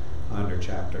blight under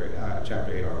Chapter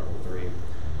 8, Article 3.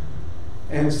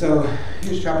 And so,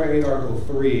 here's Chapter 8, Article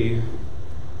 3.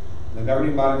 The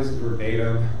governing body, this is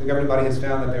verbatim, the governing body has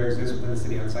found that there exists within the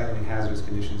city unsightly hazardous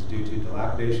conditions due to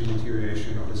dilapidation,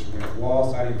 deterioration, or disrepair of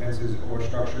walls, siding, fences, or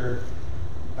structure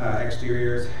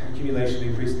exteriors, accumulation,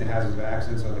 increasing the hazards of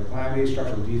accidents, other calamities,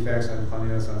 structural defects,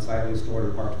 uncleanliness, unsightly stored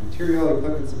or parked material,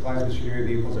 equipment, supplies, machinery,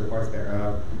 vehicles, or parts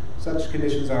thereof. Such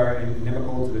conditions are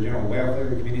inimical to the general welfare of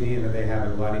the community in that they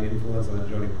have a blighting influence on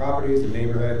adjoining properties, the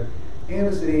neighborhood, and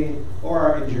the city, or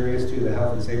are injurious to the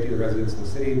health and safety of the residents of the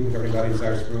city. The governing body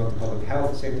desires to promote the public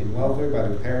health, safety, and welfare by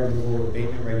the repair, removal,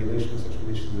 abatement, regulation of such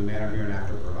conditions in the manner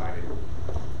hereinafter provided.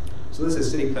 So this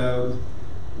is city code.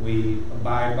 We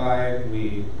abide by it,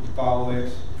 we follow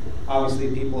it.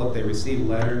 Obviously, people, if they receive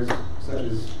letters, such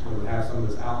as we'll have some of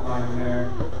this outline in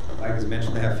there, like as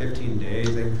mentioned, they have 15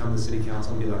 days. They can come to city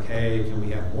council and be like, hey, can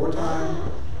we have more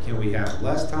time? Can we have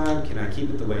less time? Can I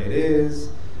keep it the way it is?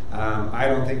 I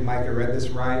don't think Micah read this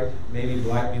right. Maybe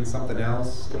blight means something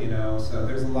else, you know. So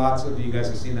there's lots of you guys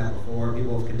have seen that before.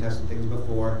 People have contested things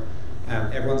before.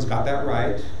 Everyone's got that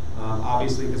right.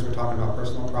 Obviously, because we're talking about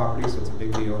personal property, so it's a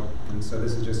big deal. And so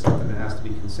this is just something that has to be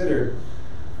considered.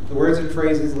 The words and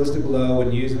phrases listed below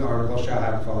when used in the article shall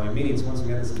have the following meanings. Once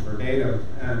again, this is verbatim.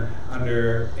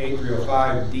 Under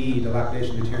 8305D,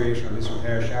 dilapidation, deterioration, or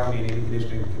disrepair shall mean any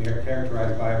condition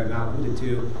characterized by but not limited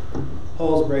to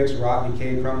holes, breaks, rot,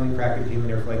 decay, crumbling, cracking, peeling,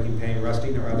 or flaking, pain,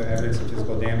 rusting, or other evidence of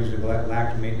physical damage, neglect,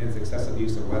 lack of maintenance, excessive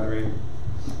use of weathering.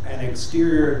 And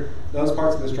exterior, those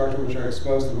parts of the structure which are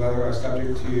exposed to weather are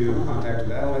subject to contact with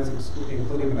the elements,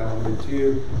 including but not limited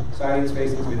to sidings,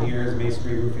 facings, veneers,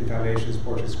 masonry, roofing, foundations,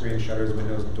 porches, screens, shutters,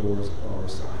 windows, doors, or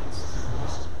signs.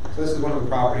 So this is one of the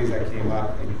properties that came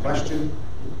up in question.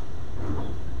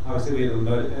 Obviously, we have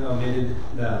omitted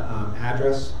the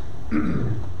address,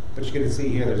 but you can see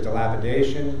here there's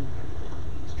dilapidation,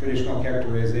 traditional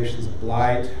characterizations of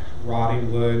blight,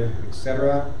 rotting wood,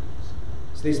 etc.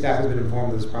 City staff has been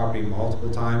informed of this property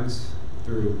multiple times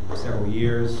through several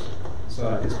years. So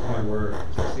at this point, we're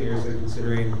seriously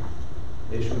considering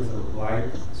the issuance of a blight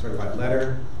certified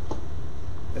letter.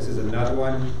 This is another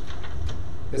one.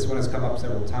 This one has come up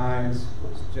several times.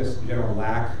 It's just general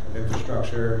lack of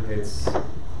infrastructure. It's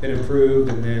been improved,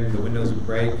 and then the windows would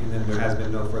break, and then there has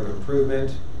been no further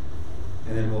improvement.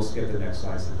 And then we'll skip the next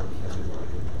slide simply because we've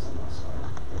already addressed the last slide.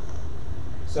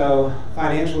 So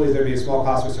financially, there'd be a small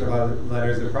cost for certified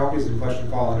letters. The properties in question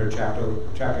fall under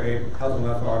Chapter 8, Health and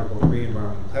Welfare, Article 3,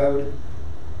 Environmental Code.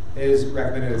 It is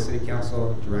recommended that City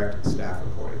Council direct staff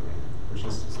accordingly, which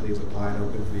just leaves it wide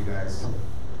open for you guys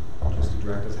just to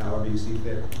direct us however you see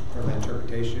fit for the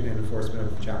interpretation and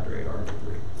enforcement of Chapter 8, Article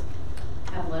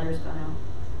 3. Have letters gone out?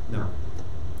 No.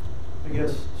 I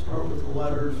guess start with the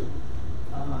letters.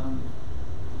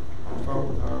 Start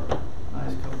with our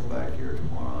nice couple back here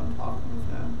tomorrow and talking with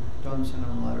them. Don't send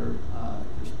them a letter,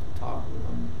 just talk with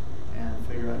them and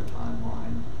figure out a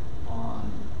timeline on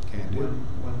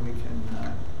when we can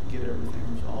get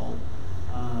everything resolved.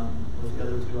 With the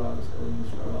other two, obviously, we're going to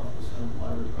start off with some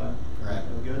letters, right? Right.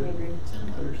 Good? We agree. Send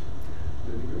letters.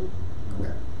 Good to go?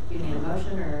 Okay. You need a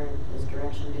motion, or is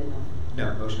direction good enough?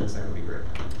 No, motion and second would be great.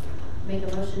 Make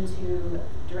a motion to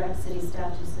direct city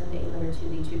staff to send a letter to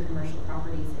the 2 commercial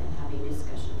properties and have a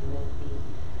discussion with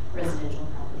the residential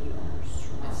property owners.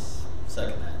 Yes.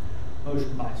 Second that.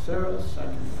 Motion by Sarah,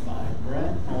 second by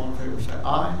Brent. All in favor say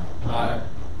aye. Aye.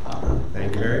 Aye.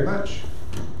 Thank you very much.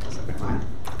 Fine.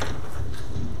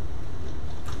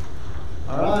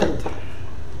 All right.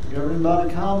 Governing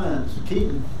body comments.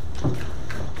 Keaton. Alright.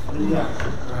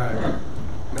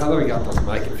 Now that we got this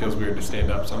mic, it feels weird to stand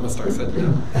up, so I'm gonna start sitting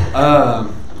down.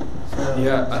 I'm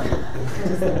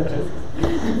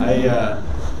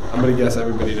gonna guess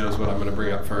everybody knows what I'm gonna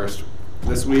bring up first.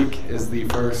 This week is the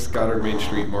first Goddard Main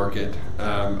Street Market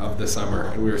of the summer,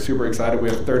 and we are super excited. We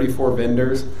have 34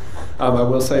 vendors. I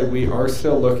will say we are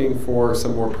still looking for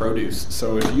some more produce.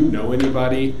 So if you know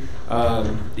anybody,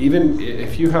 even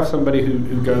if you have somebody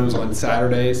who goes on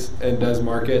Saturdays and does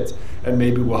markets, and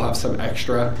maybe we'll have some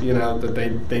extra,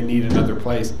 that they need another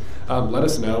place, let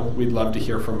us know. We'd love to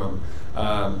hear from them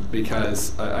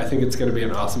because I think it's going to be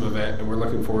an awesome event, and we're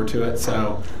looking forward to it.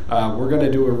 So we're going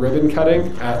to do a ribbon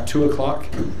cutting at 2 o'clock.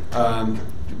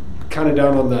 Kind of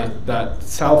down on that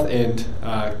south end,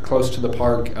 close to the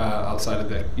park, outside of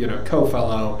the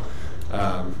Co-Fellow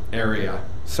area.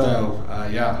 So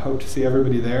yeah, hope to see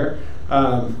everybody there.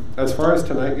 As far as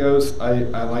tonight goes,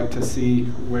 I like to see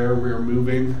where we're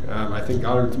moving. I think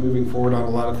Goddard's moving forward on a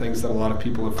lot of things that a lot of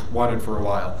people have wanted for a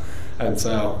while. And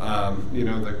so,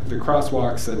 the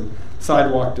crosswalks and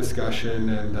sidewalk discussion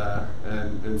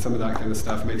and some of that kind of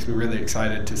stuff makes me really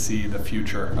excited to see the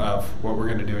future of what we're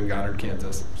going to do in Goddard,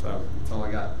 Kansas. So that's all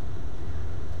I got.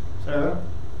 Sarah?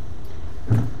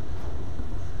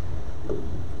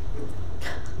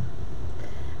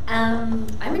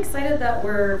 I'm excited that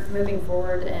we're moving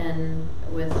forward and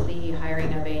with the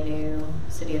hiring of a new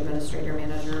city administrator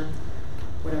manager,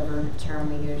 whatever term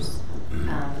we use.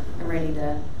 I'm ready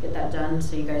to get that done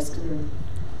so you guys can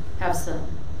have some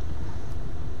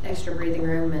extra breathing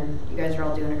room, and you guys are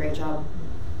all doing a great job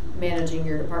managing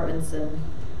your departments and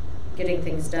getting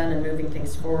things done and moving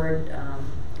things forward.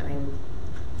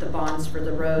 The bonds for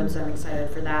the roads, I'm excited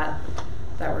for that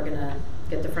we're gonna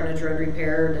get the frontage road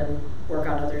repaired and work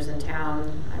on others in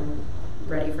town. I'm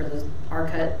ready for the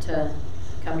R-Cut to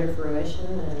come to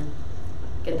fruition and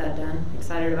get that done.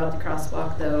 Excited about the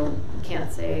crosswalk, though.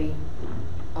 Can't say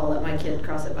I'll let my kid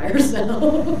cross it by herself.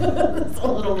 It's a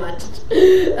little much.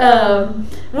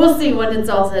 We'll see when it's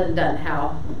all said and done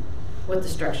what the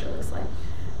structure looks like.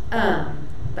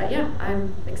 But yeah,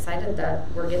 I'm excited that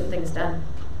we're getting things done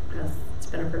because it's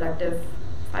been a productive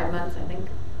 5 months, I think.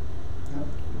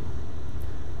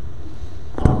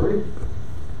 Aubrey?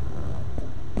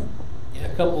 Yeah,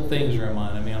 a couple things are in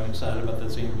mind. I'm excited about that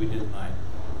scene we did tonight.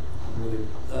 Really,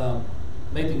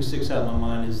 main thing that sticks out in my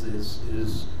mind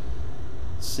is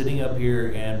sitting up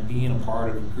here and being a part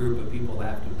of a group of people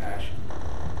that have compassion.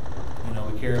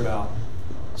 We care about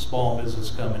small business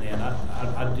coming in.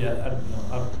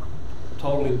 I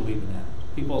totally believe in that.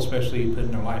 People, especially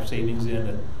putting their life savings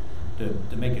in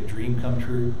to make a dream come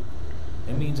true.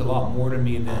 It means a lot more to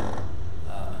me than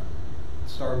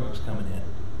Starbucks coming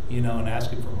in, and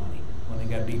asking for money when they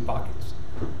got deep pockets.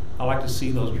 I like to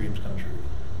see those dreams come true.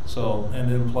 So, and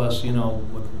then plus,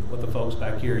 with the folks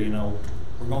back here,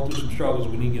 we're going through some struggles.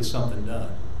 We need to get something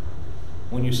done.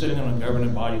 When you're sitting on a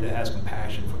governing body that has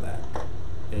compassion for that,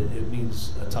 it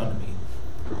means a ton to me.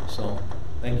 So,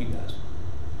 thank you guys.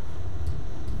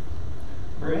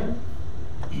 Brand?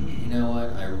 You know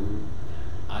what?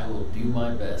 I will do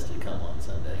my best to come on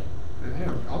Sunday.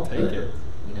 Yeah, I'll take it.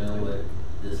 You know what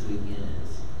this weekend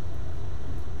is?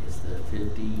 It's the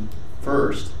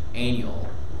 51st annual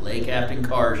Lake Afton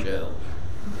Car Show,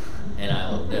 and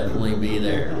I will definitely be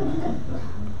there.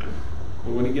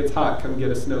 Well, when it gets hot, come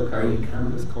get a snow car. You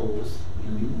come as Coles.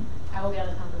 I will be out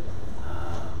of town for Christmas.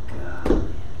 Oh God.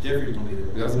 Jeffrey's gonna be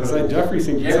there. I was gonna say Jeffrey's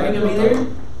in. Jeffrey gonna be there?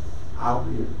 I'll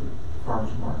be at the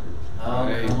farmer's market. Oh,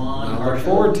 hey, come on. I look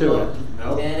forward to it.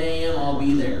 10 a.m. I'll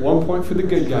be there. 1 point for the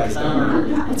good guys.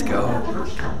 Let's go.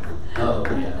 Oh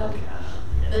yeah.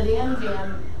 The Dan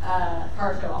Jam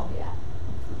car show I'll be at.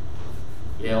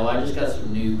 Yeah, well, I just got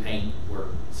some new paint work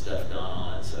stuff done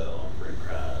on it, so I'm pretty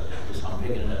proud of it. I'm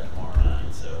picking it up tomorrow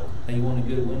night, so. Hey, you want a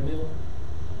good windmill?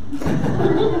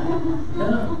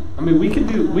 No. I mean, we could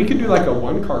do like a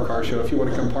one-car show if you want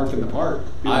to come park in the park.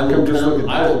 I will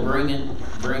bring it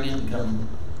and come.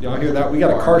 Y'all hear that? We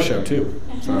got a car show too,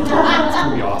 so it's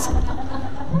gonna be awesome.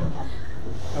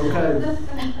 Okay.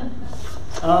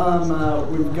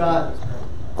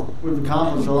 We've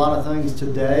accomplished a lot of things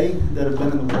today that have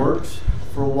been in the works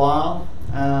for a while.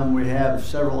 We have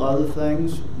several other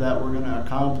things that we're going to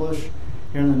accomplish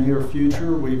here in the near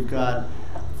future. We've got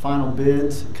final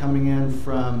bids coming in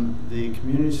from the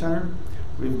community center.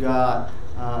 We've got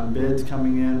bids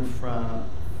coming in for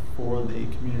the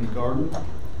community garden.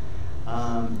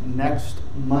 Next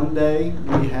Monday,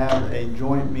 we have a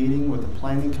joint meeting with the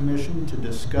Planning Commission to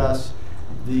discuss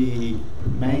the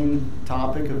main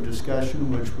topic of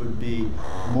discussion, which would be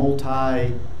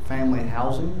multi-family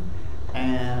housing.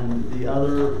 And the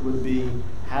other would be,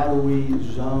 how do we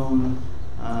zone,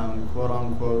 quote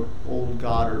unquote, Old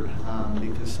Goddard?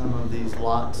 Because some of these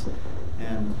lots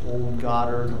in Old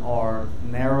Goddard are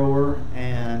narrower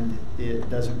and it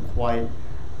doesn't quite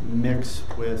mix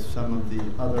with some of the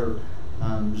other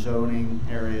zoning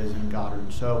areas in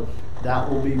Goddard. So that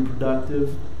will be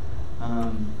productive.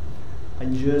 I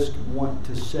just want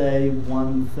to say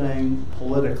one thing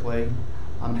politically.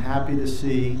 I'm happy to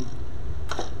see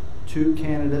 2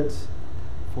 candidates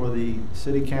for the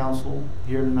city council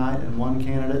here tonight and 1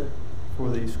 candidate for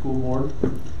the school board.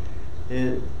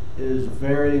 It is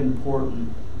very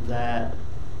important that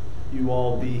you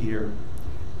all be here.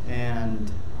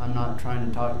 And I'm not trying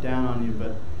to talk down on you,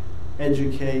 but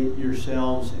educate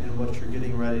yourselves in what you're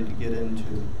getting ready to get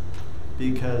into.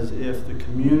 Because if the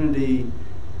community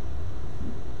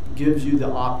gives you the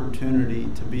opportunity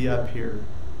to be up here,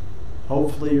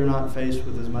 hopefully you're not faced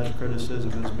with as much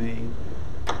criticism as me,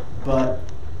 but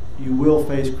you will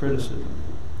face criticism.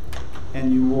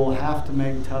 And you will have to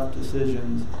make tough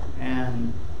decisions,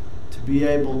 and to be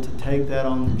able to take that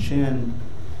on the chin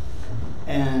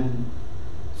and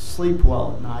sleep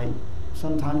well at night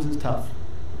sometimes is tough.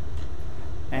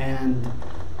 And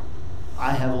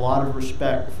I have a lot of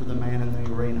respect for the man in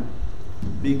the arena,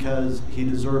 because he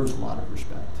deserves a lot of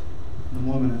respect, the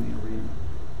woman in the arena,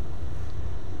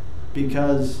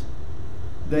 because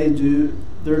they're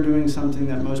doing something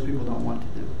that most people don't want to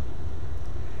do.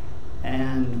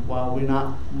 And while we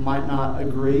might not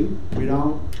agree, we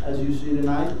don't, as you see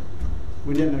tonight,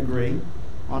 we didn't agree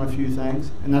on a few things,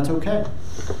 and that's okay.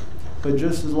 But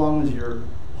just as long as your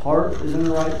heart is in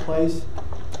the right place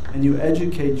and you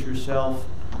educate yourself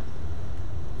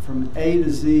from A to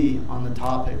Z on the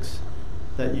topics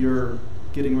that you're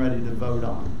getting ready to vote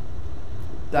on.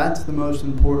 That's the most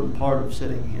important part of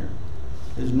sitting here,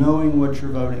 is knowing what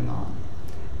you're voting on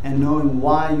and knowing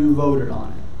why you voted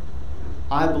on it.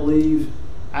 I believe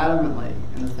adamantly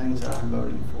in the things that I'm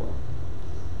voting for.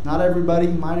 Not everybody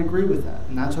might agree with that,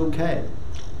 and that's okay.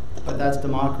 But that's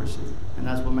democracy, and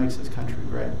that's what makes this country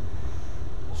great.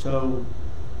 So,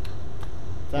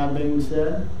 that being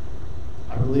said,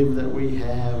 I believe that we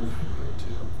have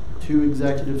 2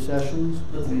 executive sessions.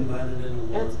 Let's combine it into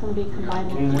one. It's going to be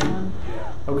combined into one.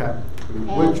 Okay.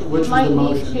 And Which you might is the need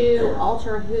motion? to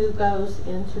alter who goes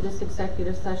into this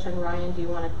executive session. Ryan, do you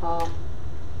want to call?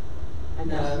 I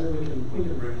No, guess. we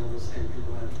can bring all the same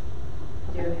people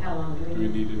in. How long Do we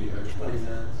need any extra? 20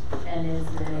 minutes. And is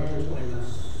After 20 it,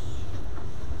 minutes.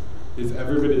 Is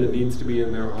everybody that needs to be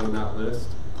in there on that list,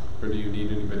 or do you need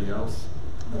anybody else?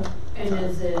 and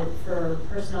is it for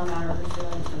personnel matter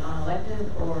pursuant to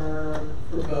non-elected, or?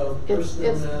 For both.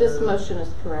 This motion is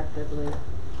correctly.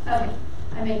 Okay,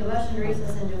 I make a motion to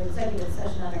recess into executive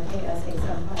session under KSA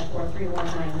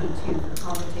 7543192 for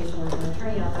consultation with an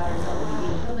attorney on matters that will be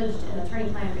deemed privileged and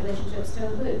attorney-client relationships to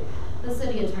include the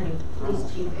city attorney, police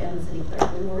chief, and the city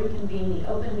clerk. We will reconvene the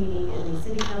open meeting in the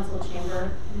city council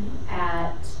chamber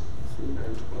at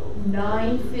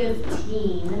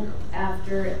 9:15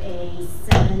 after a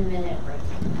 7-minute break.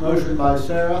 Motion by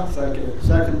Sarah.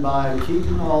 Second by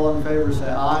Keaton. All in favor say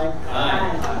aye.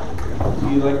 Aye.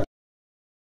 You like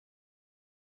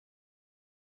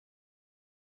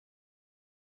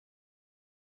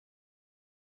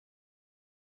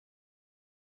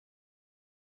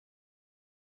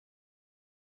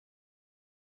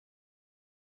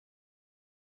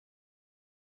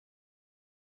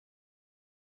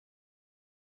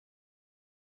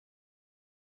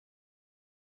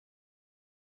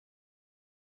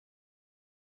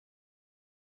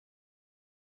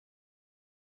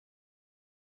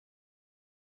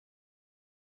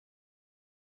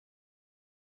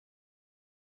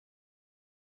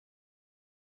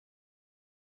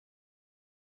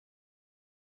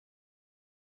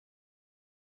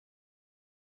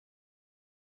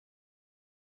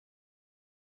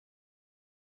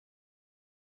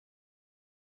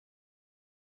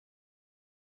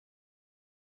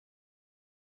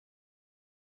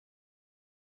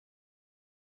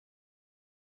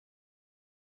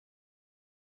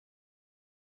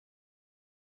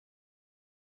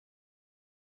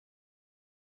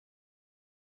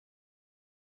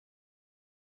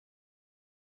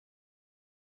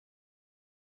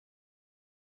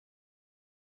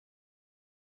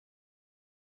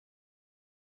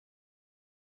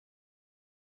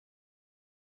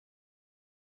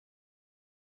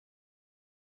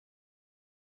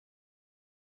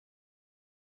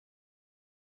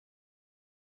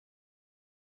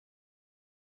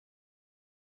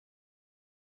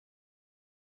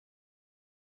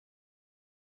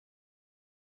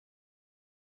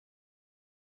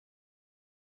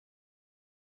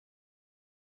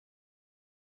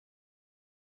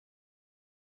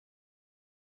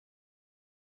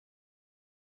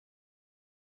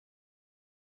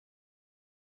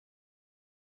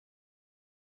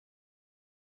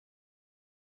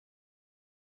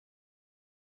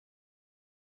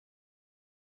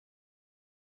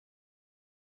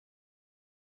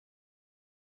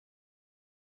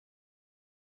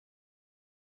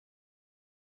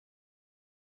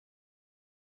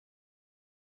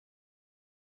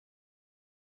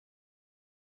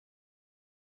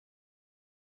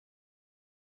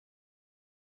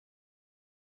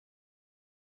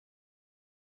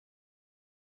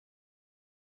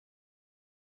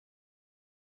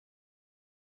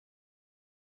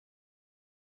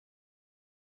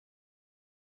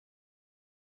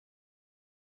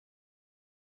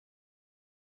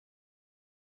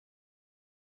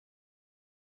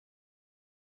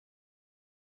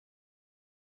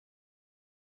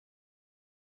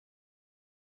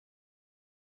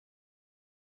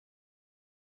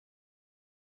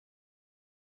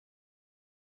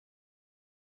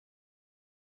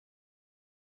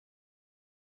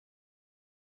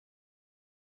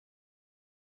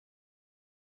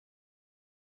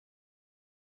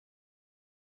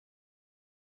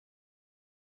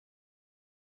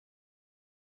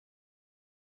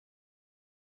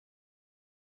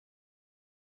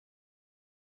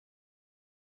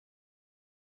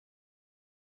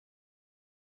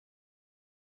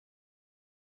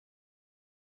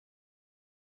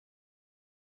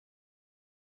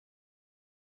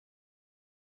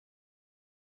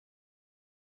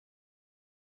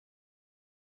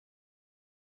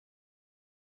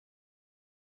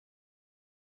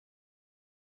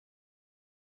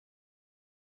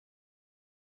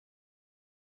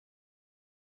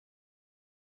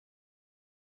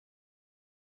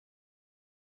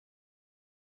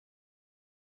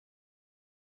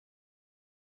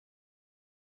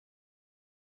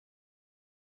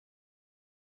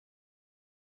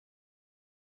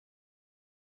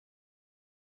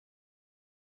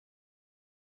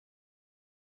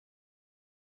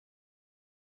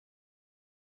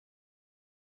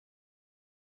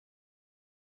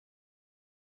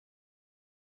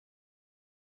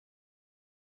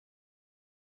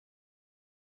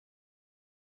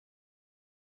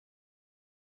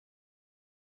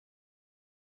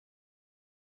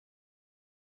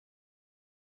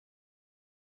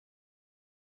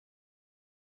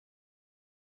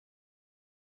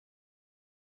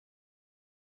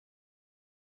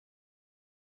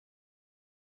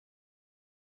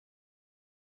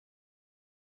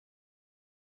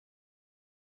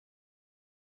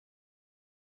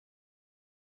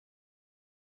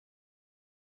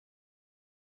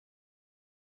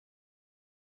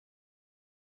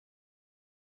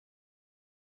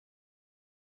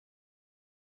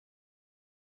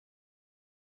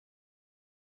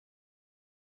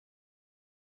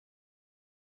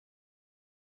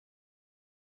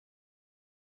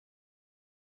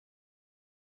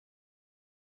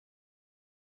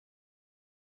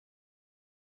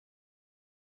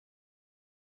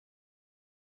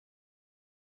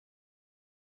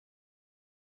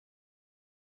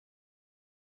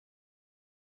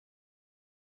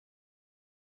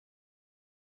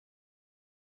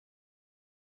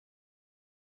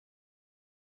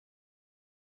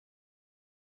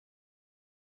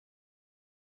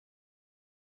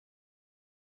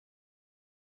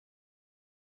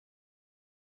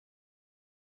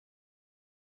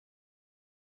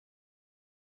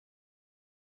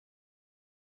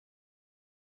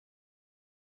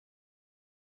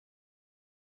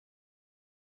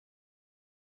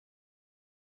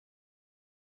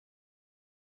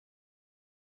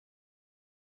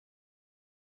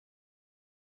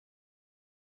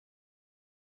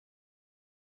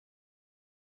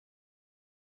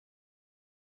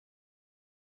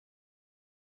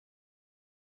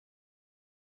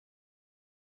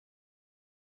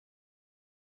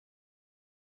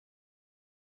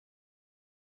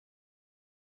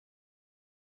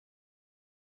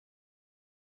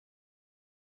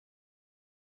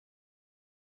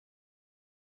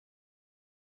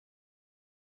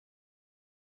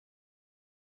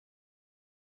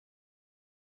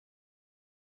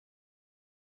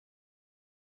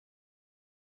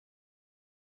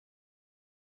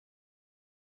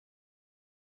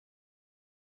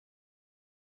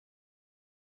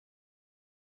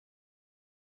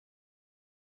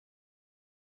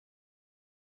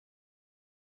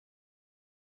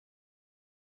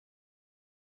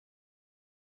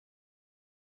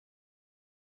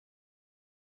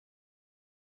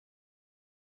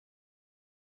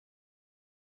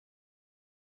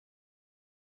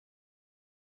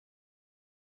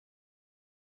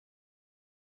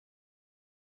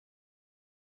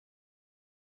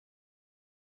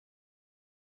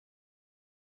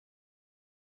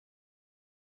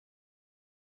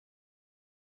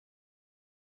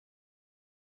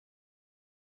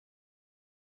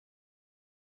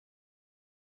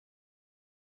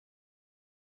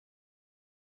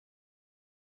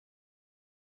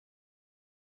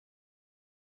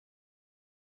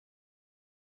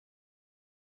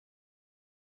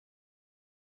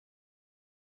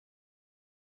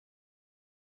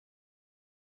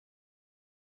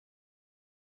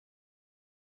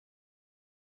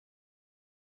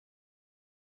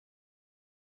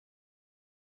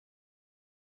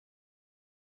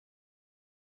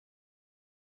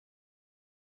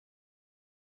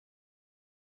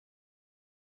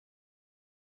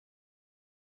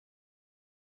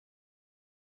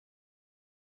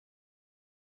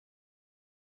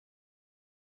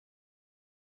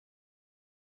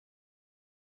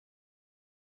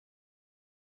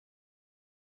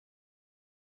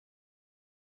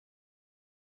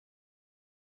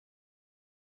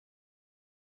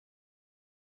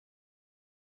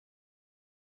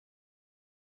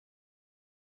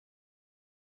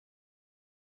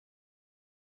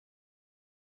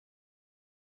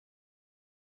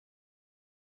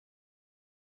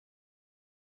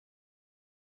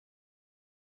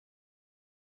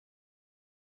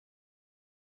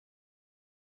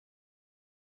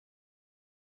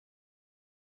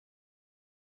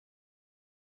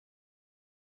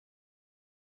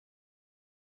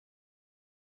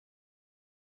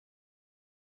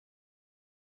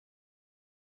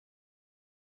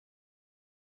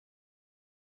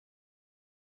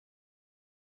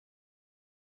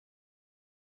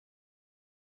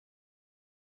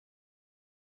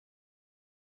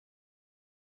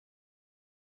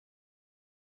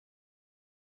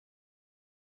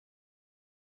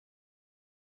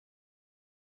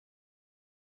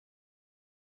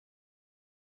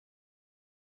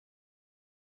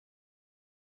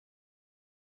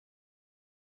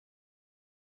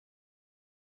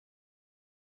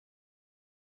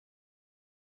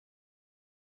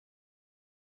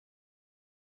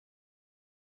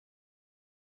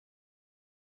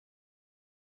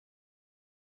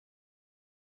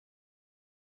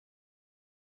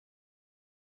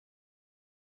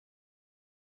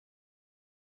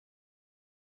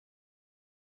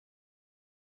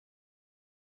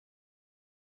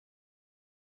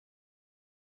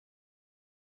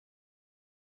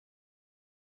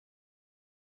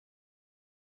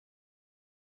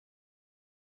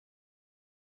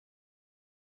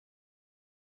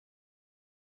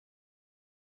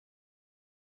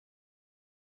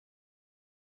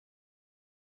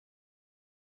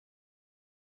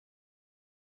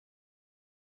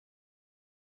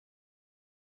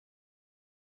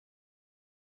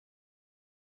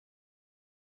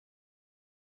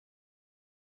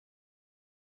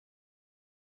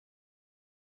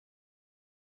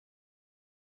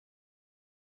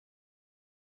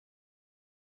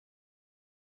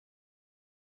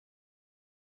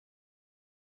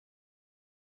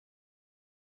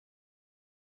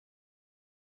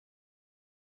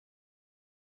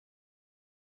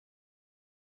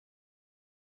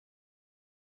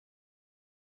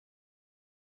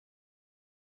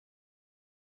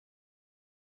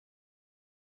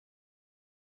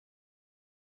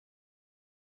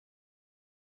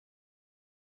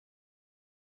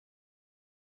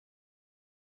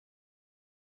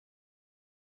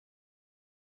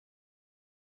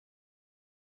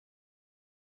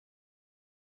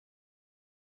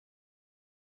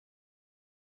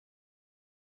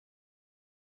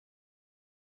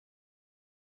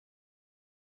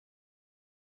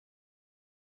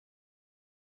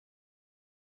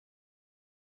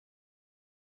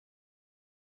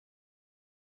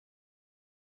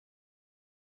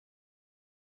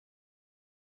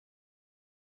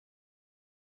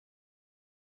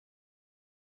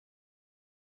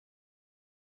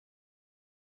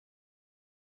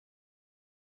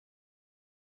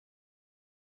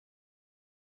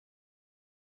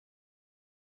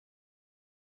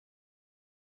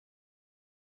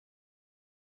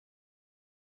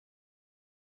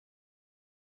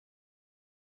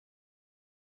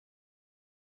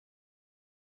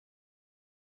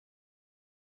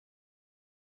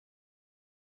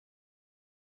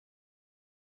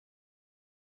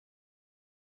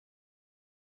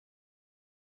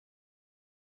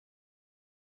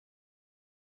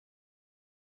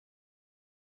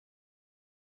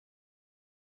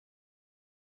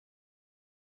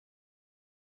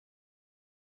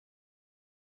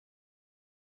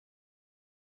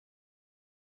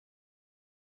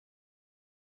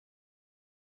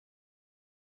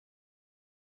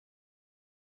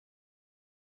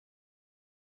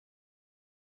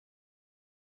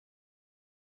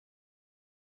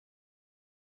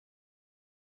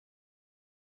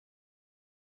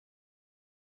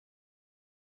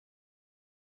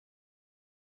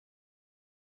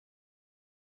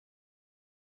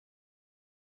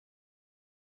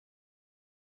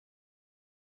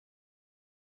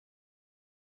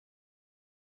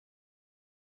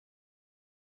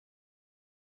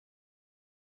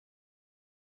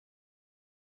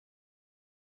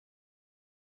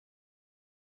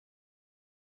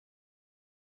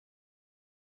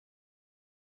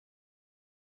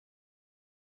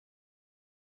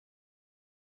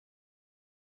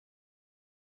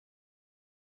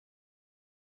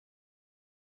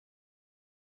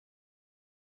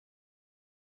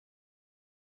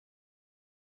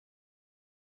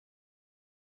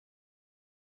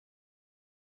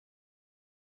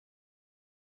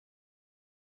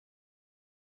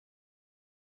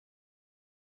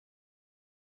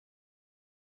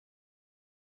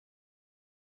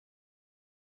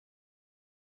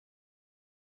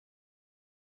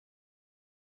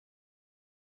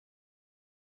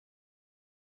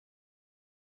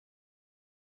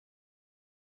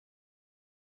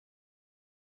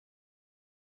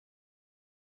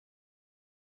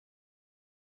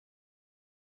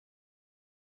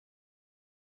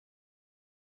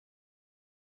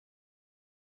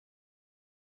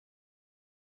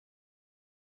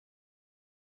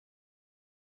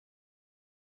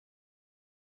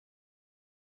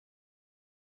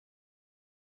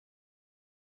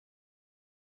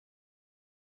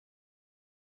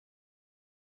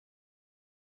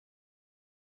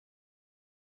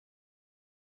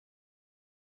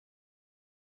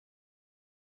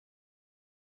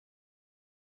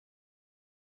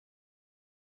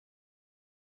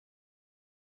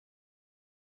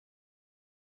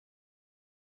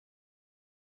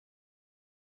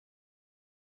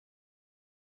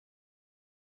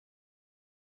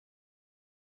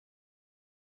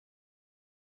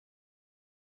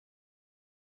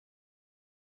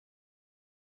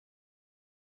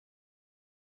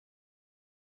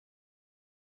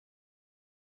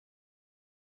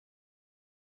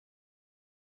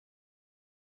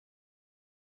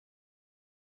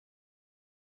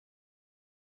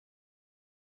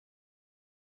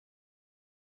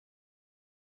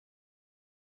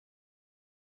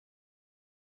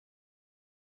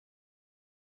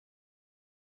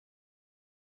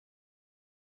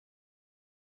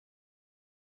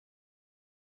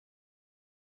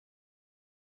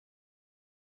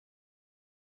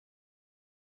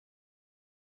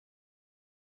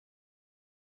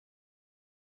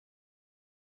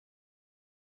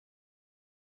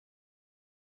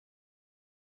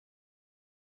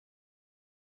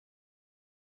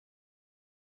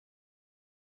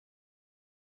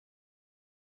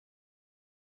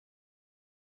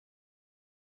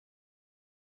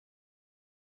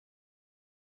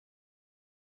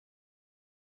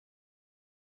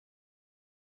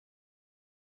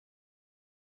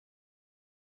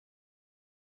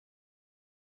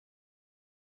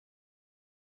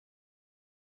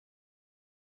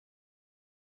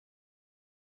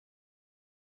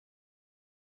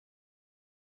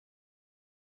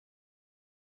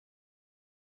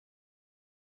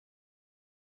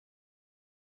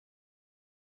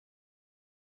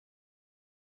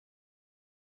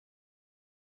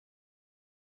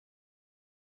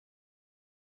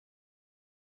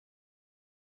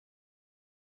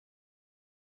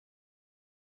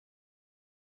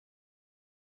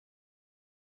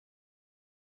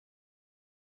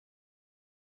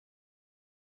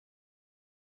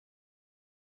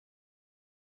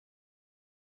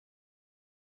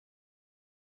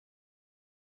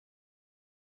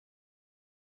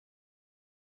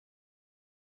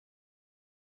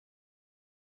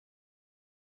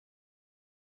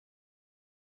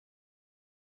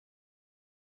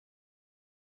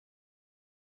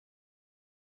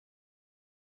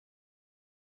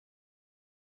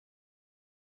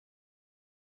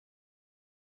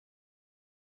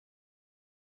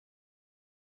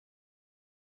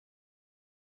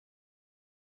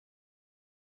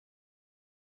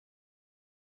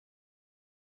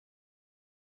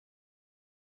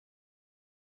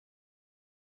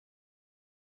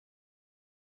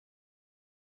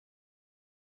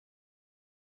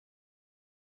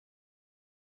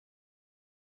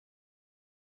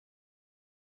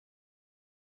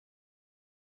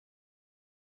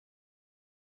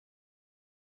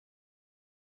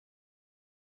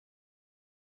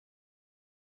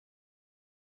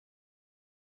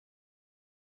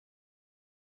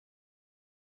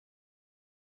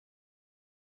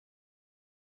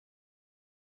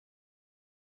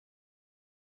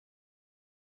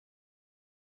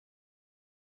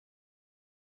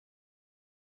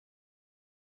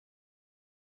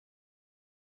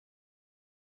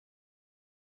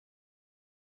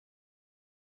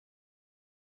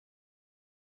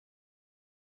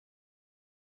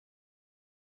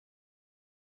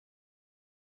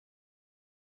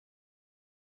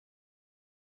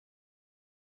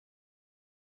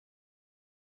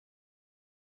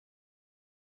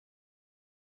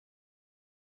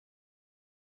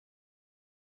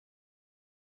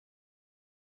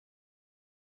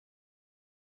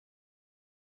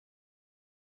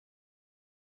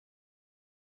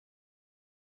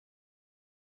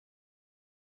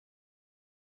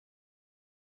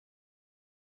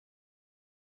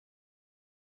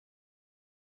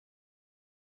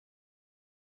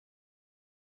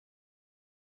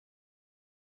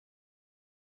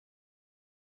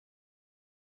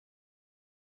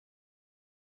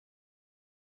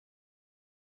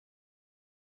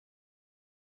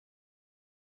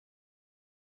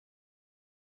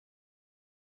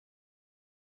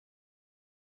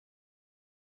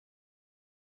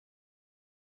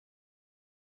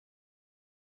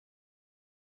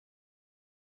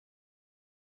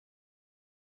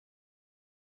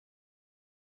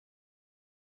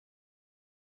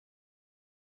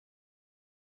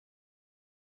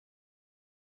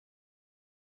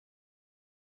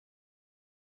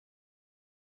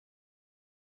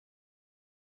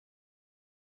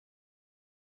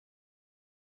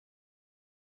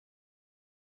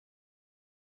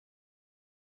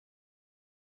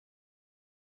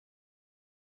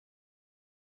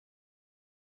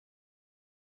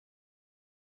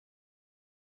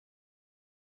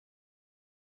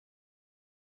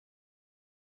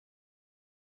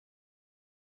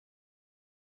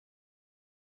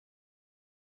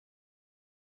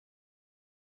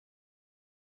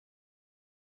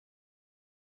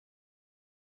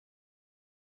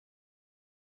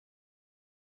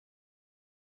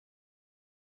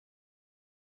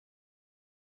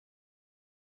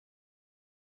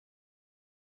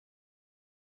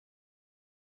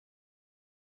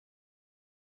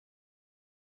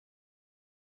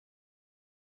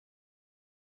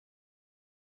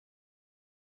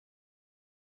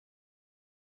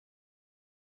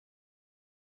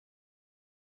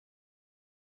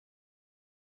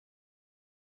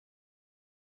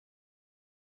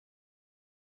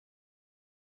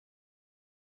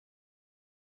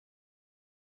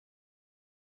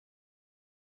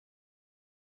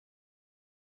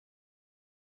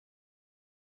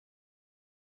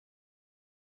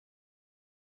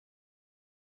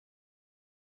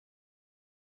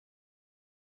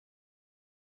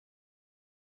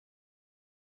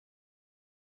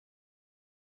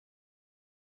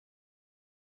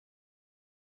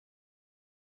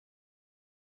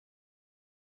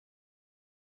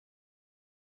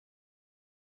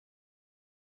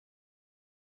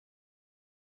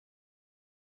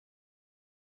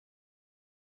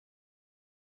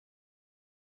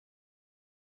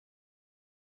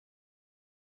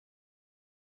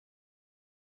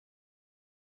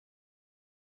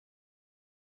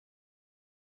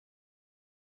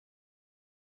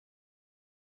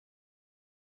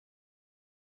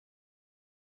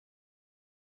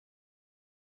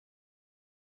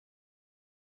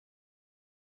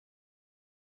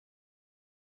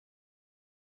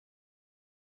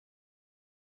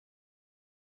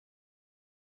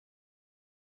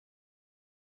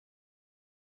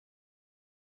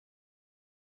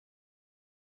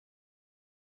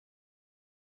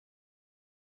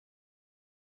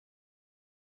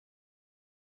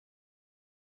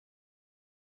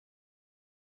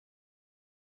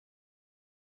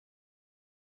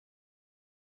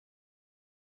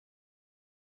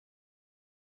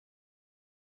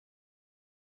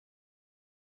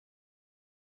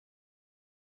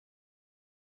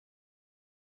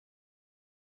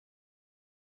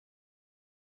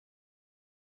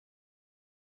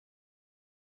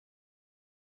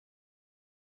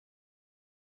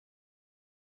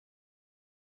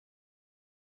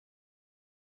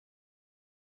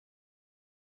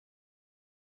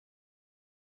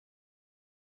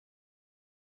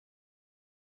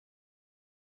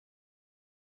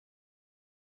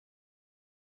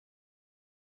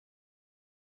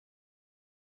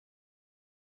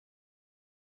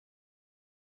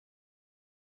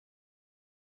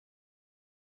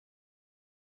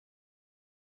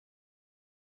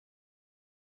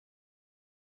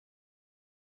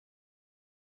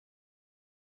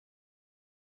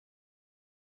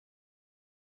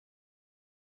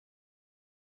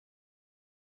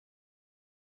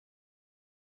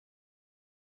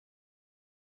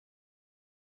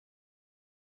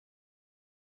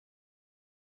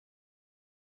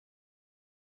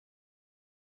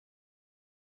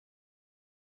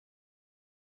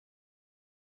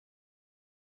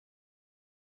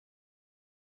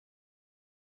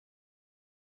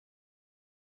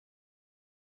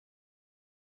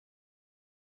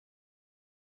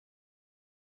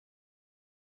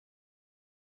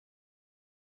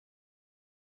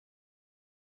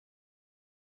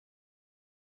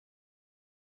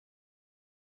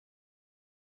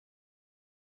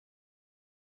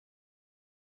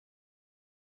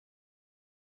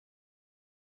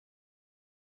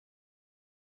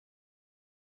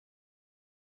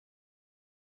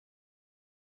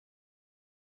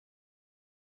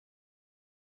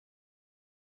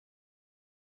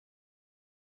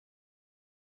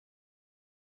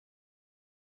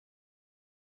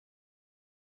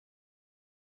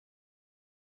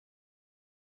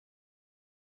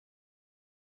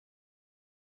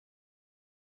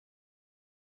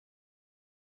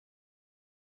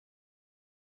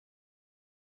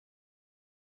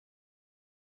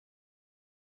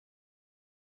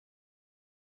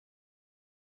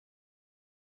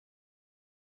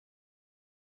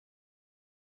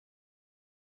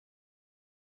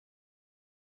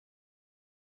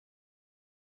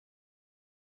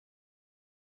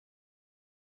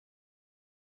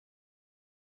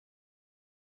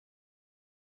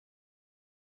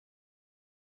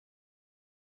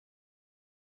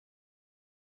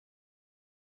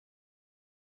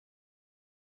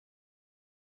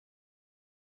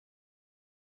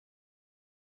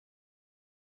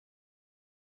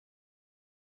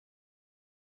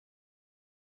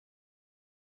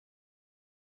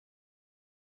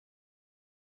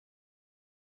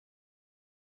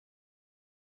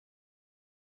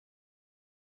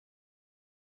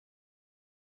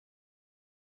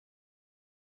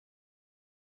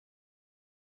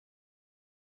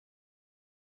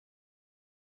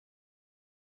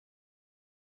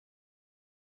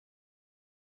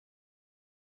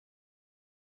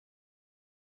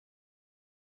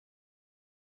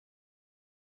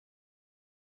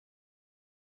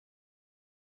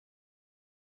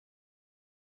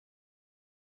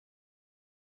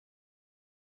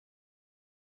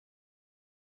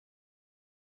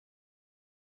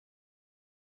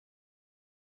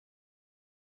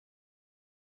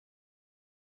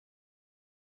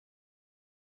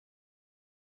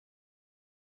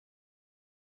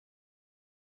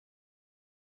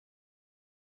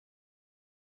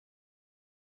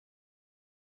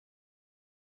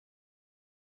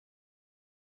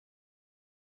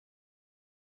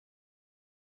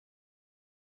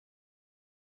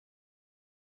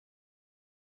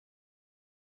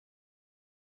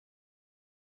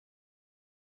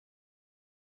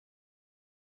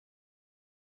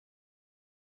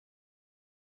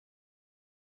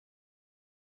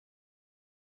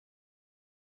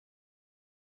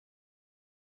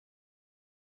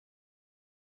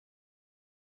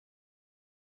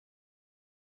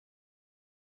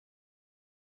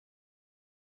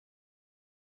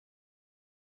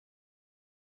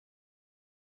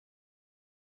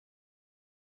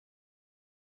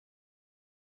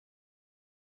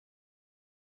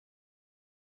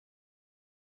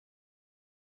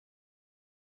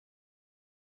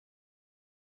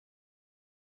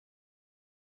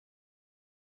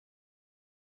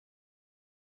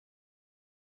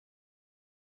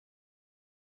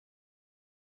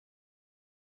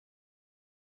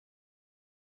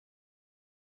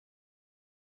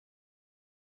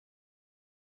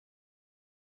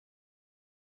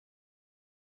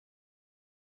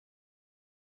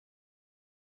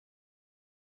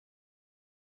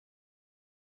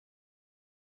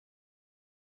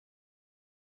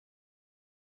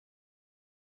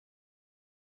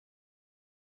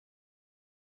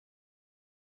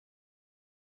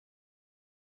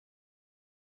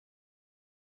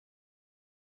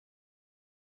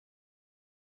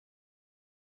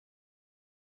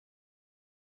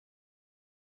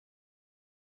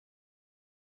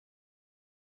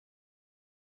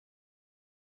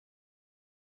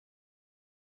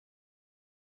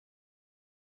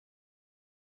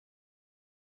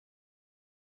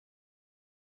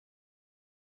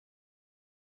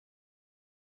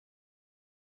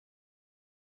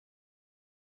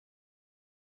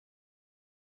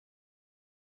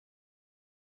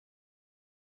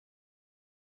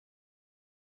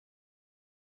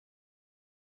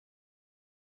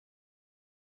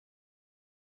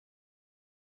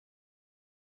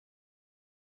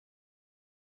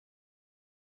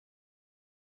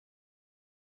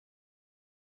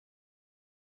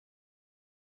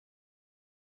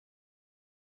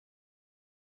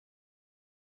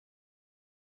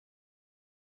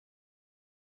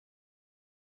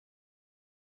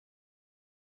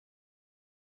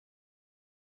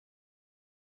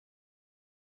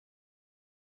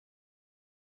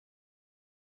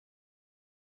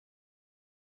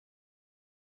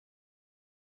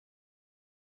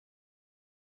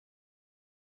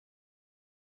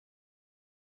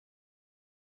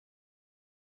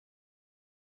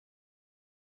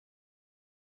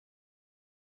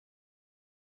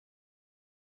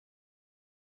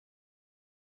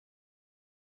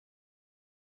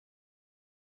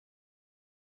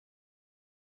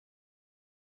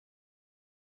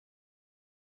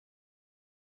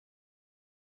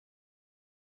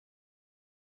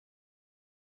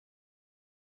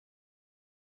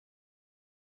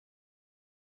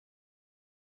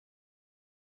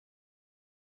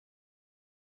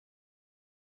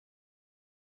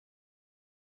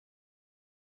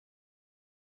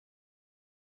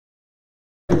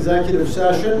Executive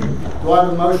session. Do I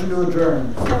have a motion to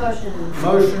adjourn? Motion.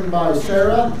 Motion by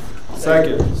Sarah.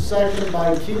 Second. Second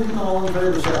by Keaton. All in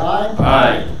favor say aye.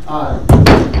 Aye. Aye.